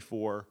guilty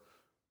for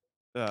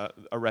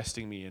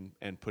arresting me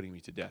and putting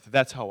me to death.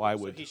 That's how I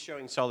would. So he's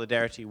showing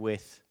solidarity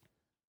with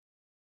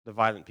the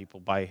violent people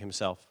by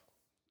himself.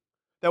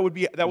 That would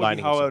be how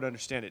himself. I would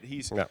understand it.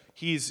 He's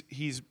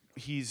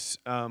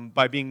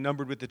by being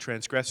numbered with the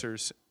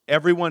transgressors.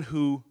 Everyone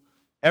who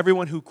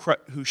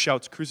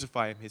shouts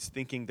crucify him is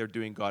thinking they're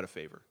doing God a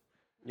favor.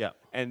 Yeah.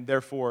 And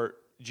therefore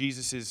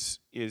Jesus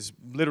is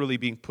literally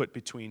being put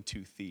between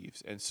two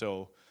thieves. And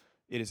so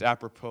it is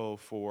apropos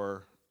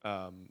for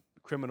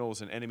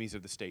criminals and enemies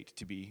of the state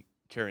to be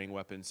carrying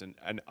weapons.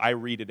 And I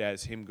read it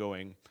as him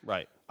going,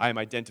 right, I am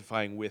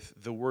identifying with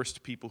the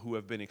worst people who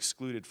have been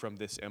excluded from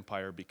this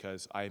empire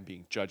because I am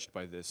being judged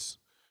by this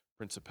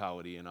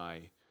principality, and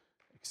I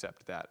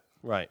accept that.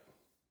 Right.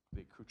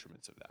 The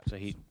accoutrements of that. So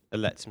he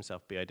lets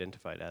himself be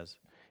identified as...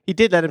 He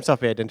did let himself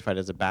be identified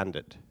as a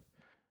bandit.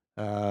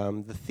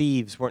 The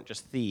thieves weren't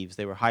just thieves,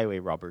 they were highway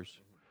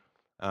robbers.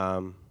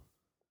 And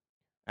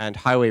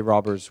highway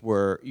robbers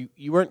were...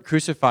 You weren't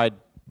crucified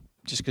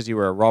just because you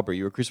were a robber.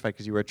 You were crucified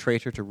because you were a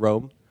traitor to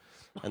Rome.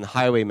 And the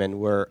highwaymen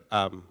were...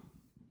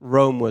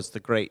 Rome was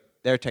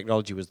their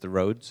technology was the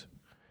roads.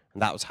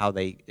 And that was how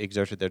they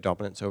exerted their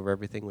dominance over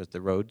everything, was the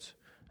roads.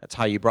 That's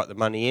how you brought the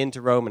money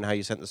into Rome and how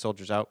you sent the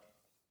soldiers out.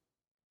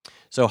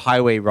 So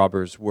highway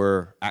robbers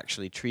were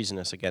actually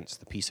treasonous against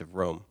the peace of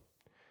Rome.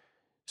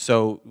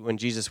 So when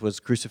Jesus was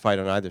crucified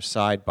on either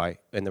side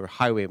and there were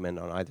highwaymen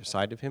on either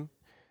side of him,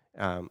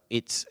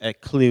 it's a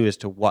clue as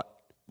to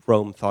what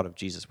Rome thought of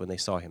Jesus when they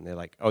saw him. They're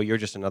like, oh, you're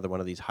just another one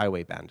of these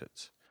highway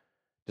bandits.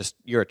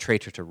 You're a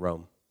traitor to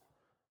Rome.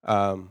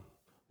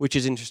 Which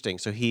is interesting.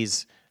 So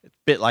he's a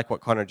bit like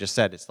what Connor just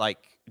said. It's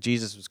like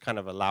Jesus was kind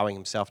of allowing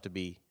himself to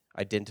be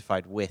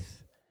identified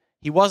with.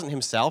 He wasn't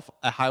himself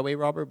a highway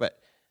robber, but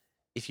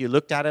if you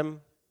looked at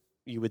him,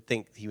 you would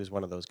think he was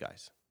one of those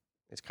guys.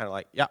 It's kind of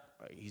like, yeah,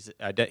 he's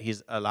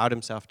allowed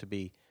himself to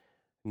be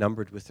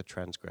numbered with the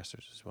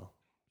transgressors as well.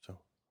 So,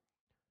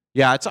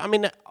 yeah,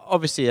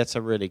 obviously that's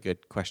a really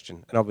good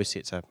question, and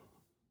obviously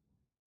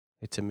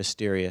it's a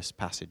mysterious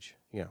passage.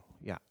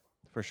 Yeah,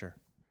 for sure.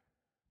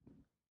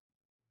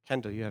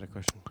 Kendall, you had a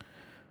question.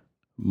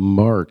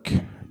 Mark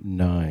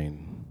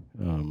 9,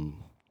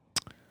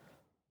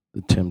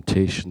 the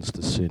temptations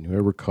to sin.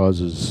 Whoever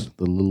causes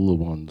the little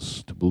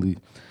ones to believe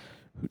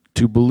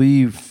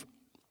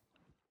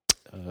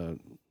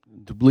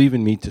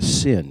in me to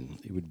sin,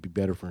 it would be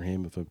better for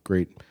him if a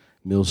great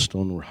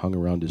millstone were hung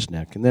around his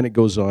neck. And then it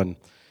goes on,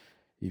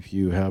 if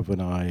you have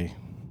an eye,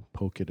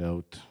 poke it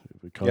out,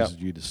 if it causes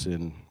you to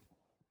sin.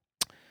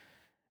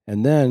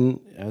 And then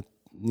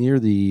near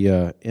the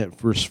at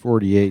verse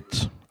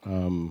 48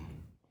 or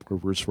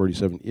verse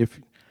 47, if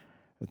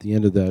at the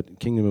end of that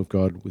kingdom of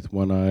God with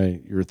one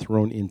eye, you're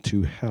thrown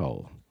into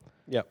hell,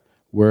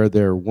 where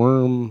their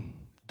worm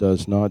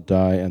does not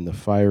die and the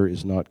fire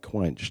is not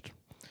quenched.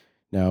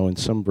 Now, in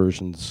some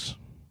versions,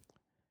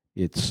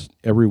 it's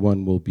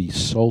everyone will be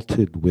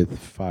salted with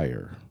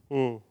fire.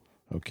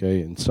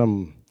 Okay, in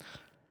some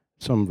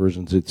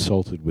versions, it's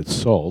salted with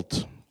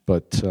salt,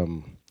 but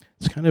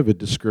it's kind of a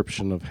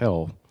description of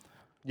hell.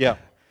 Yeah.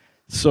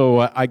 So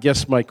I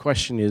guess my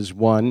question is,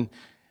 one,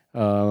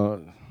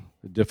 the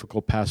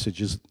difficult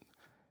passage is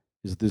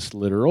this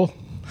literal?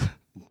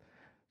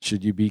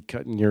 Should you be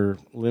cutting your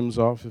limbs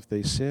off if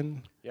they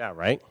sin? Yeah,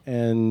 right.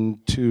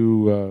 And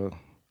two,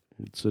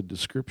 it's a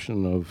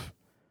description of,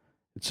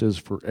 it says,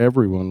 for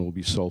everyone will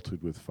be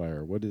salted with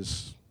fire. What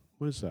does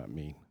that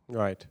mean?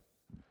 Right.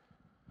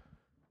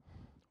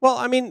 Well,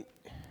 I mean,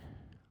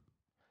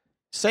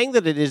 saying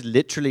that it is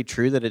literally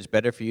true that it's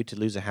better for you to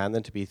lose a hand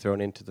than to be thrown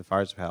into the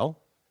fires of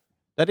hell,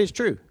 that is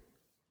true.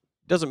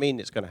 Doesn't mean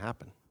it's going to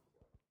happen.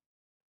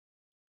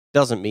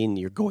 Doesn't mean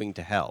you're going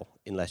to hell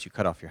unless you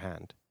cut off your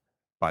hand,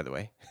 by the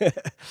way.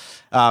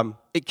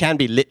 It can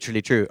be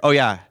literally true. Oh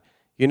yeah,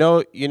 you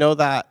know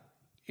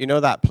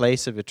that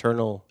place of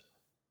eternal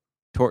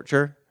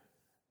torture?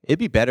 It'd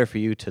be better for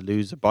you to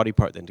lose a body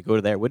part than to go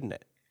to there, wouldn't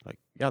it? Like,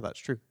 yeah, that's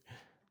true.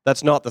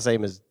 That's not the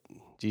same as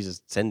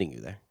Jesus sending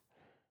you there.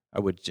 I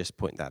would just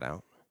point that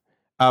out.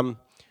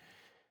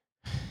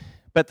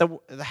 But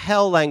the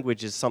hell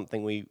language is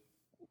something we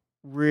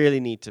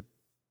really need to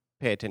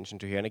pay attention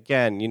to here. And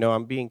again,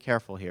 I'm being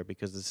careful here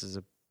because this is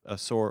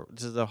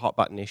a hot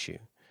button issue.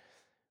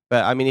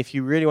 But I mean, if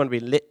you really want to be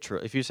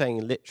literal, if you're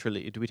saying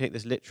literally, do we take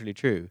this literally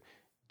true?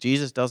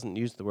 Jesus doesn't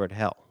use the word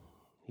hell.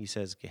 He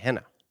says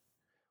Gehenna,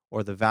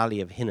 or the valley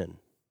of Hinnom.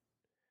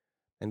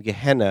 And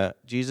Gehenna,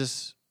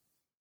 Jesus,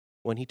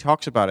 when he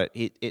talks about it,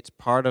 it's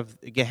part of,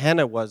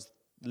 Gehenna was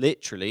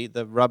literally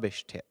the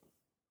rubbish tip,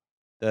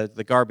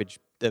 the garbage,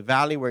 the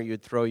valley where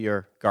you'd throw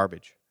your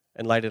garbage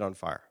and light it on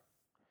fire.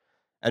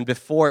 And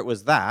before it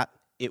was that,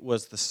 it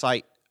was the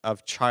site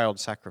of child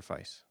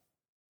sacrifice.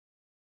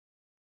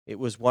 It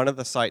was one of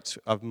the sites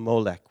of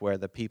Molech where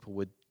the people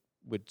would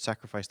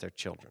sacrifice their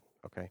children,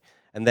 okay?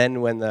 And then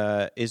when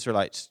the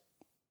Israelites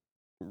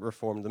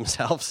reformed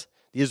themselves,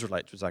 the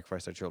Israelites would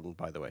sacrifice their children,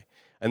 by the way.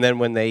 And then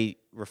when they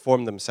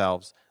reformed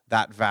themselves,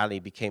 that valley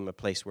became a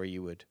place where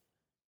you would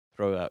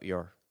throw out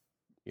your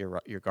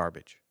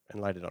garbage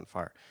and light it on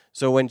fire.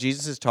 So when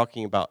Jesus is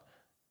talking about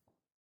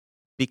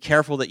be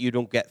careful that you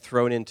don't get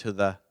thrown into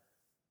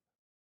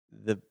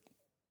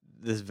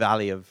this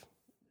valley of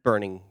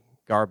burning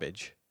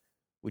garbage,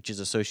 which is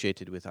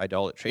associated with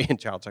idolatry and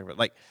child sacrifice.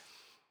 Like,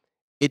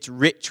 it's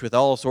rich with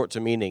all sorts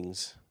of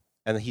meanings,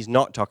 and he's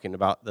not talking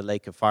about the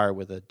lake of fire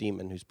with a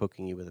demon who's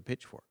poking you with a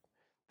pitchfork.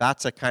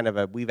 That's a kind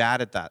of we've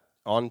added that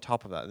on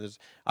top of that.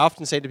 I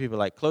often say to people,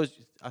 like,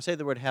 I say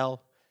the word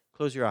hell,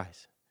 close your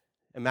eyes.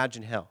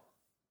 Imagine hell.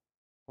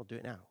 We'll do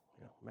it now.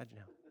 Imagine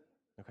hell.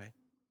 Okay?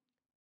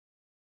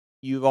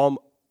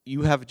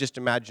 You have just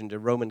imagined a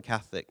Roman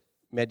Catholic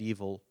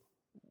medieval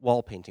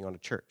wall painting on a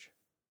church,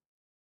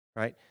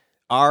 right?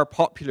 Our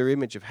popular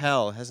image of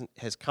hell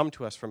has come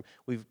to us from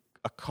we've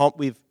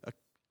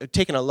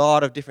taken a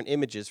lot of different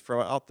images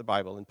from out the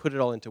Bible and put it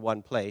all into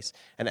one place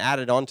and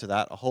added onto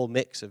that a whole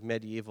mix of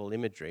medieval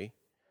imagery,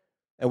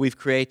 and we've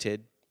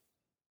created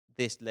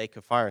this lake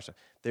of fire. So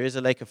there is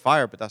a lake of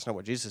fire, but that's not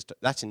what Jesus.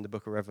 That's in the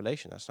book of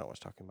Revelation. That's not what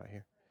it's talking about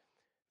here.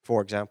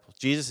 For example,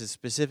 Jesus is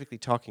specifically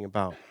talking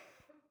about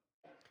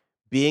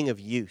being of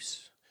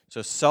use.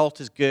 So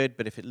salt is good,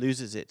 but if it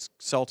loses its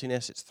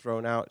saltiness, it's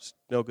thrown out. It's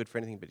no good for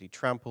anything but to be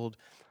trampled.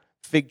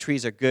 Fig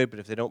trees are good, but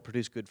if they don't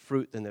produce good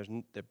fruit,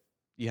 then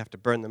you have to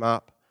burn them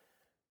up.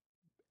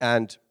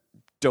 And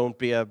don't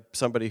be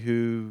somebody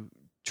who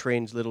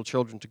trains little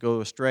children to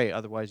go astray.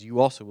 Otherwise, you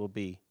also will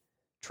be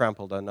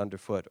trampled on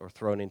underfoot or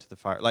thrown into the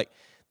fire. Like,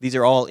 these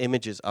are all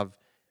images of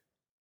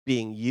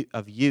being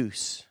of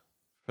use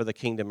for the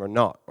kingdom or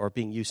not, or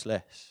being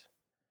useless.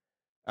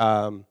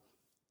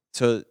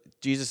 So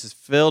Jesus is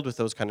filled with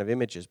those kind of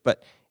images.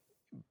 But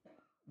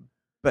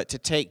to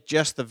take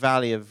just the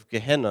valley of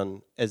Gehenna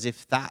as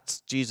if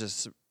that's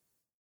Jesus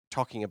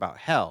talking about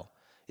hell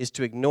is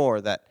to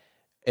ignore that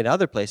in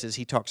other places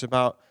he talks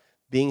about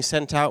being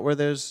sent out where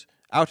there's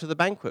out of the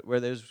banquet, where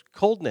there's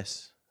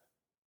coldness.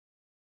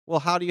 Well,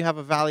 how do you have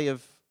a valley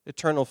of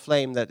eternal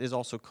flame that is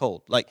also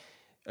cold? Like,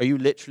 are you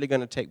literally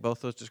going to take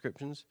both those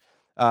descriptions?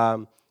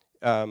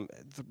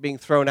 Being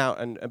thrown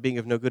out and being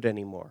of no good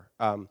anymore.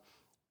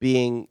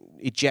 Being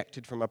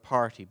ejected from a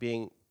party,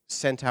 being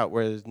sent out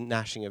where there's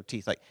gnashing of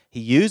teeth. Like,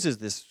 he uses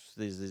this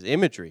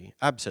imagery,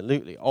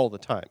 absolutely, all the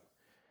time.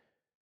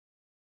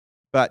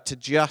 But to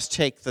just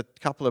take the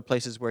couple of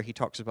places where he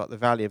talks about the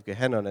Valley of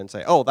Gehenna and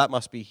say, oh, that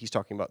must be, he's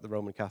talking about the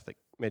Roman Catholic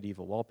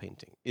medieval wall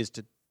painting, is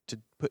to to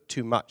put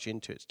too much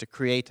into it. It's to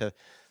create a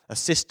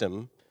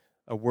system,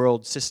 a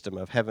world system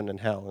of heaven and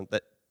hell, and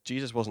that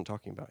Jesus wasn't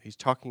talking about. He's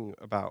talking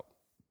about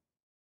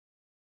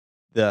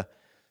the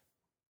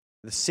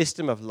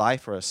system of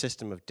life or a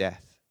system of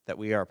death that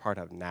we are a part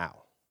of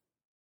now.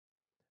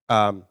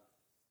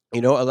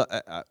 We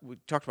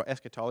talked about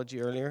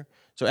eschatology earlier.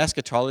 So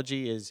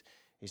eschatology is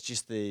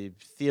just the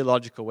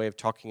theological way of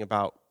talking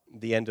about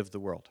the end of the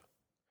world.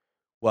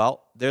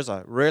 Well, there's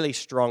a really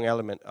strong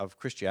element of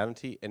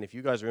Christianity, and if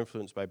you guys are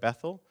influenced by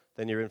Bethel,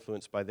 then you're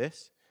influenced by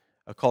this,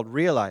 called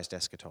realized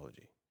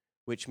eschatology,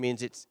 which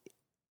means it's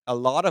a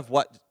lot of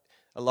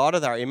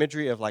our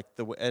imagery of like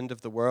the end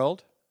of the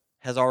world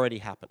has already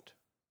happened.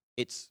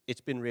 It's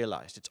been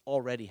realized. It's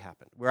already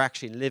happened. We're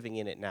actually living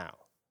in it now.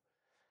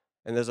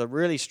 And there's a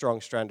really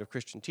strong strand of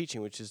Christian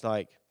teaching, which is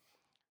like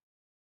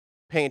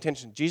paying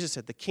attention. Jesus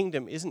said the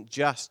kingdom isn't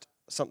just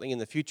something in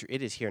the future.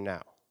 It is here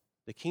now.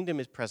 The kingdom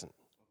is present.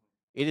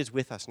 It is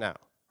with us now,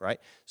 right?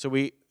 So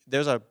and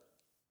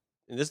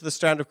this is the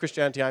strand of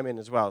Christianity I'm in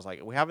as well. It's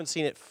like we haven't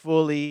seen it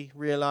fully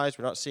realized.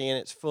 We're not seeing it in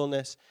its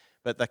fullness,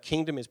 but the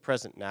kingdom is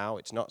present now.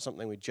 It's not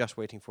something we're just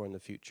waiting for in the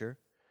future.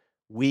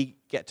 We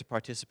get to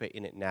participate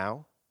in it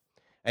now.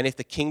 And if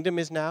the kingdom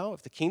is now,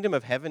 if the kingdom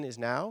of heaven is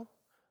now,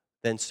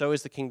 then so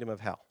is the kingdom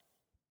of hell.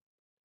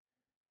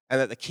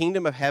 And that the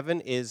kingdom of heaven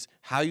is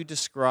how you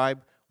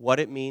describe what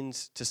it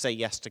means to say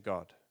yes to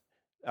God.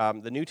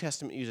 The New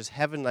Testament uses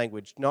heaven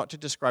language not to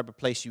describe a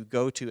place you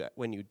go to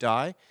when you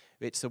die.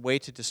 It's a way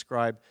to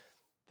describe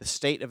the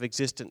state of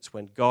existence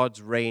when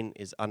God's reign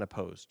is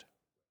unopposed,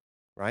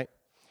 right?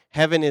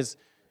 Heaven is,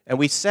 and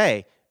we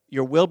say,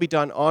 your will be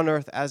done on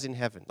earth as in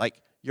heaven.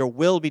 Like, your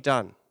will be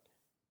done.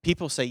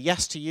 People say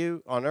yes to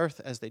you on earth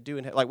as they do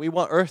in heaven. Like, we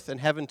want earth and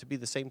heaven to be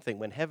the same thing.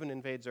 When heaven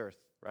invades earth,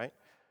 right?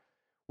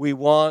 We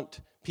want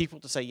people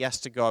to say yes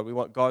to God. We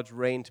want God's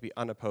reign to be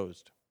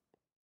unopposed.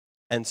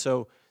 And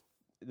so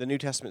the New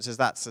Testament says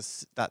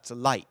that's a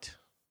light,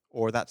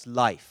 or that's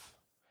life.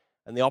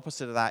 And the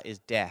opposite of that is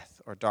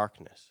death or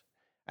darkness.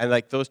 And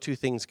like those two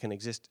things can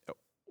exist,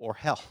 or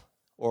hell,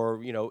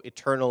 or,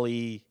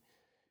 eternally,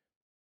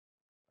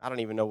 I don't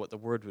even know what the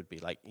word would be,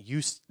 like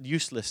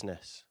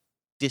uselessness,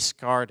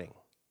 discarding,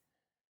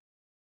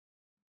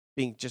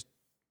 being just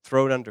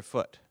thrown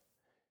underfoot.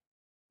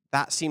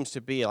 That seems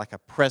to be like a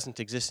present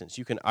existence.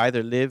 You can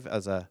either live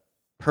as a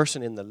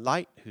person in the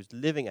light who's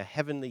living a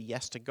heavenly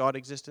yes to God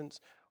existence,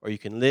 or you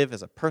can live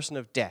as a person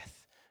of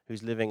death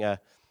who's living an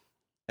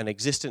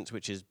existence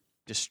which is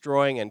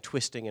destroying and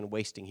twisting and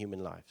wasting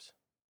human lives,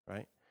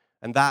 right?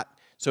 And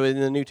so in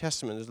the New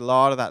Testament, there's a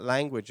lot of that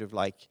language of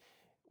like,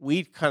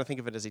 we kind of think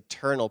of it as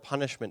eternal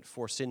punishment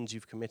for sins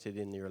you've committed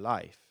in your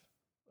life.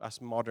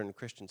 Us modern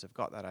Christians have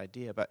got that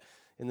idea, but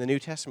in the New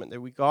Testament,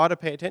 we got to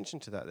pay attention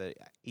to that.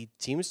 He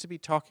seems to be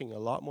talking a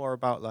lot more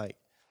about like,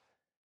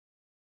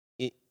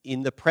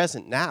 in the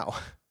present now.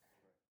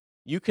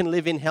 You can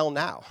live in hell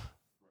now,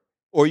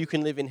 or you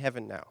can live in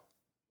heaven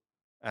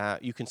now.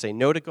 You can say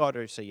no to God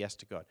or say yes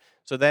to God.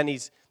 So then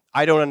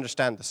I don't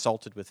understand the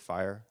salted with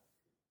fire.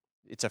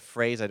 It's a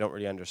phrase I don't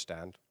really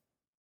understand.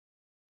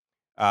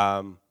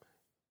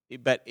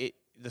 But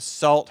the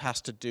salt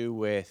has to do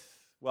with,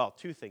 well,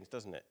 two things,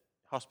 doesn't it?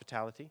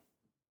 Hospitality.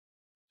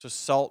 So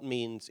salt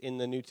means in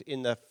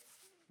the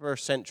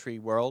first century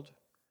world,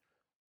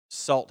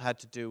 salt had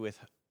to do with,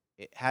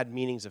 it had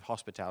meanings of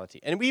hospitality.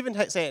 And we even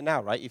say it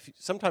now, right?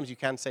 Sometimes you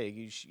can say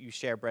you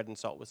share bread and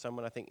salt with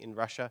someone, I think in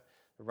Russia,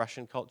 the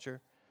Russian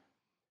culture.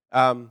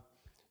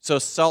 So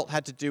salt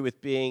had to do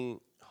with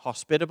being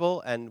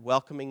hospitable and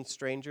welcoming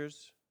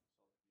strangers,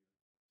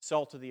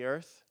 salt of the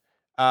earth.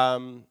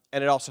 And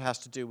it also has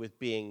to do with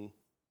being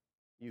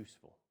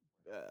useful.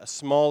 A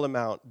small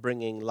amount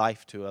bringing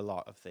life to a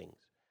lot of things.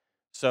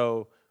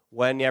 So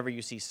whenever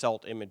you see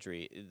salt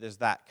imagery, there's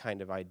that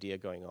kind of idea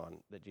going on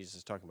that Jesus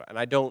is talking about. And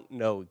I don't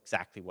know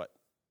exactly what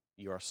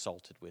you're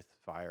salted with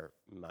fire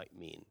might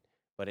mean,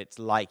 but it's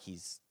like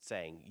he's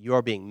saying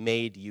you're being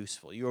made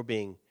useful. You're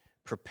being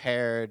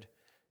prepared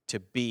to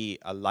be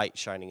a light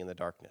shining in the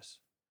darkness.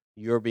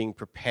 You're being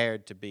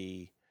prepared to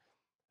be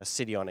a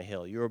city on a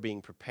hill. You're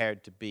being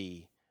prepared to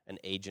be an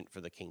agent for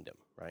the kingdom,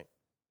 right?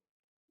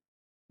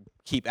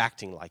 Keep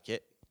acting like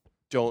it.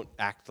 Don't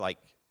act like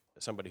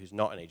somebody who's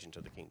not an agent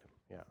of the kingdom.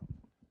 Yeah.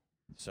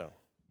 So,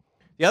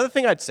 the other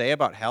thing I'd say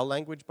about hell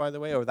language, by the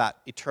way, or that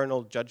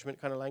eternal judgment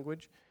kind of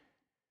language,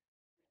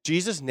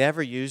 Jesus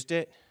never used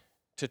it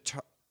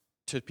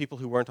to people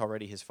who weren't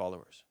already his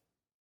followers.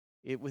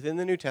 Within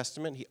the New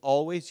Testament, he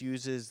always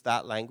uses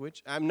that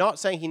language. I'm not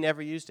saying he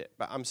never used it,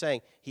 but I'm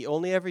saying he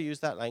only ever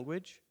used that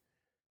language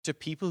to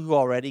people who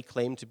already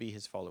claim to be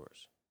his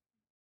followers.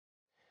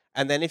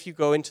 And then if you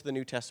go into the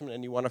New Testament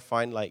and you want to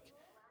find like,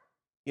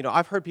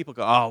 I've heard people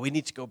go, "Oh, we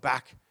need to go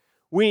back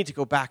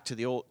to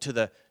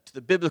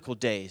the biblical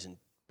days and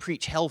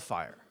preach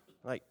hellfire."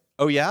 Like,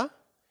 oh yeah?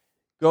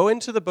 Go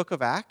into the book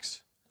of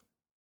Acts,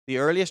 the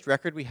earliest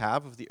record we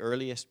have of the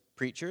earliest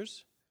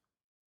preachers,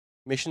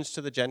 missions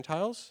to the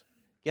Gentiles.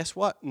 Guess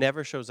what?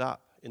 Never shows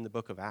up in the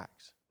book of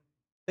Acts.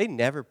 They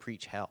never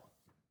preach hell.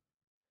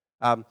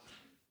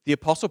 The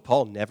Apostle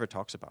Paul never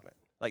talks about it.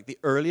 Like the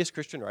earliest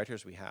Christian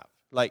writers we have,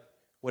 like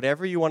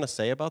whatever you want to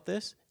say about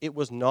this, it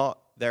was not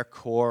their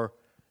core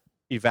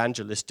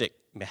evangelistic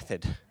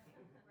method.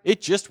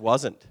 It just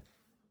wasn't.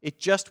 It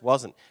just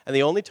wasn't. And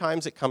the only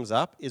times it comes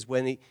up is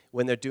when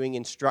they're doing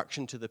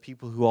instruction to the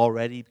people who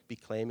already be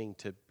claiming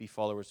to be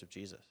followers of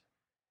Jesus.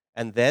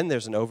 And then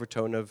there's an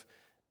overtone of,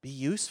 be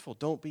useful,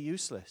 don't be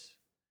useless.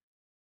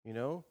 You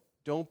know,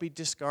 don't be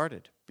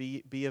discarded.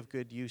 Be of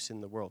good use in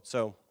the world.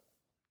 So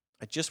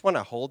I just want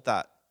to hold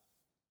that.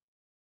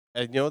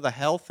 And you know, the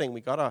hell thing,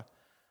 we gotta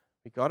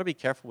be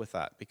careful with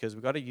that, because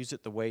we got to use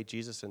it the way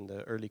Jesus and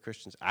the early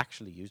Christians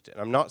actually used it.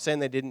 And I'm not saying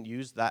they didn't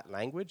use that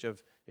language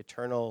of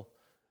eternal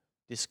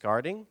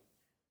discarding,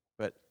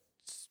 but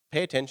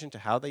pay attention to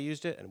how they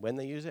used it and when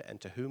they used it and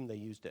to whom they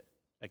used it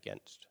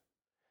against.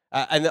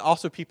 And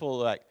also people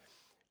like,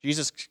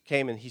 Jesus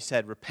came and he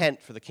said,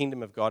 repent for the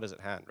kingdom of God is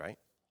at hand, right?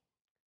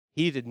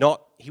 He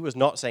was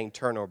not saying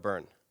turn or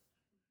burn,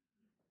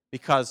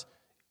 because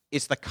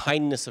it's the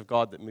kindness of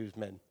God that moves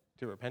men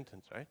to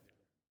repentance, right?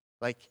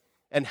 Like,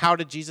 and how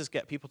did Jesus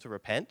get people to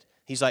repent?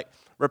 He's like,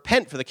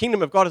 repent for the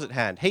kingdom of God is at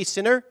hand. Hey,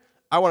 sinner,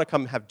 I want to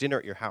come have dinner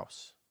at your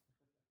house,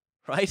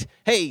 right?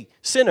 Hey,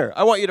 sinner,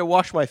 I want you to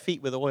wash my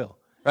feet with oil,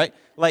 right?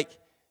 Like,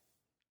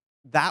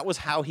 that was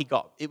how he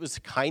got, it was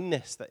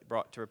kindness that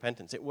brought to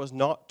repentance. It was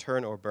not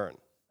turn or burn.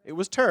 It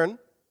was turn,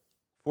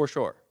 for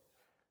sure,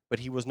 but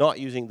he was not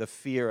using the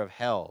fear of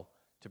hell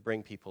to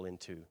bring people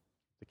into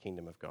the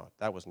kingdom of God.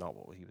 That was not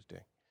what he was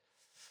doing.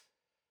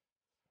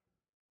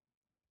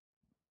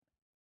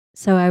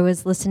 So I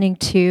was listening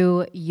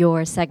to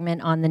your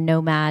segment on the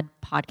Nomad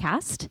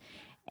podcast,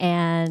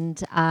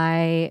 and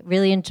I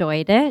really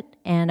enjoyed it.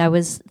 And I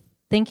was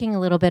thinking a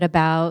little bit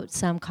about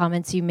some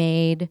comments you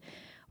made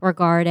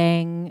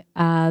regarding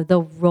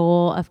the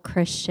role of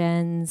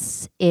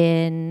Christians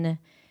in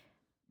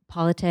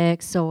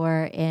politics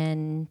or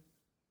in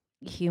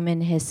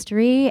human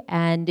history.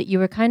 And you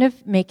were kind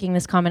of making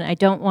this comment. I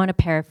don't want to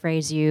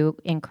paraphrase you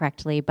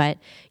incorrectly, but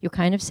you're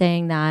kind of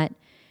saying that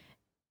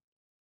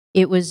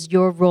it was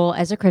your role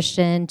as a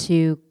Christian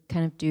to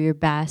kind of do your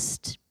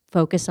best,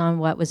 focus on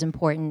what was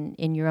important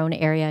in your own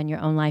area, in your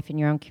own life, in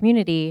your own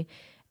community,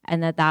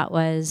 and that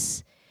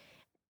was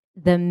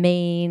the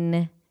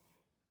main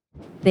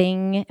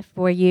thing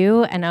for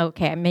you. And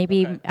okay,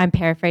 maybe I'm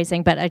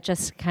paraphrasing, but I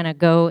just kind of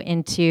go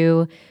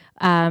into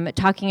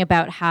talking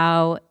about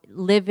how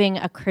living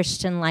a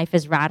Christian life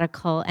is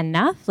radical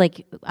enough.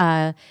 Like,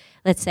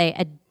 let's say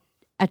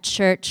a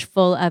church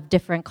full of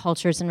different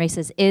cultures and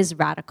races is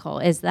radical.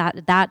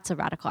 That's a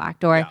radical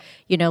act? Or,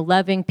 you know,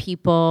 loving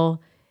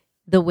people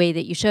the way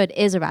that you should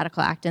is a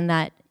radical act, and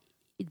that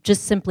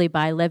just simply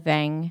by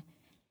living,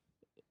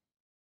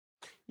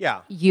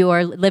 you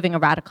are living a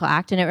radical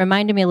act. And it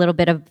reminded me a little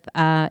bit of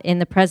In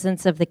the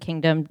Presence of the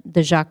Kingdom,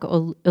 the Jacques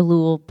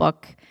Ellul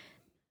book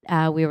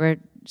we were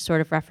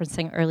sort of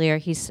referencing earlier.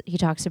 He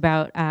talks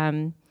about,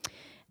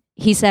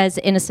 he says,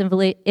 in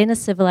a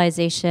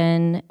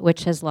civilization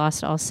which has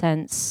lost all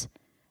sense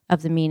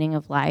of the meaning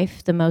of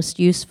life, the most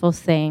useful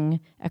thing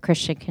a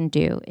Christian can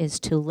do is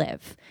to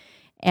live.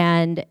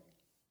 And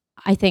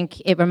I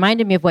think it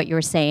reminded me of what you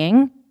were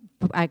saying.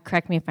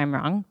 Correct me if I'm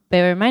wrong, but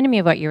it reminded me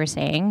of what you were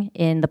saying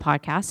in the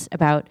podcast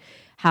about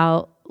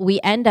how we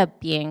end up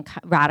being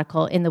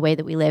radical in the way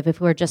that we live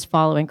if we're just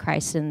following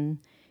Christ and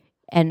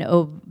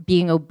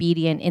being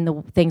obedient in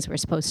the things we're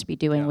supposed to be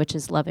doing, which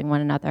is loving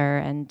one another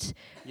and,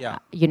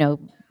 you know,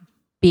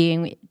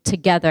 being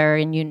together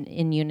in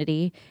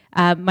unity.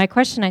 My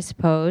question, I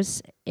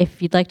suppose,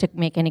 if you'd like to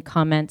make any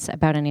comments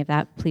about any of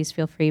that, please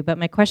feel free. But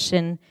my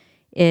question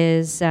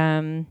is,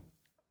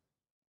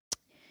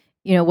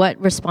 you know,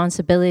 what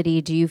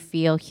responsibility do you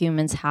feel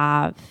humans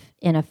have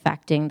in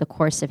affecting the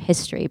course of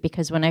history?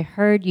 Because when I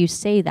heard you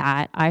say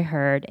that, I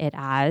heard it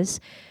as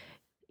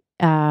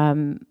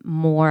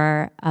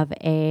more of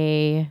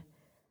a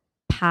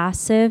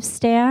passive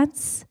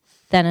stance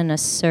than an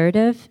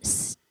assertive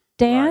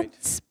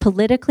stance,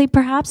 politically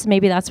perhaps.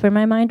 Maybe that's where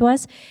my mind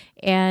was.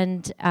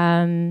 And,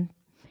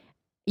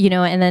 you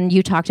know, and then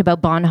you talked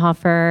about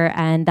Bonhoeffer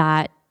and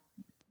that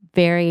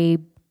very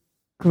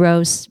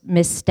gross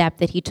misstep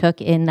that he took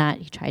in that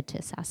he tried to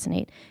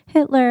assassinate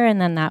Hitler,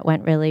 and then that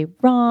went really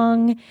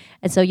wrong.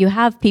 And so you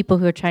have people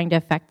who are trying to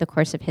affect the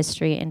course of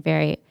history in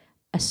very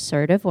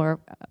assertive or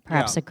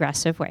perhaps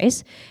aggressive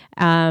ways.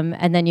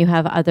 And then you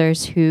have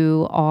others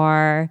who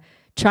are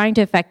trying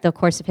to affect the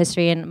course of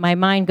history. And my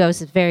mind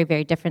goes very,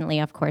 very differently,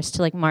 of course,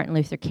 to like Martin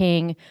Luther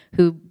King,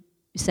 who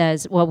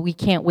says, well, we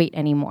can't wait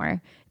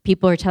anymore.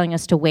 People are telling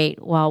us to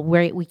wait. Well,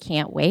 we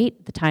can't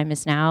wait. The time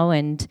is now.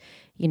 And,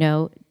 you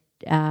know,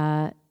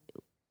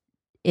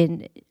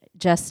 in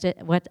justice,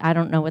 I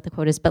don't know what the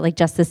quote is, but like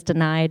justice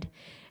denied,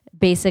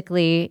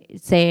 basically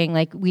saying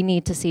like we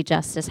need to see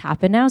justice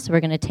happen now, so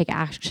we're going to take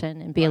action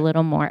and be a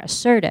little more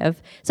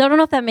assertive. So I don't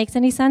know if that makes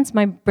any sense.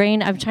 My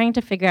brain, I'm trying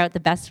to figure out the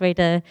best way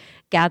to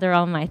gather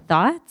all my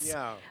thoughts.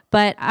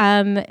 But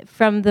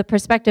from the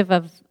perspective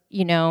of,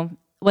 you know,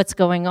 what's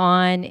going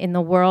on in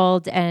the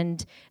world,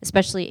 and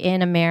especially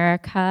in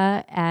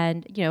America,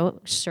 and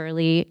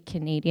surely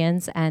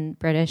Canadians and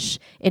British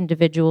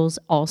individuals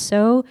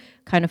also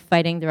kind of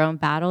fighting their own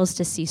battles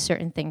to see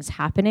certain things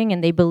happening.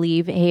 And they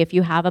believe, hey, if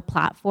you have a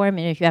platform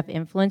and if you have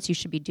influence, you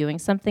should be doing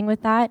something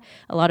with that.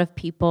 A lot of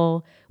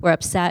people were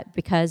upset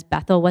because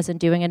Bethel wasn't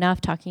doing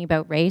enough talking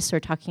about race or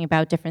talking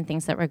about different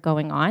things that were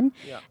going on.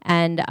 Yeah.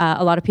 And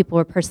a lot of people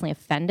were personally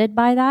offended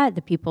by that.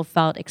 The people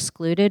felt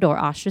excluded or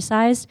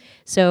ostracized.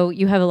 So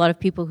you have a lot of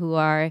people who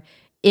are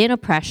in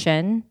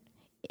oppression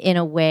in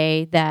a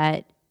way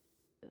that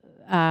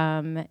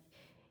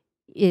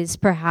is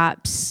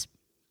perhaps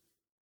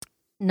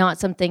not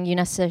something you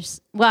necessarily,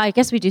 well, I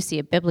guess we do see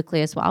it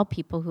biblically as well,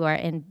 people who are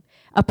in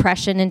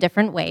oppression in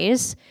different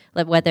ways,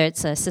 like whether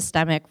it's a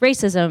systemic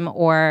racism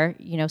or,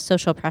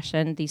 social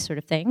oppression, these sort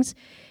of things.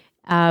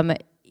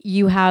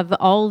 You have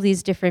all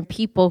these different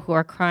people who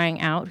are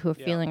crying out, who are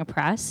feeling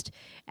oppressed.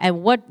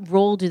 And what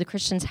role do the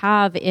Christians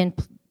have in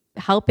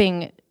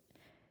helping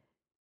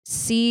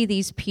see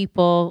these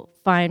people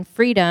find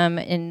freedom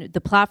in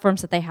the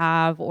platforms that they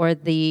have or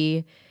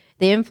the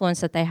influence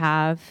that they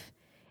have?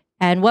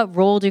 And what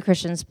role do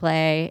Christians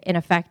play in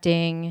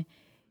affecting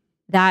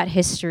that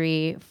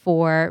history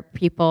for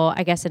people,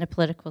 I guess, in a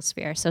political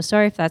sphere? So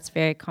sorry if that's a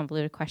very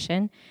convoluted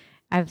question.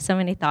 I have so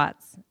many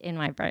thoughts in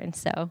my brain,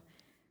 so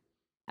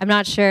I'm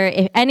not sure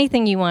if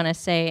anything you want to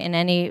say in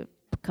any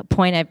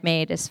point I've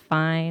made is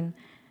fine.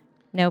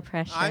 No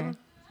pressure.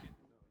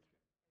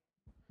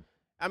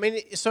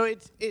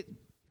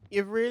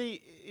 You're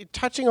really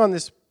touching on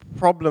this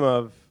problem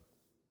of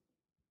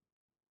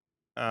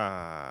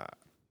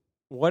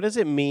what does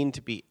it mean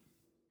to be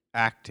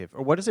active,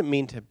 or what does it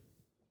mean to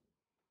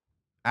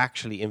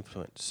actually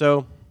influence?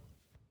 So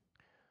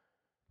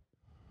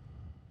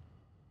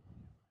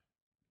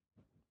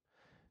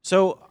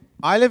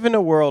I live in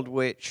a world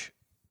which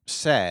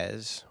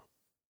says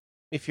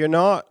if you're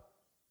not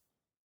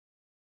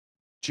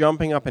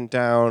jumping up and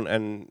down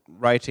and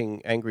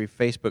writing angry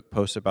Facebook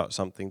posts about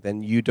something,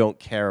 then you don't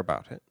care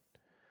about it.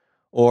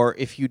 Or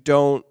if you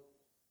don't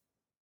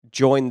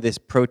join this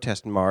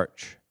protest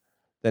march,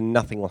 then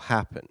nothing will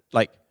happen.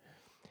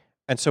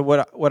 And so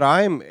what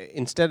I'm,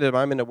 instead of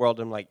I'm in a world,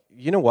 I'm like,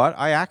 you know what?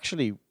 I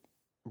actually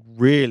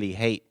really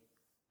hate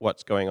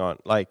what's going on.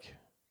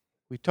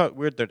 We talked,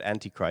 we heard that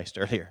Antichrist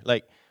earlier.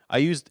 I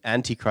used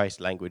Antichrist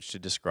language to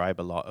describe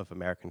a lot of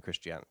American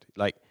Christianity.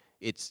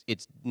 It's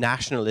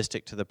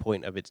nationalistic to the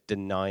point of it's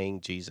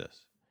denying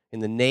Jesus. In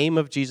the name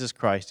of Jesus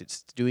Christ,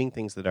 it's doing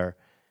things that are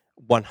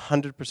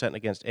 100%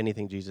 against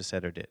anything Jesus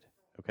said or did.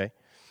 Okay?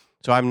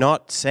 So I'm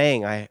not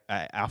saying I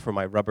offer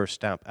my rubber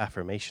stamp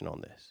affirmation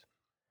on this.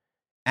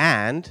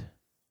 And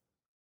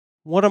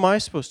what am I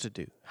supposed to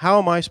do?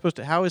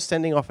 How is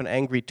sending off an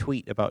angry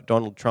tweet about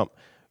Donald Trump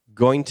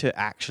going to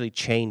actually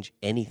change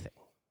anything?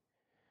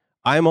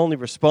 I'm only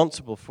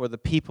responsible for the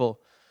people.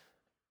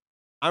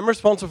 I'm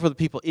responsible for the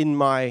people in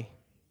my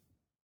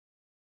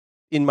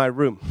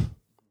room,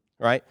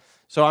 right?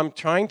 So I'm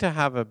trying to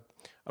have a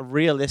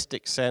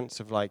realistic sense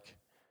of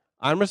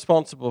I'm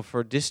responsible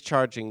for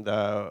discharging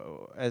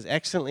as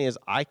excellently as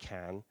I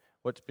can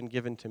what's been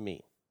given to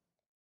me.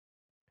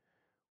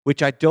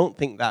 Which I don't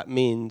think that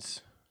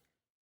means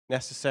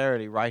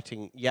necessarily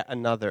forwarding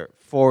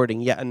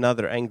yet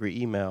another angry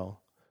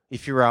email.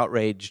 If you're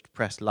outraged,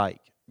 press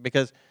like.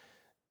 Because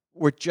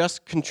we're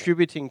just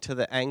contributing to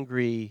the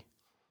angry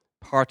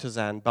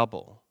partisan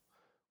bubble,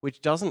 which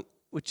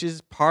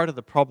is part of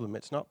the problem.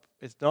 It's not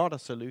a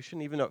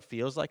solution, even though it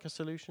feels like a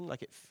solution.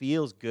 It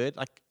feels good.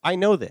 I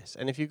know this,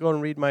 and if you go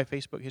and read my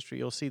Facebook history,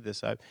 you'll see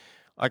this.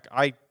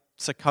 I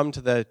succumb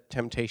to the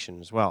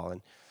temptation as well,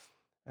 and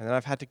then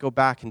I've had to go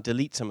back and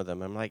delete some of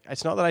them. I'm like,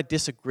 it's not that I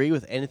disagree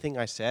with anything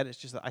I said. It's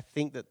just that I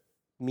think that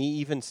me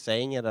even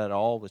saying it at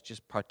all was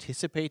just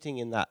participating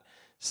in that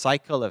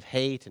cycle of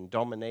hate and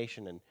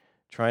domination and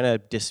trying to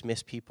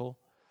dismiss people.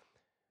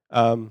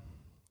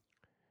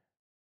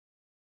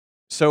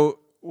 So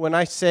when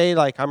I say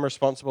I'm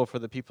responsible for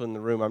the people in the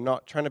room, I'm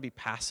not trying to be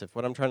passive.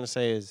 What I'm trying to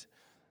say is,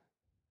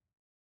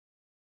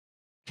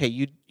 okay,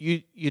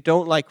 you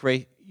don't like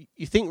race.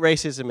 You think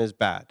racism is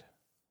bad.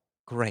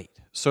 Great.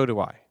 So do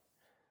I.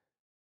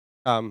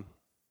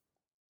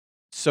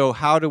 So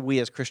how do we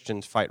as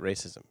Christians fight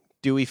racism?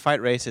 Do we fight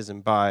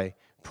racism by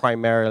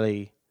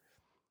primarily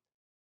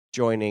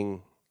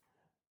joining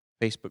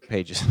Facebook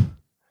pages?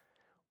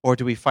 Or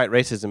do we fight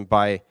racism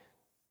by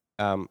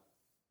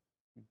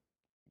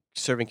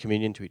serving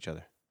communion to each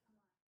other?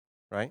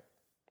 Right?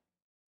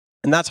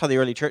 And that's how the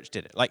early church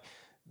did it.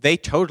 They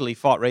totally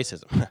fought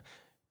racism.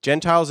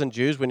 Gentiles and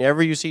Jews,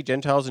 whenever you see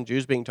Gentiles and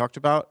Jews being talked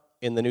about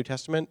in the New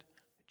Testament,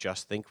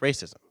 just think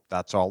racism.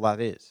 That's all that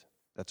is.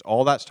 That's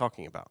all that's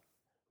talking about.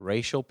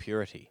 Racial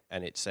purity.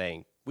 And it's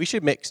saying, we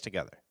should mix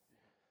together.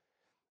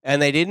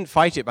 And they didn't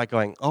fight it by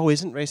going, oh,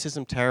 isn't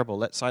racism terrible?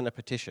 Let's sign a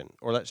petition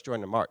or let's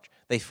join a march.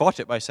 They fought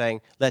it by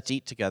saying, let's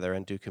eat together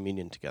and do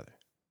communion together.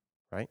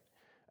 Right?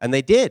 And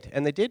they did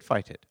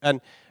fight it.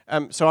 And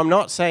so I'm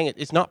not saying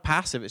it's not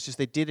passive, it's just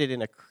they did it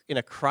in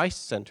a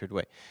Christ-centered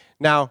way.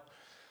 Now,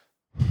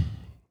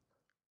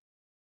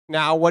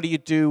 Now, what do you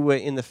do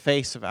in the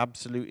face of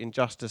absolute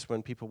injustice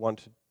when people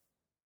want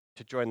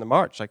to join the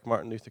march, like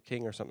Martin Luther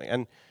King or something?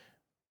 And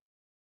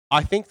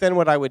I think then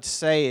what I would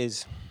say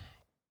is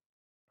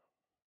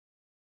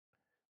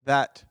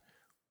that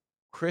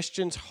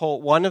Christians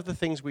hold, one of the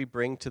things we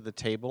bring to the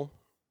table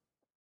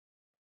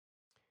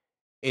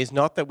is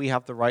not that we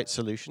have the right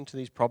solution to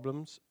these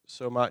problems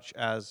so much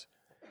as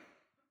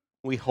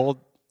we hold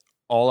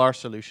all our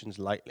solutions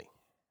lightly.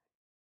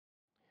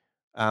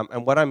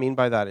 And what I mean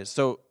by that is,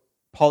 so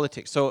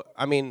politics. So,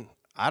 I mean,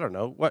 I don't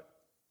know,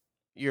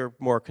 you're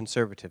more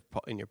conservative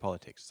in your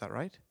politics, is that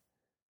right?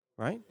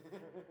 Right?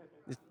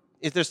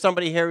 Is there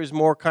somebody here who's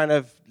more kind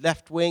of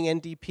left-wing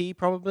NDP,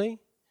 probably?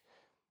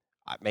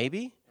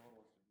 Maybe?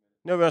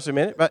 Nobody wants to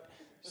admit it, but,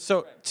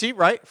 so, see,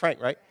 right,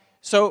 Frank, right?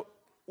 So,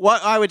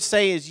 what I would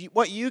say is,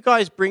 what you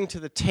guys bring to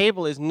the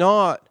table is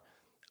not,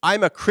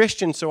 I'm a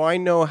Christian, so I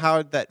know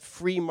how that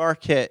free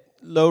market,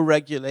 low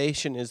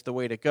regulation is the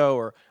way to go,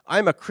 or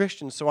I'm a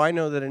Christian, so I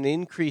know that an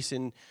increase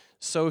in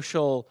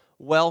social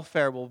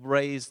welfare will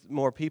raise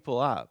more people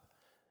up.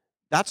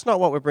 That's not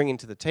what we're bringing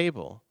to the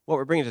table. What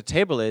we're bringing to the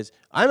table is,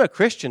 I'm a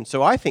Christian,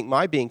 so I think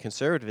my being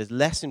conservative is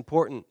less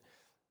important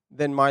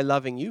than my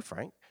loving you,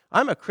 Frank.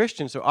 I'm a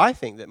Christian, so I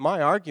think that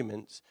my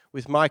arguments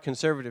with my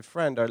conservative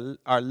friend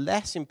are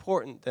less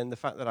important than the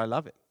fact that I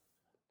love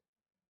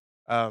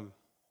him.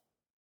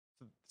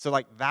 So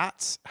like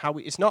that's how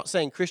it's not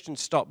saying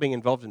Christians stop being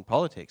involved in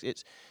politics.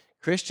 It's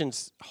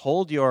Christians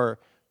hold your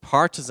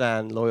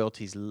partisan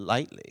loyalties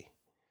lightly.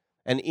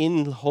 And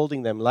in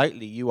holding them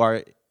lightly, you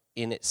are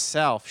in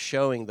itself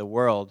showing the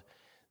world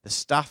the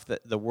stuff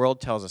that the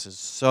world tells us is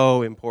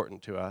so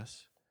important to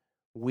us,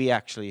 we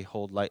actually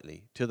hold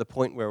lightly to the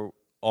point where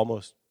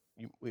almost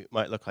it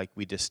might look like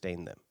we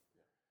disdain them.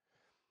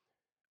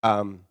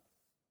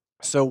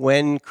 So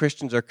when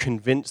Christians are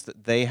convinced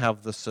that they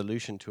have the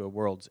solution to a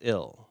world's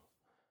ill,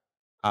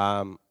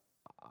 I'm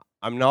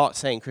not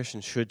saying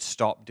Christians should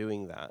stop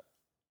doing that,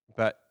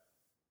 but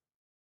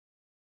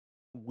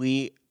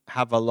we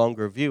have a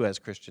longer view as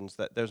Christians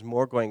that there's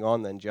more going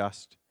on than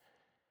just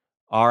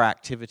our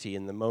activity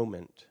in the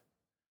moment.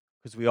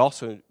 Because we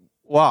also,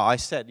 I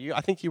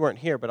think you weren't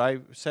here, but I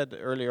said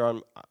earlier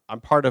on,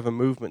 I'm part of a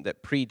movement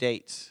that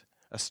predates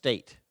a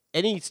state.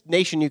 Any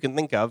nation you can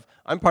think of,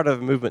 I'm part of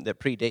a movement that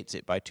predates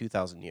it by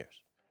 2,000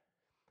 years.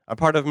 I'm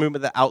part of a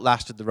movement that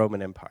outlasted the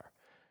Roman Empire.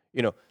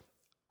 You know,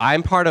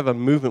 I'm part of a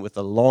movement with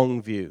a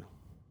long view.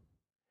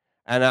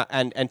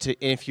 And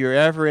if you're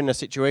ever in a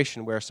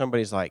situation where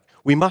somebody's like,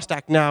 we must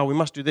act now, we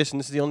must do this, and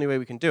this is the only way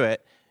we can do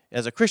it,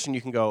 as a Christian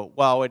you can go,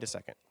 well, wait a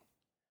second.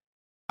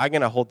 I'm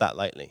going to hold that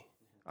lightly.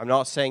 I'm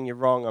not saying you're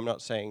wrong, I'm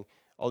not saying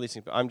all these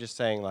things, but I'm just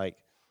saying, like,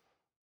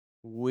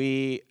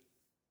 we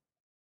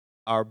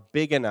are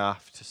big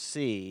enough to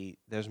see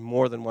there's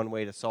more than one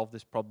way to solve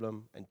this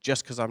problem, and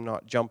just because I'm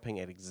not jumping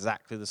at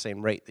exactly the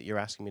same rate that you're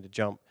asking me to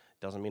jump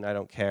doesn't mean I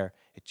don't care.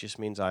 It just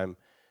means I'm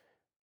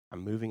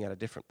moving at a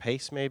different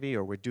pace maybe,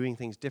 or we're doing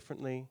things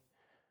differently.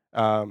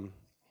 And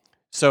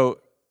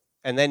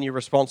then you're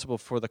responsible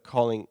for the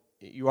calling.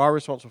 You are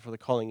responsible for the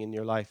calling in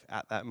your life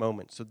at that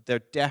moment. So there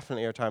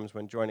definitely are times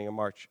when joining a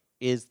march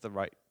is the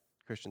right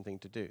Christian thing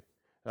to do.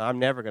 Now, I'm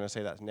never going to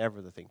say that's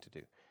never the thing to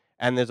do.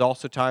 And there's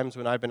also times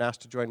when I've been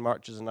asked to join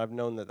marches and I've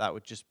known that that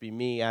would just be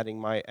me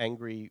adding my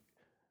angry,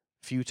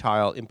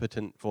 futile,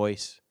 impotent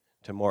voice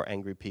to more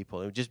angry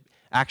people. It would just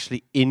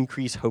actually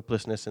increase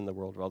hopelessness in the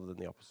world rather than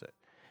the opposite.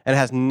 And it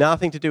has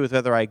nothing to do with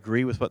whether I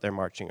agree with what they're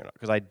marching or not,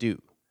 because I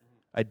do.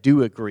 I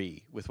do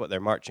agree with what they're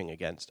marching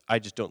against. I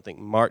just don't think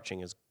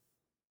marching is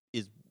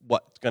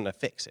what's going to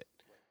fix it.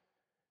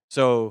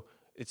 So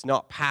it's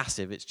not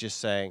passive. It's just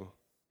saying,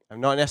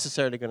 I'm not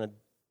necessarily going to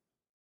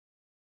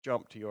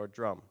jump to your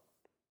drum.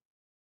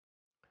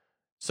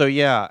 So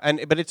yeah,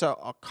 but it's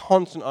a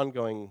constant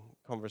ongoing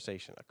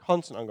conversation,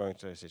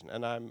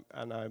 and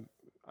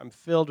I'm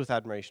filled with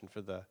admiration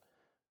for the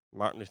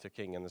Martin Luther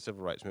King and the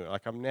civil rights movement.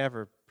 Like, I'm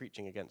never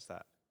preaching against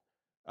that.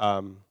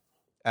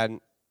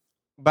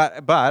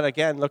 But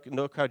again,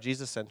 look how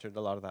Jesus-centered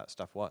a lot of that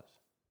stuff was,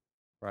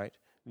 right?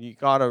 You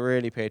got to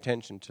really pay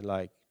attention to,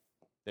 like,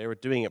 they were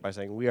doing it by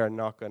saying, we're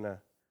going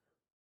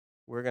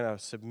to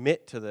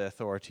submit to the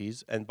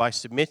authorities, and by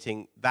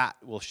submitting, that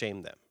will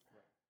shame them,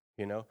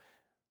 you know?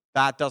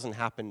 That doesn't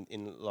happen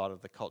in a lot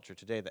of the culture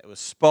today. That was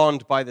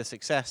spawned by the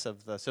success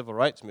of the civil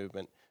rights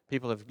movement.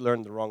 People have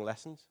learned the wrong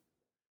lessons.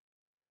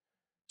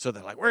 So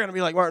they're like, we're going to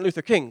be like Martin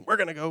Luther King. We're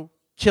going to go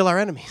kill our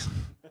enemies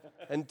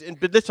and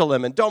belittle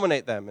them and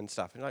dominate them and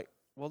stuff. And you're like,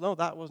 well, no,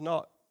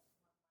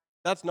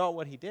 that's not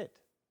what he did,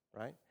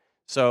 right?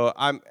 So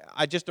I'm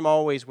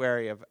always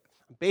wary of,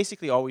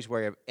 basically always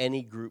wary of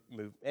any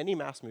any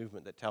mass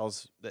movement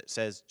that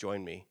says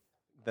join me.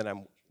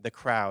 Then the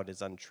crowd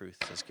is untruth,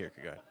 says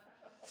Kierkegaard.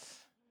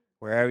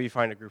 Wherever you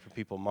find a group of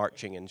people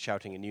marching and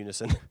shouting in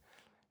unison,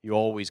 you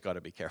always got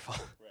to be careful.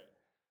 Right.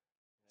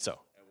 So.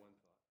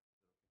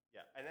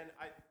 Yeah, and then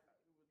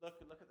look at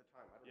the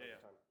time. I don't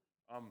know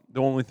the time.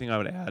 The only thing I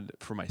would add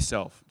for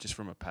myself, just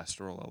from a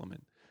pastoral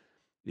element,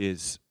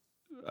 is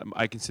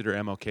I consider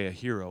MLK a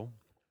hero,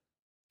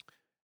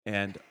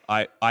 And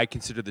I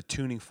consider the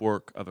tuning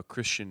fork of a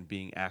Christian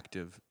being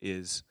active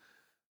is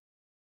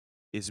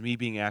me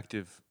being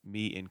active,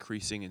 me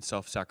increasing in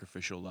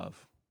self-sacrificial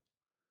love.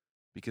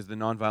 Because the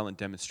nonviolent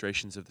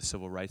demonstrations of the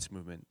civil rights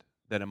movement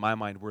that in my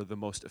mind were the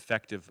most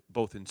effective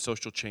both in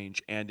social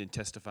change and in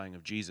testifying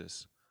of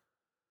Jesus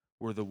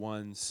were the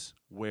ones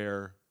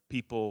where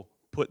people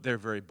put their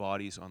very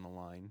bodies on the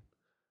line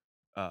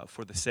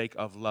for the sake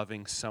of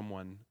loving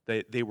someone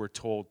they were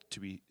told to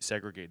be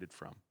segregated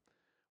from.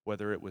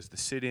 Whether it was the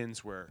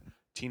sit-ins where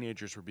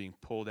teenagers were being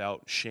pulled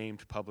out,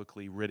 shamed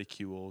publicly,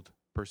 ridiculed,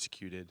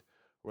 persecuted,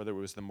 whether it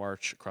was the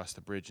march across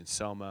the bridge in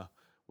Selma,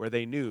 where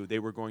they knew they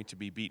were going to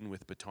be beaten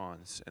with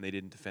batons and they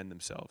didn't defend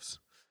themselves.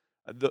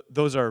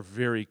 Those are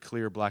very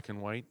clear black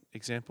and white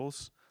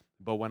examples,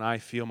 but when I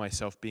feel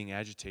myself being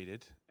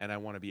agitated and I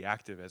want to be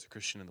active as a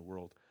Christian in the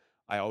world,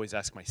 I always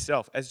ask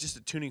myself, as just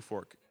a tuning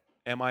fork,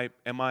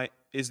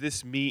 is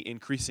this me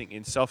increasing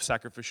in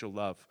self-sacrificial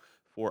love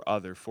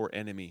for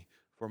enemy,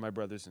 for my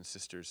brothers and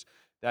sisters?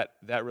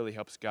 That really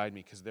helps guide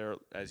me, because there,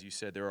 as you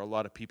said, there are a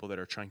lot of people that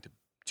are trying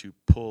to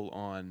pull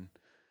on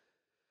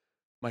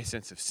my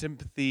sense of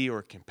sympathy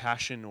or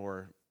compassion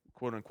or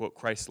quote-unquote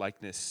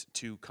Christ-likeness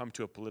to come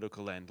to a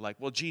political end. Like,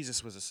 well,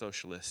 Jesus was a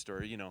socialist,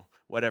 or,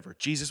 whatever.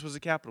 Jesus was a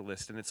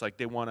capitalist, and it's like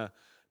they want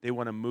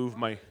to move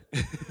my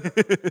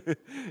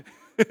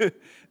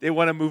they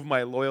want to move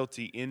my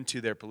loyalty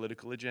into their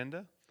political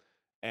agenda.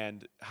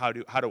 And how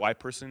do I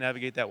personally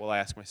navigate that? Well, I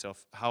ask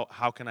myself,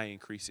 how can I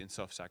increase in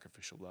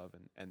self-sacrificial love?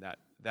 And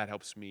that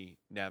helps me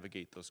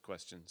navigate those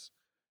questions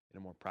in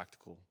a more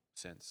practical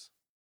sense.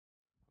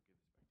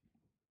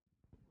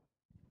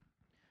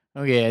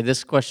 Okay,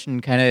 this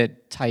question kind of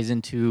ties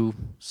into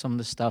some of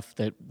the stuff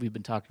that we've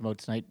been talking about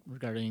tonight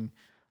regarding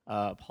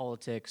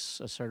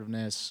politics,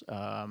 assertiveness,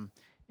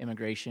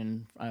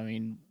 immigration. I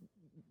mean,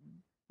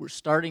 we're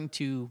starting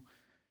to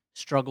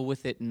struggle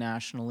with it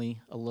nationally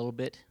a little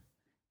bit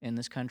in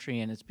this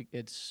country, and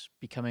it's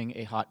becoming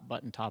a hot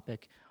button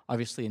topic.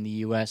 Obviously, in the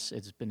U.S.,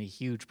 it's been a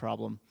huge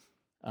problem,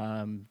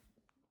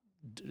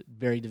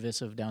 very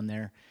divisive down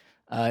there.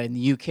 In the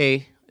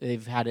U.K.,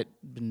 they've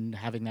been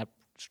having that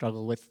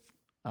struggle with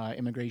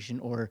immigration,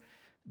 or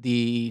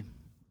the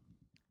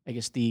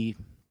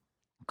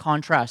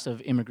contrast of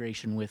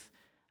immigration with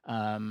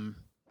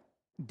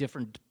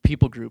different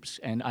people groups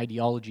and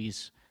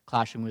ideologies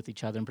clashing with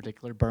each other, in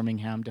particular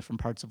Birmingham,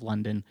 different parts of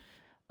London,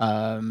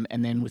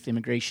 and then with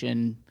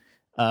immigration,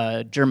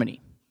 Germany,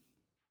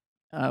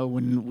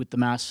 with the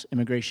mass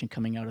immigration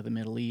coming out of the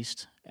Middle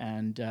East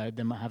and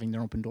them having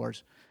their open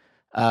doors.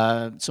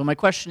 So my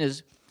question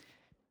is,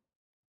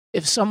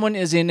 if someone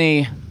is in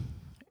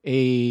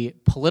a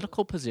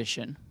political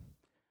position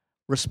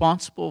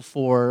responsible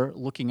for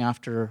looking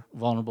after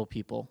vulnerable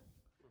people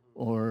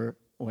or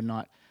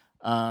not,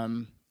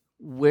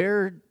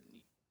 where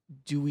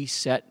do we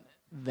set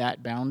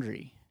that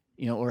boundary?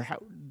 Or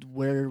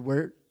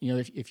where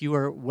if you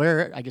are,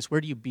 where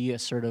do you be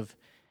assertive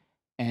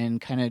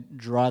and kind of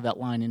draw that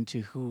line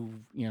into who,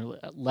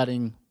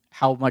 letting,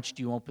 how much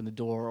do you open the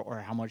door, or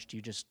how much do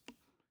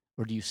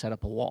you set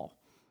up a wall?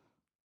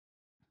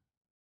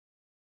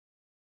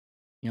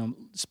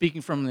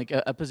 Speaking from like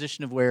a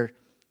position of where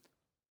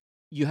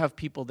you have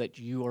people that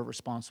you are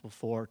responsible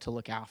for to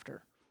look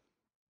after.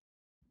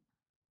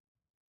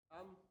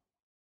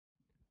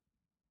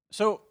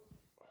 So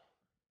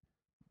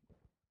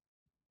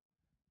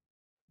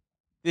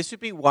this would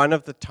be one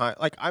of the time,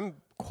 like, I'm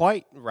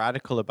quite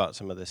radical about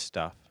some of this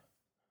stuff,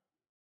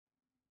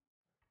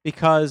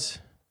 because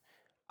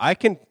I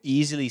can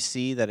easily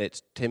see that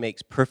it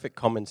makes perfect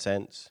common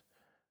sense.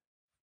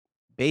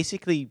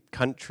 Basically,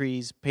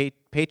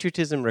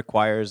 patriotism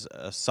requires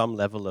some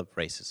level of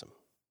racism,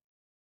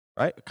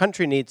 right? A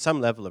country needs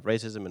some level of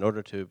racism in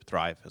order to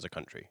thrive as a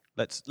country.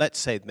 Let's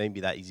say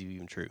maybe that is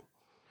even true.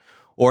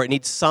 Or it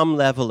needs some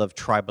level of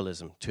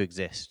tribalism to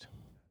exist.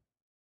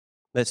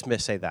 Let's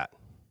say that.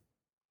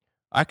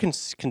 I can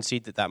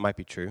concede that might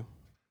be true,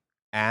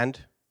 and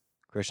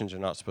Christians are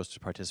not supposed to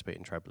participate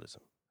in tribalism.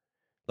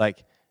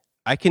 Like,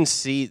 I can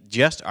see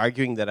just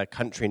arguing that a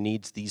country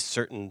needs these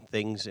certain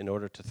things in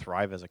order to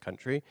thrive as a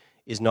country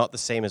is not the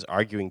same as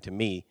arguing to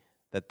me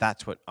that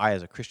that's what I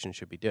as a Christian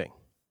should be doing.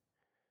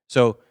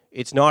 So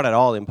it's not at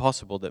all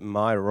impossible that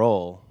my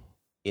role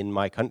in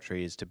my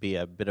country is to be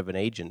a bit of an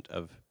agent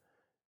of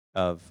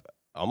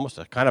almost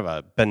a kind of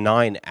a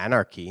benign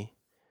anarchy,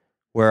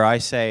 where I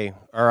say,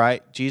 all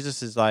right,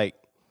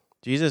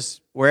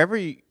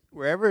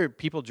 wherever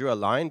people drew a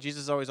line,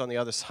 Jesus is always on the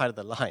other side of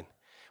the line.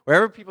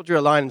 Wherever people drew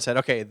a line and said,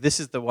 okay, this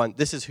is the one,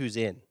 this is who's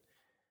in,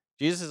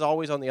 Jesus is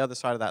always on the other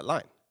side of that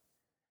line.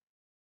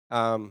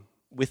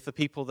 With the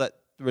people that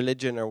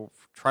religion or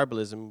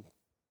tribalism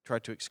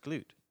tried to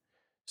exclude.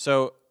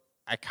 So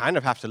I kind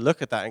of have to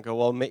look at that and go,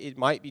 well, it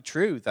might be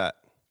true that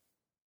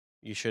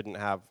you shouldn't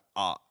have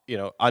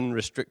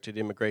unrestricted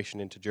immigration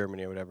into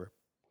Germany or whatever.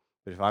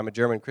 But if I'm a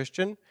German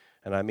Christian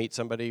and I meet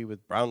somebody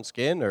with brown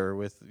skin or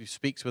who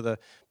speaks with a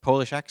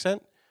Polish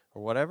accent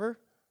or whatever,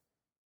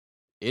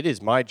 it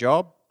is my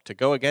job to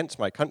go against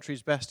my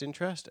country's best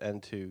interest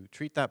and to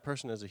treat that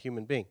person as a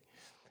human being.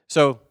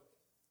 So,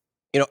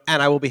 and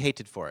I will be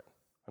hated for it.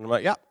 And I'm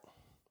like, yeah,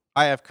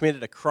 I have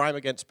committed a crime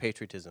against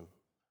patriotism.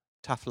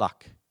 Tough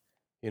luck.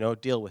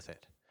 Deal with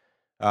it.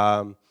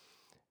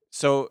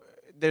 So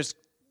there's,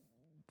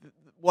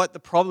 what the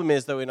problem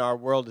is, though, in our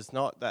world is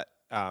not that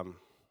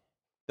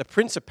the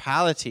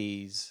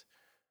principalities,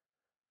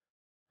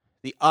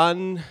 the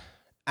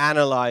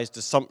unanalyzed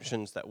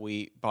assumptions that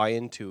we buy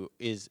into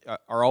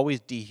are always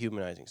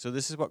dehumanizing. So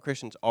this is what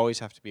Christians always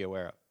have to be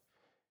aware of,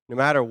 no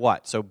matter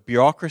what. So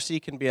bureaucracy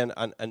can be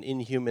an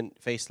inhuman,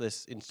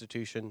 faceless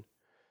institution.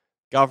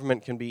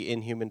 Government can be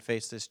inhuman,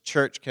 faceless.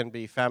 Church can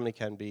be. Family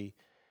can be.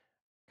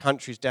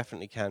 Countries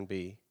definitely can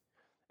be.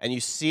 And you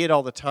see it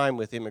all the time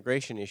with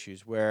immigration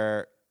issues,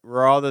 where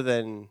rather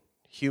than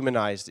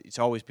humanized, it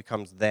always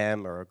becomes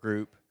them or a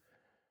group.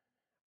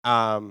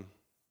 Do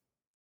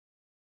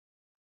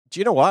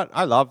you know what?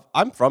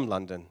 I'm from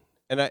London.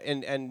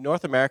 And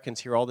North Americans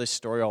hear all this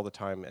story all the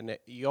time. And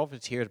you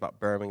always hear about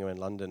Birmingham and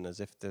London as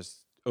if they're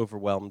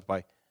overwhelmed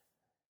by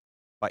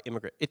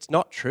immigrants. It's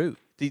not true.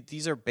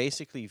 These are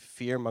basically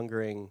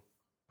fear-mongering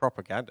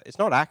propaganda. It's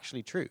not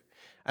actually true.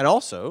 And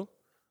also,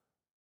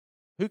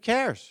 who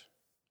cares?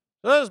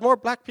 There's more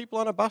black people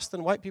on a bus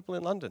than white people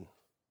in London.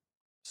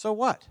 So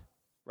what,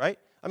 right?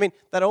 I mean,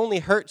 that only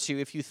hurts you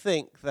if you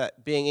think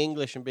that being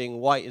English and being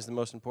white is the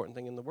most important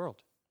thing in the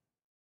world.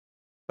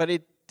 But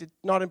it's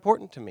not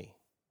important to me.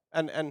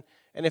 And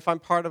if I'm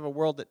part of a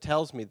world that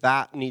tells me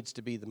that needs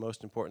to be the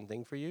most important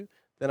thing for you,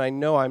 then I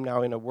know I'm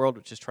now in a world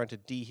which is trying to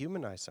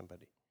dehumanize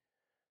somebody.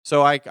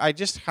 So I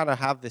just kind of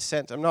have this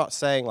sense. I'm not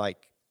saying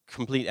like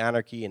complete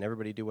anarchy and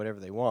everybody do whatever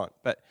they want,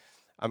 but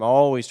I'm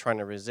always trying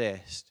to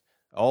resist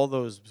all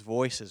those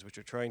voices which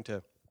are trying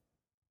to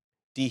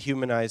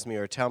dehumanize me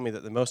or tell me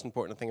that the most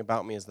important thing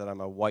about me is that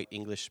I'm a white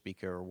English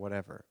speaker or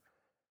whatever.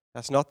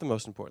 That's not the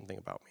most important thing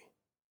about me.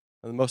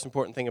 And the most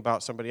important thing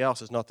about somebody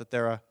else is not that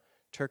they're a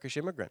Turkish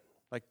immigrant.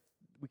 Like,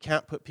 we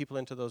can't put people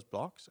into those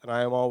blocks, and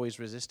I am always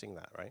resisting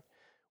that, right?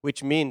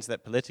 Which means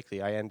that politically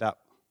I end up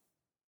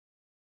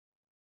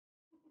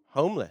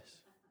homeless.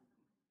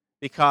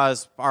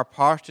 Because our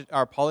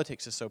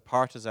politics is so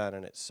partisan,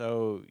 and it's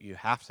so, you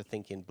have to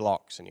think in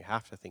blocks and you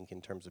have to think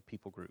in terms of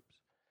people groups,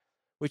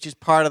 which is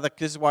part of this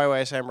is why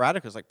I say I'm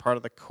radical. It's like part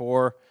of the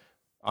core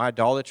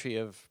idolatry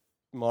of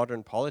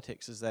modern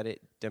politics is that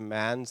it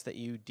demands that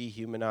you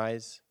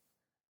dehumanize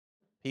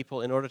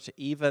people in order to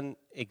even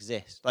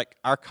exist. Like,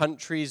 our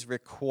countries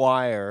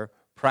require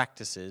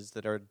practices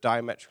that are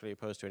diametrically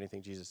opposed to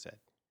anything Jesus said.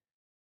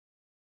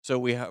 So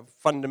we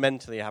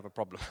fundamentally have a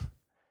problem.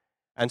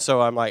 And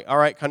so I'm like, all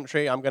right,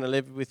 country, I'm going to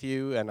live with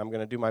you and I'm going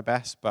to do my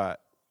best,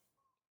 but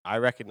I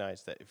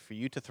recognize that for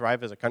you to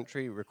thrive as a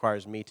country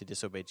requires me to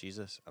disobey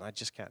Jesus, and I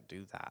just can't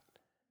do that.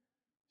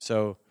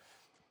 So,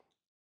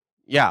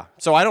 yeah,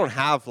 so I don't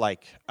have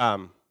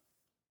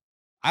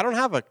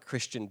a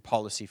Christian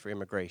policy for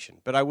immigration,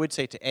 but I would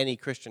say to any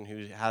Christian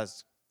who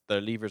has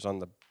the levers on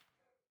the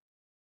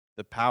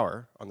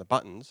power, on the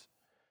buttons,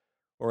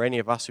 or any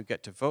of us who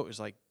get to vote,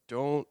 is like,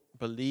 don't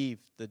believe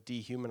the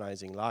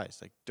dehumanizing lies.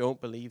 Like,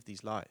 don't believe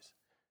these lies.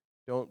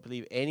 Don't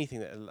believe anything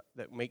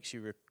that makes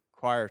you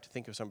require to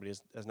think of somebody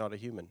as not a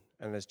human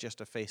and as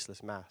just a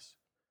faceless mass.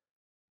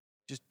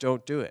 Just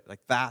don't do it.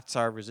 Like, that's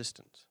our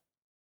resistance.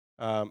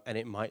 And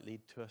it might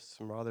lead to us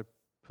some rather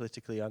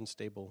politically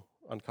unstable,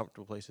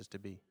 uncomfortable places to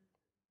be.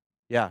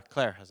 Yeah,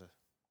 Claire has a...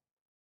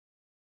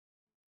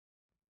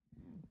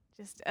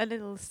 Just a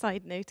little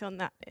side note on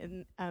that.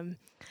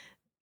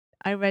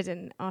 I read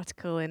an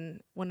article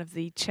in one of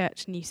the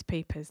church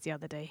newspapers the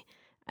other day,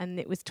 and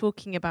it was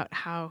talking about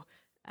how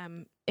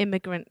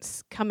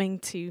immigrants coming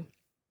to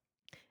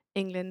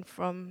England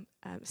from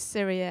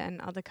Syria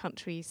and other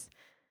countries,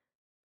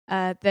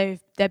 they're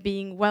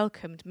being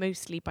welcomed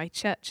mostly by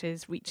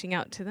churches reaching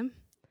out to them.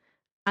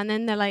 And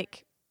then they're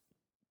like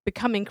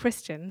becoming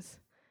Christians.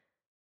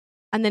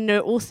 And then there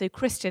are also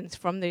Christians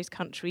from those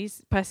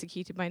countries,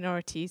 persecuted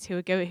minorities,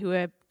 who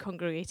are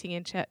congregating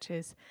in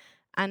churches.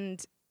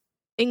 And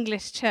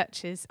English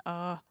churches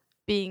are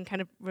being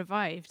kind of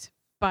revived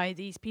by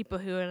these people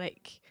who are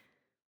like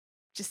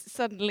just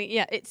suddenly,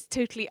 it's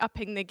totally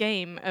upping the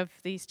game of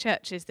these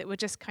churches that were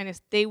just kind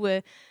of,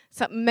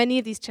 many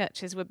of these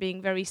churches were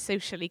being very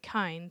socially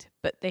kind,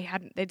 but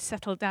they'd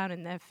settled down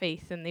in their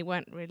faith and they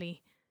weren't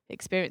really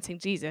experiencing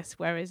Jesus,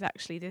 whereas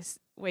actually this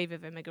wave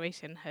of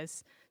immigration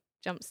has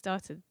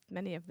jump-started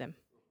many of them.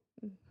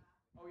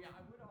 Oh yeah,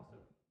 I would also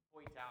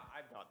point out,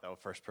 I'm not the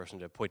first person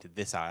to have pointed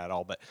this out at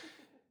all, but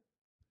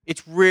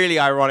it's really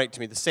ironic to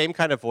me, the same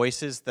kind of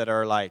voices that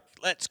are like,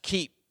 let's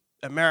keep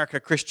America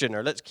Christian,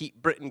 or let's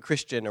keep Britain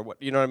Christian, or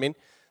what, you know what I mean?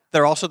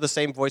 They're also the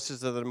same voices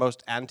that are the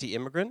most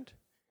anti-immigrant.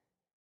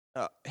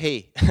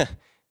 Hey,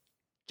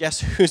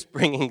 guess who's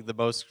bringing the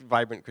most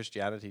vibrant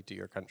Christianity to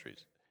your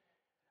countries?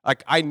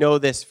 Like, I know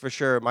this for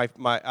sure.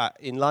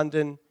 In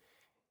London,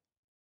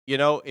 you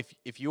know,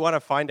 if you want to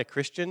find a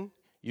Christian,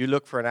 you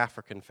look for an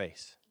African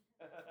face.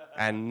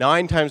 And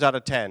 9 times out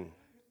of 10,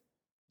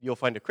 you'll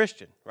find a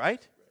Christian,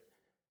 right?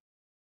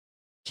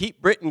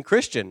 keep Britain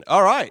Christian.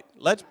 All right,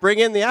 let's bring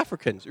in the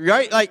Africans,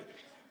 right? Like,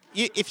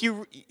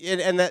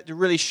 and that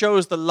really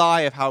shows the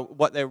lie of how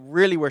what they're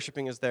really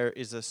worshiping is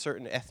a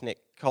certain ethnic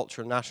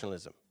cultural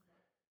nationalism.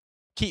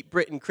 Keep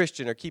Britain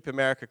Christian or keep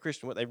America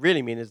Christian. What they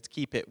really mean is to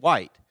keep it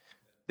white.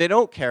 They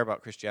don't care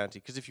about Christianity,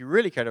 because if you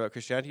really cared about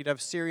Christianity, you'd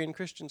have Syrian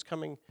Christians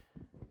coming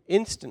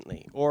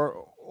instantly,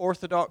 or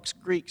Orthodox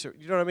Greeks, or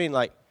you know what I mean?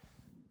 Like,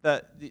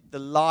 the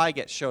lie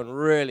gets shown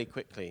really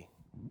quickly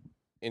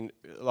in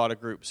a lot of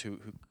groups who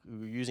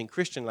are using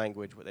Christian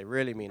language. What they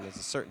really mean is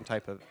a certain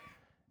type of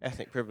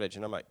ethnic privilege.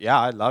 And I'm like, yeah,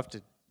 I'd love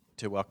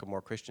to welcome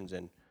more Christians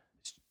in.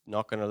 It's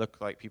not going to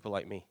look like people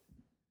like me,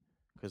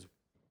 because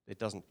it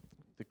doesn't.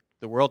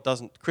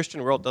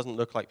 Christian world doesn't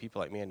look like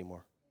people like me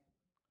anymore.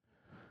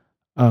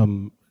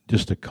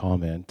 Just a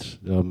comment.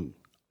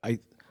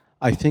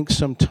 I think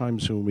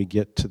sometimes when we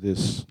get to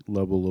this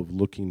level of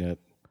looking at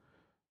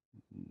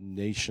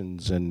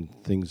nations and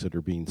things that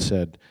are being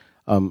said,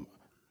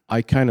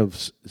 I kind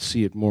of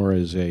see it more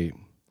as a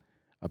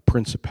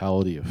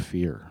principality of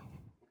fear.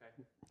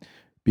 Okay.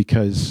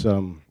 Because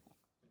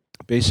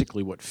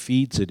basically what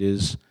feeds it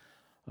is,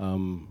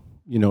 in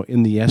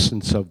the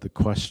essence of the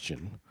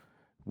question,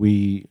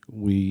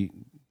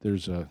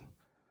 there's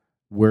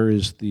where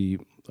is the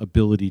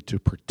ability to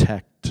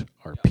protect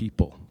our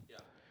people? Yeah.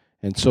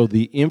 And so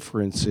the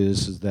inference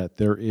is that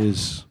there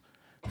is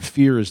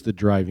fear is the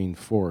driving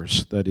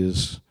force that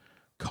is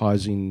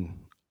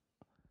causing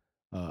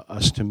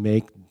us to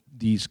make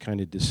these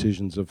kind of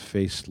decisions of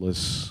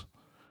faceless,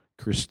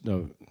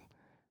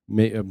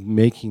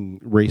 making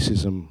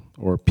racism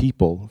or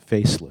people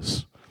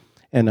faceless.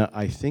 And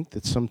I think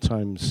that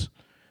sometimes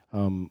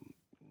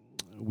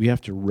we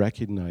have to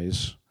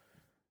recognize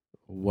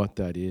what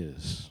that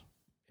is.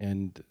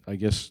 And I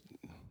guess,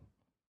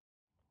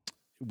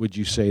 would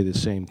you say the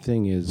same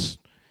thing is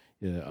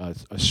a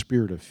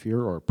spirit of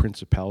fear or a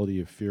principality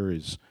of fear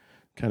has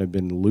kind of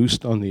been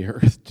loosed on the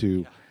earth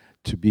to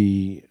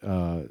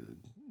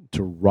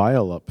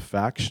rile up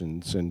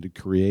factions and to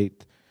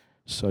create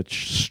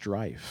such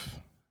strife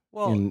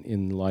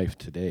in life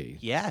today?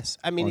 Yes,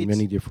 I mean, on it's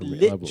many different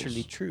literally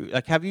levels. true.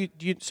 Like, I mean,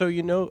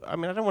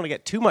 I don't want to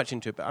get too much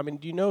into it, but I mean,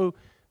 do you know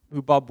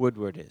who Bob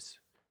Woodward is?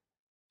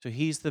 So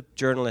he's the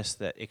journalist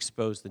that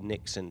exposed the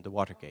Nixon, the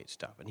Watergate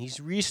stuff. And he's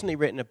recently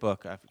written a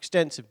book, an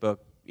extensive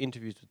book,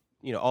 interviews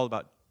with, all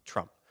about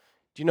Trump.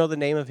 Do you know the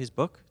name of his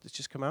book that's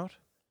just come out?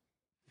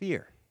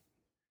 Fear.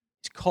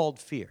 It's called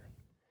Fear.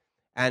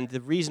 And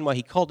the reason why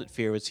he called it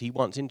Fear was he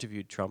once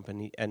interviewed Trump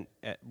a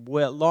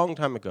long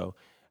time ago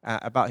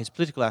about his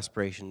political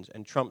aspirations,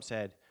 and Trump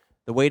said,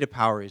 the way to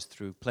power is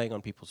through playing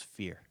on people's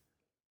fear.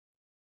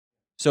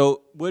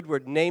 So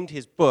Woodward named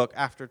his book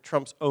after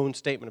Trump's own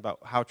statement about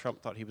how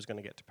Trump thought he was going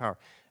to get to power.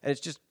 And it's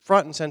just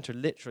front and center,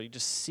 literally, you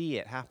just see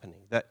it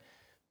happening. That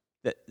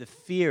the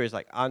fear is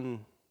like,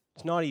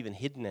 it's not even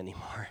hidden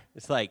anymore.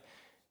 It's like,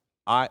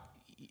 a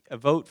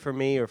vote for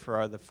me or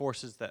for the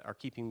forces that are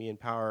keeping me in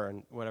power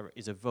and whatever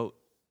is a vote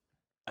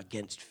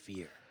against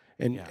fear.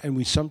 And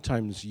we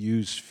sometimes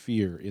use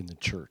fear in the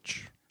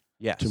church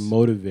to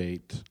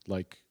motivate,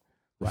 like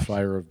the Right.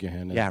 fire of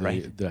Gehenna,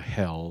 the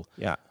hell,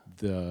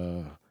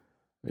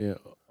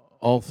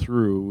 all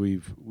through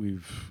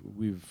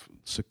we've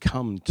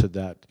succumbed to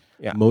that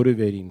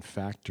motivating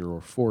factor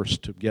or force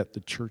to get the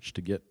church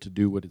to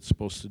do what it's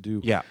supposed to do.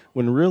 Yeah.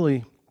 When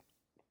really,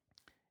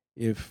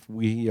 if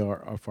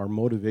our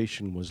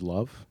motivation was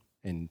love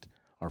and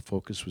our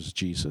focus was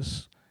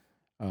Jesus,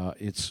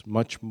 it's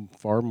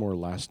far more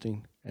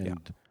lasting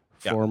and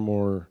far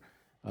more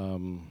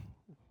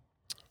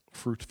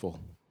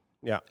fruitful.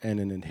 Yeah. And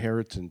an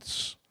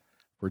inheritance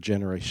for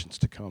generations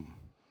to come.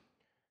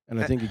 And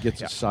I think it gets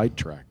us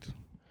sidetracked.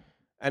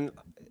 And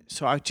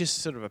so I just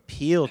sort of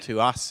appeal to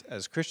us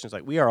as Christians,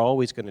 like, we are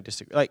always going to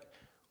disagree. Like,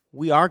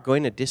 we are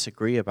going to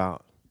disagree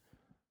about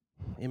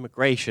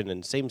immigration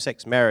and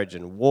same-sex marriage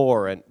and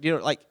war and,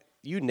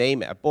 you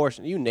name it,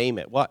 abortion, you name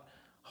it. What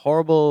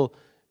horrible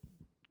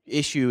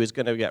issue is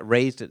going to get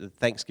raised at the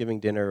Thanksgiving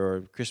dinner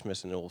or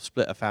Christmas and it will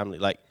split a family?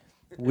 Like,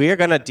 we're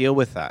going to deal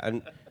with that.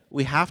 And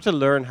we have to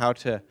learn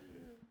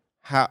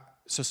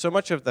so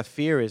much of the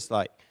fear is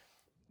like,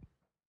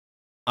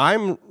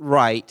 I'm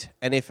right,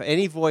 and if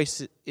any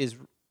voice is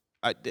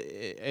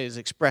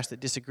expressed that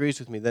disagrees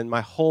with me, then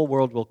my whole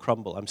world will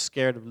crumble. I'm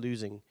scared of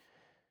losing.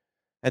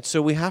 And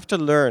so we have to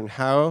learn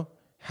how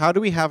do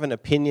we have an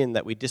opinion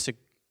that we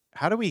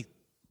disagree?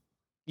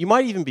 You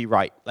might even be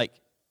right.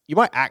 Like, you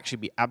might actually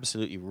be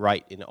absolutely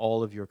right in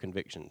all of your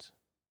convictions.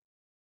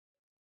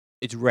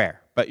 It's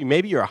rare, but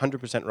maybe you're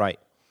 100% right,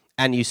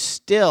 and you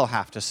still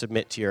have to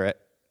submit to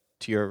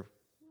your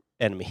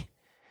enemy.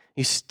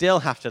 You still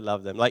have to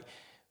love them. Like,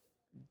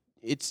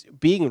 it's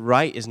being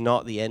right is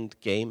not the end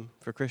game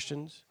for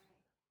Christians.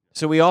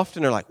 So we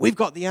often are like, we've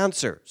got the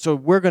answer, so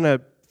we're going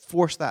to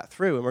force that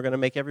through, and we're going to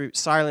make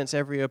silence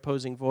every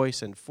opposing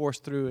voice and force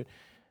through it.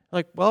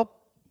 Like, well,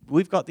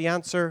 we've got the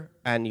answer,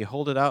 and you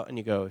hold it out and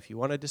you go, if you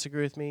want to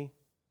disagree with me,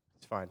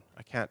 it's fine.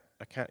 I can't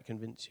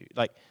convince you.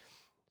 Like,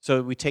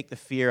 so we take the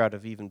fear out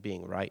of even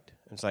being right.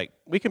 It's like,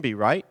 we can be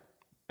right,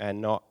 and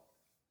not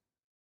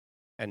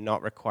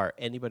require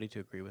anybody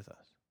to agree with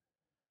us.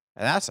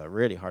 And that's a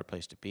really hard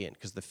place to be in,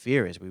 because the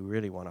fear is we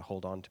really want to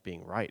hold on to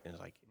being right. And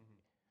it's like,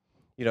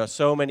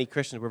 so many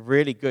Christians,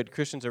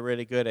 Christians are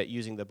really good at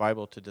using the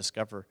Bible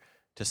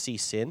to see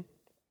sin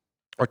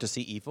or to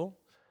see evil.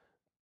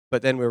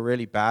 But then we're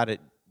really bad at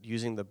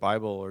using the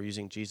Bible or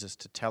using Jesus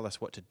to tell us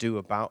what to do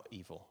about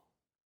evil.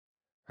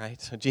 Right?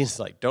 So Jesus is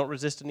like, don't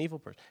resist an evil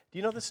person. Do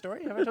you know this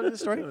story? Have I told you this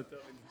story?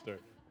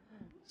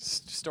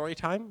 Story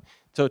time?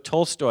 So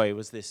Tolstoy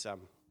was this,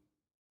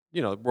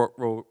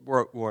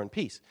 War and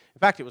Peace. In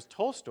fact, it was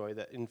Tolstoy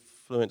that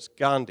influenced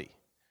Gandhi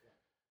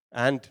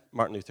and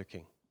Martin Luther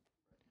King.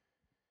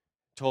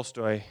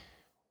 Tolstoy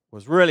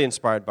was really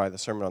inspired by the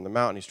Sermon on the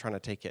Mount, and he's trying to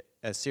take it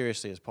as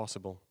seriously as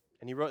possible.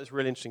 And he wrote this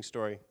really interesting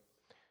story. Do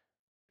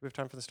we have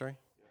time for the story?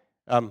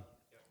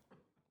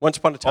 Once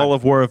upon a time. All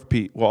of War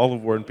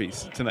and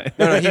Peace tonight.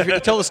 No, he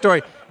told a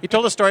story. He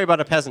told a story about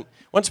a peasant.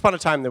 Once upon a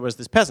time, there was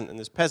this peasant, and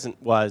this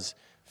peasant was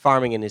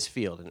farming in his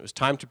field, and it was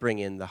time to bring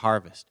in the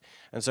harvest.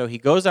 And so he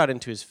goes out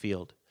into his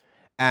field,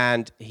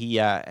 and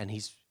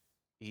he's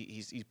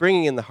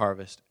bringing in the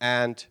harvest,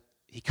 and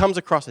he comes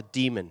across a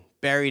demon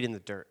buried in the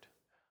dirt.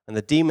 And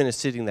the demon is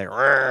sitting there,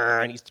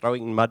 and he's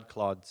throwing mud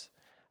clods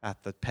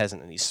at the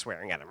peasant, and he's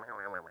swearing at him.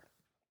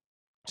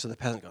 So the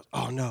peasant goes,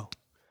 oh no,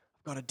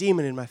 I've got a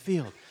demon in my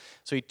field.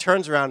 So he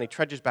turns around, and he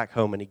trudges back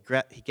home, and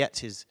he gets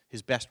his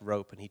best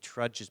rope, and he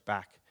trudges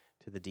back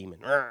to the demon.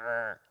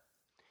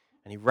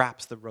 And he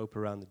wraps the rope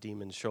around the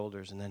demon's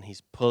shoulders, and then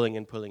he's pulling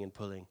and pulling and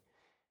pulling.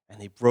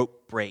 And the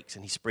rope breaks,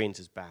 and he sprains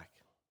his back.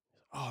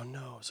 Oh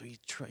no, so he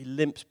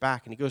limps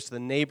back, and he goes to the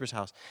neighbor's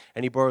house,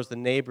 and he borrows the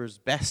neighbor's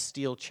best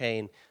steel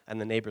chain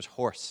and the neighbor's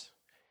horse.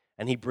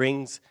 And he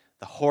brings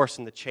the horse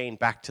and the chain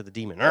back to the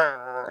demon,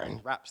 and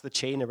wraps the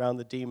chain around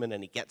the demon,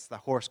 and he gets the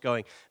horse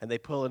going, and they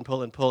pull and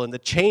pull and pull, and the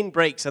chain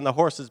breaks, and the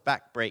horse's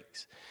back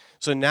breaks.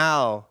 So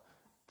now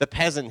the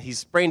peasant, he's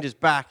sprained his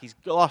back, he's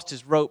lost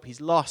his rope,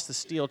 he's lost the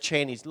steel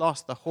chain, he's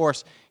lost the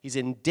horse, he's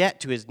in debt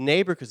to his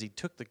neighbor because he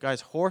took the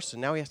guy's horse,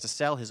 and now he has to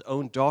sell his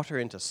own daughter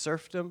into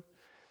serfdom.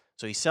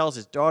 So he sells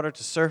his daughter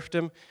to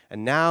serfdom,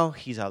 and now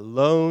he's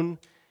alone,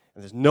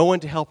 and there's no one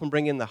to help him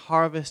bring in the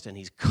harvest, and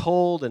he's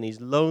cold, and he's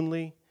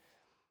lonely.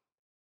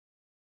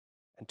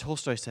 And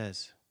Tolstoy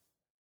says,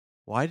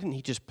 why didn't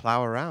he just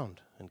plow around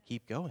and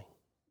keep going?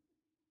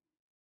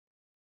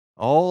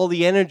 All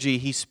the energy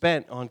he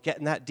spent on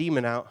getting that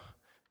demon out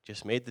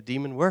just made the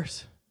demon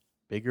worse,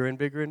 bigger and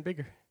bigger and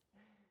bigger.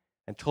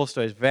 And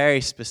Tolstoy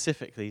very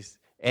specifically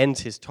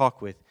ends his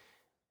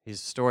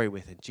story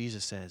with, and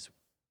Jesus says,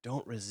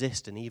 don't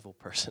resist an evil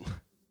person.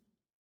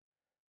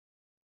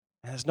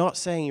 And it's not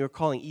saying you're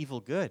calling evil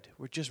good.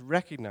 We're just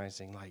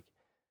recognizing, like,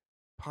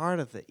 part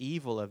of the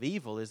evil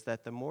is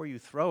that the more you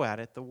throw at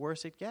it, the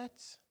worse it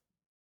gets.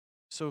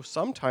 So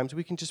sometimes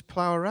we can just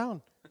plow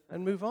around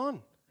and move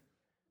on.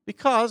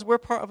 Because we're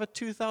part of a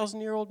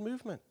 2,000-year-old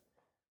movement,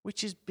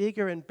 which is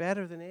bigger and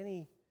better than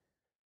any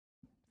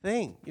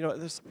thing.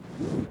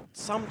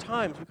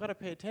 Sometimes we've got to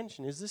pay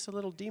attention. Is this a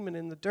little demon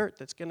in the dirt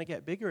that's going to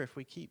get bigger if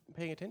we keep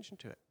paying attention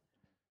to it?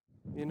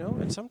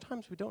 And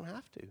sometimes we don't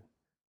have to.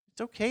 It's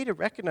okay to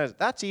recognize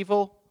that's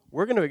evil,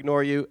 we're going to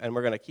ignore you, and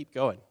we're going to keep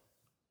going.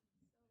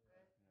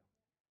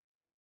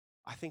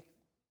 I'm happy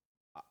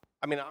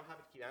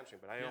to keep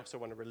answering, but I also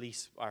want to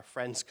release our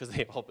friends because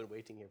they've all been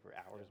waiting here for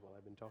hours while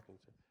I've been talking.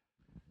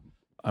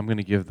 I'm going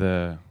to give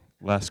the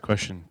last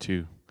question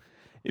to,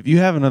 if you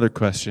have another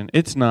question,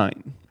 it's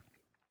 9.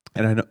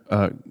 And I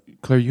know,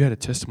 Claire, you had a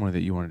testimony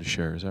that you wanted to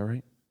share, is that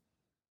right?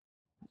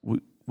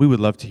 We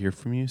would love to hear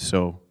from you,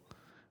 so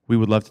we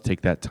would love to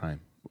take that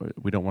time.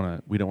 We don't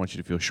want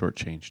you to feel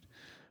shortchanged.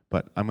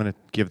 But I'm going to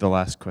give the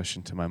last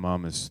question to my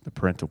mom as the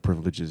parental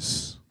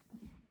privileges.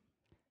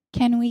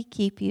 Can we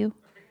keep you?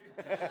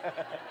 Can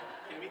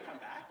we come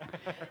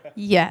back?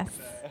 Yes.